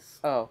at base.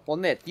 Oh, well,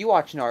 Nitz, you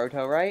watch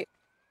Naruto, right?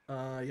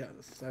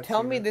 Yes. I've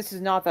Tell seen me it. this is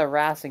not the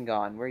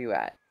Rasengan. Where you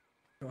at?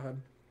 Go ahead.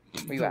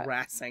 Where you The at? I'm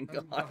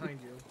Rasengan. behind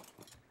you.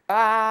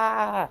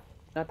 Ah!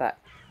 Not that.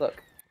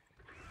 Look.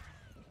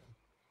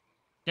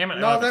 Damn it, I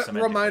No, don't have a that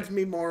cement reminds kit.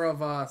 me more of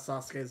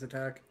Sasuke's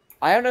attack.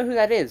 I don't know who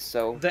that is,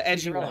 so... The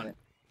edgy it's irrelevant. one.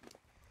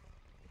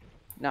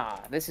 Nah,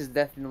 this is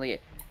definitely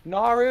it.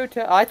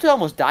 Naruto. I actually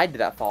almost died to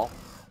that fall.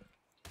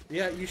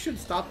 Yeah, you should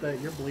stop that.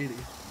 You're bleeding.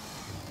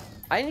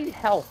 I need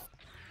health.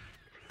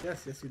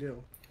 Yes, you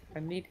do. I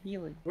need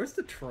healing. Where's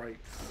the trikes?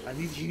 I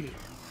need you.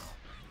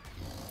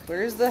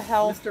 Where's the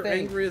health Mr.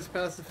 thing? Angry as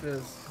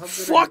pacifist. How good are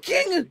you-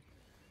 Fucking!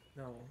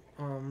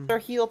 No. Our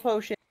heal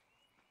potion.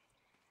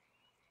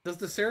 Does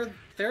the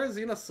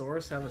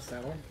Therizinosaurus have a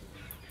saddle?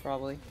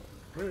 Probably.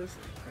 Where is it?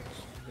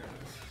 There it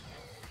is.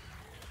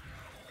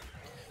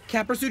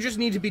 Caprasutras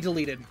need to be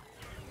deleted.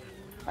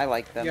 I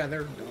like them. Yeah,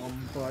 they're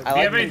dumb, but I If like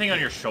you have them. anything on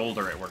your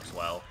shoulder, it works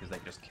well, because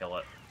they just kill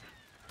it.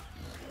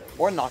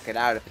 Or knock it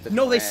out if it's a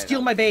No, they tornado.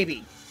 steal my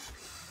baby.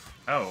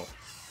 Oh.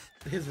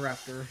 his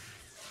raptor.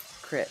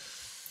 Crit.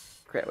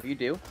 Crit, what you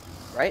do,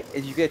 right,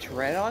 is you get a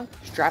Tyrannon,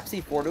 strap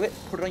C4 to it,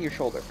 put it on your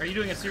shoulder. Are you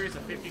doing a series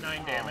of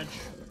 59 damage?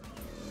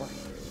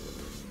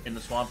 In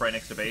the swamp right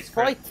next to base.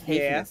 Probably Crit. taking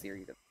Yeah. the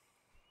series.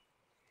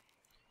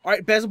 All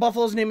right, Basil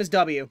Buffalo's name is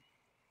W.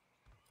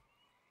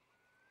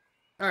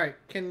 All right,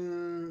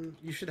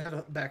 you should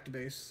head back to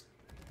base.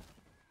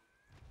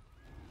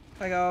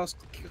 Hi, Ghost.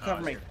 Oh, Cover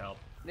it's me. your help.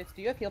 Nitz,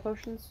 do you have heal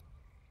potions?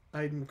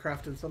 I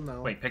crafted some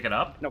now. Wait, pick it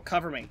up? No,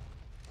 cover me.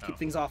 Keep Oh.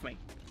 things off me.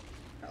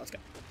 All right, let's go.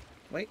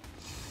 Wait.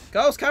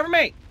 Ghost, cover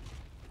me!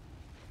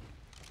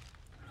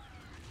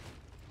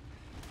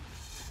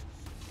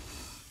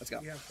 Let's go.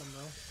 You have some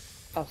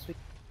now. Oh, sweet.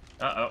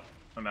 Uh-oh.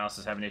 My mouse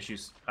is having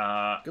issues.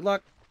 Good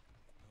luck.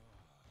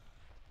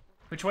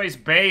 Which way's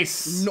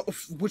base? No,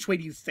 which way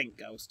do you think,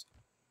 Ghost?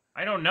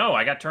 I don't know.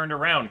 I got turned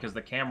around because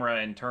the camera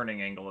and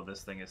turning angle of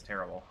this thing is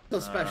terrible. So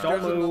Spesh,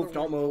 Don't there's move, another don't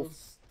one of move.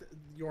 those-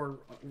 Your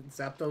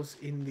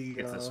Zapdos in the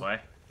It's this way.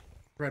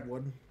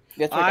 redwood.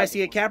 That's I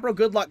see a Capro.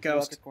 Good luck,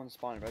 Ghost. Going to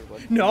spawn in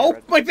Redwood. No,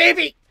 Red. my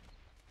baby!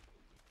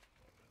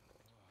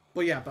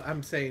 Well, yeah, but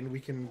I'm saying we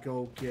can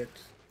go get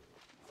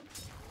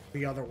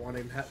the other one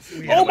and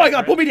Oh my wet god,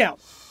 red? put me down!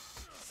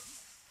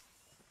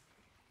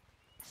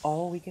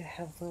 Oh, we can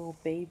have little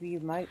baby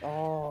might.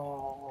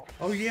 Oh.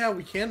 Oh yeah,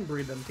 we can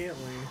breed them, can't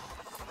we?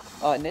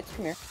 Nitz,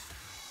 come here.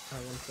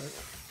 One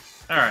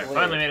sec. Alright, Wait.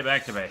 finally made it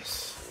back to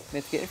base.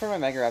 Nitz, get in front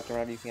of my Mega Raptor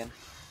whenever you can.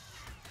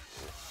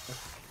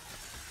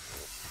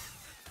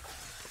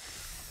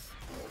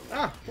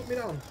 Ah, put me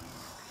down.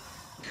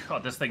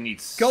 God, this thing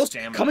needs Ghost,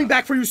 stamina. coming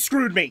back for you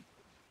screwed me.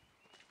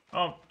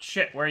 Oh,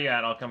 shit. Where you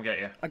at? I'll come get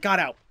you. I got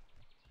out.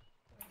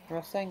 I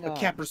was saying, A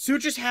Capra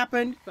Suit just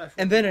happened, Special.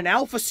 and then an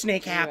Alpha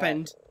Snake Yeah.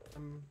 happened.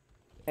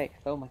 Hey,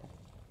 oh my god.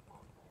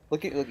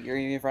 Look, you're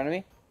in front of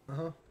me?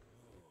 Uh-huh.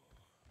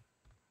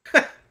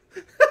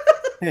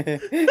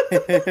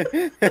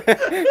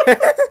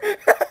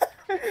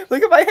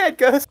 Look at my head,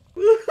 Ghost.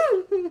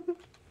 The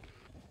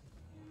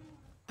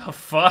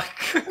fuck?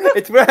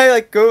 It's when I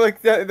like go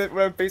like that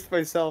when I face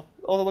myself.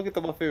 Oh, look at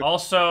the Buffoon.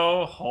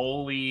 Also,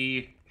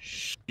 holy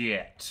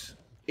shit.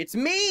 It's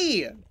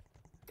me!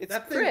 It's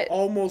That thing crit.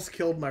 almost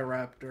killed my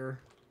raptor.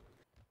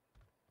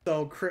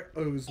 So crit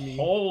owes me.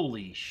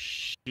 Holy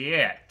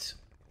shit.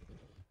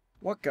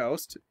 What,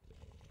 Ghost?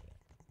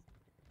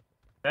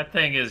 That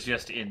thing is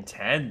just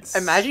intense.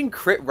 Imagine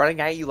Crit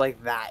running at you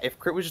like that. If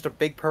Crit was just a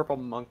big purple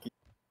monkey.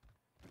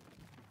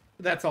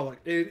 That's all.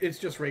 It's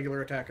just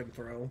regular attack and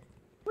throw.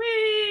 Whee!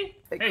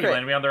 Hey, Hey, you Crit.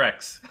 landed me on the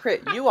Rex.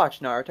 Crit, you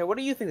watch Naruto. What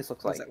do you think this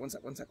looks like? One sec.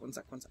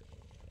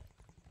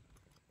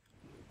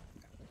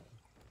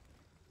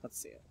 Let's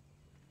see it.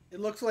 It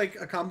looks like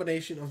a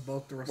combination of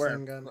both the Where?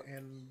 Rasengan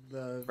and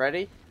the.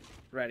 Ready?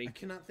 Ready. I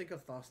cannot think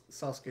of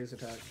Sasuke's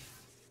attack.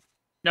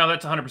 No,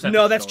 that's 100%.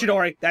 No, that's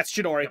Chidori. That's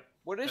Chidori. Yep.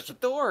 What is That's a-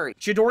 Chidori?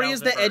 Chidori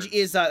is the 1,000 edge. birds.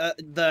 Is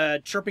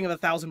the chirping of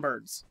 1,000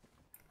 birds.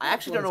 I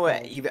actually don't know What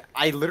what it's even.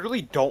 I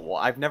literally don't.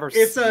 I've never.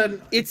 It's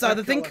seen... It's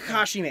the thing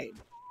Kakashi made.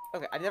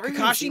 Okay, I've never. even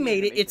Kakashi seen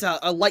made it. animation. It's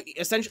a light.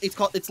 Essentially,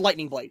 it's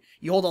lightning blade.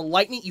 You hold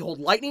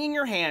lightning in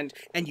your hand,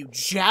 and you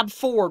jab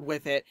forward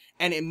with it,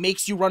 and it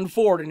makes you run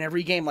forward in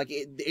every game, like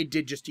it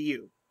did just to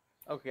you.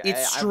 Okay,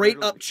 It's I straight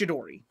literally- up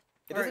Chidori.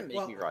 It doesn't Alright, make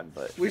well, me run,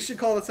 but We should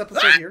call this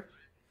episode here.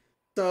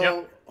 So,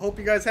 Yep. hope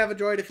you guys have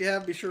enjoyed. If you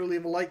have, be sure to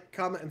leave a like,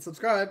 comment, and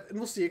subscribe. And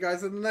we'll see you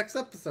guys in the next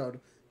episode.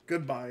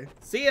 Goodbye.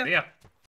 See ya. Yeah.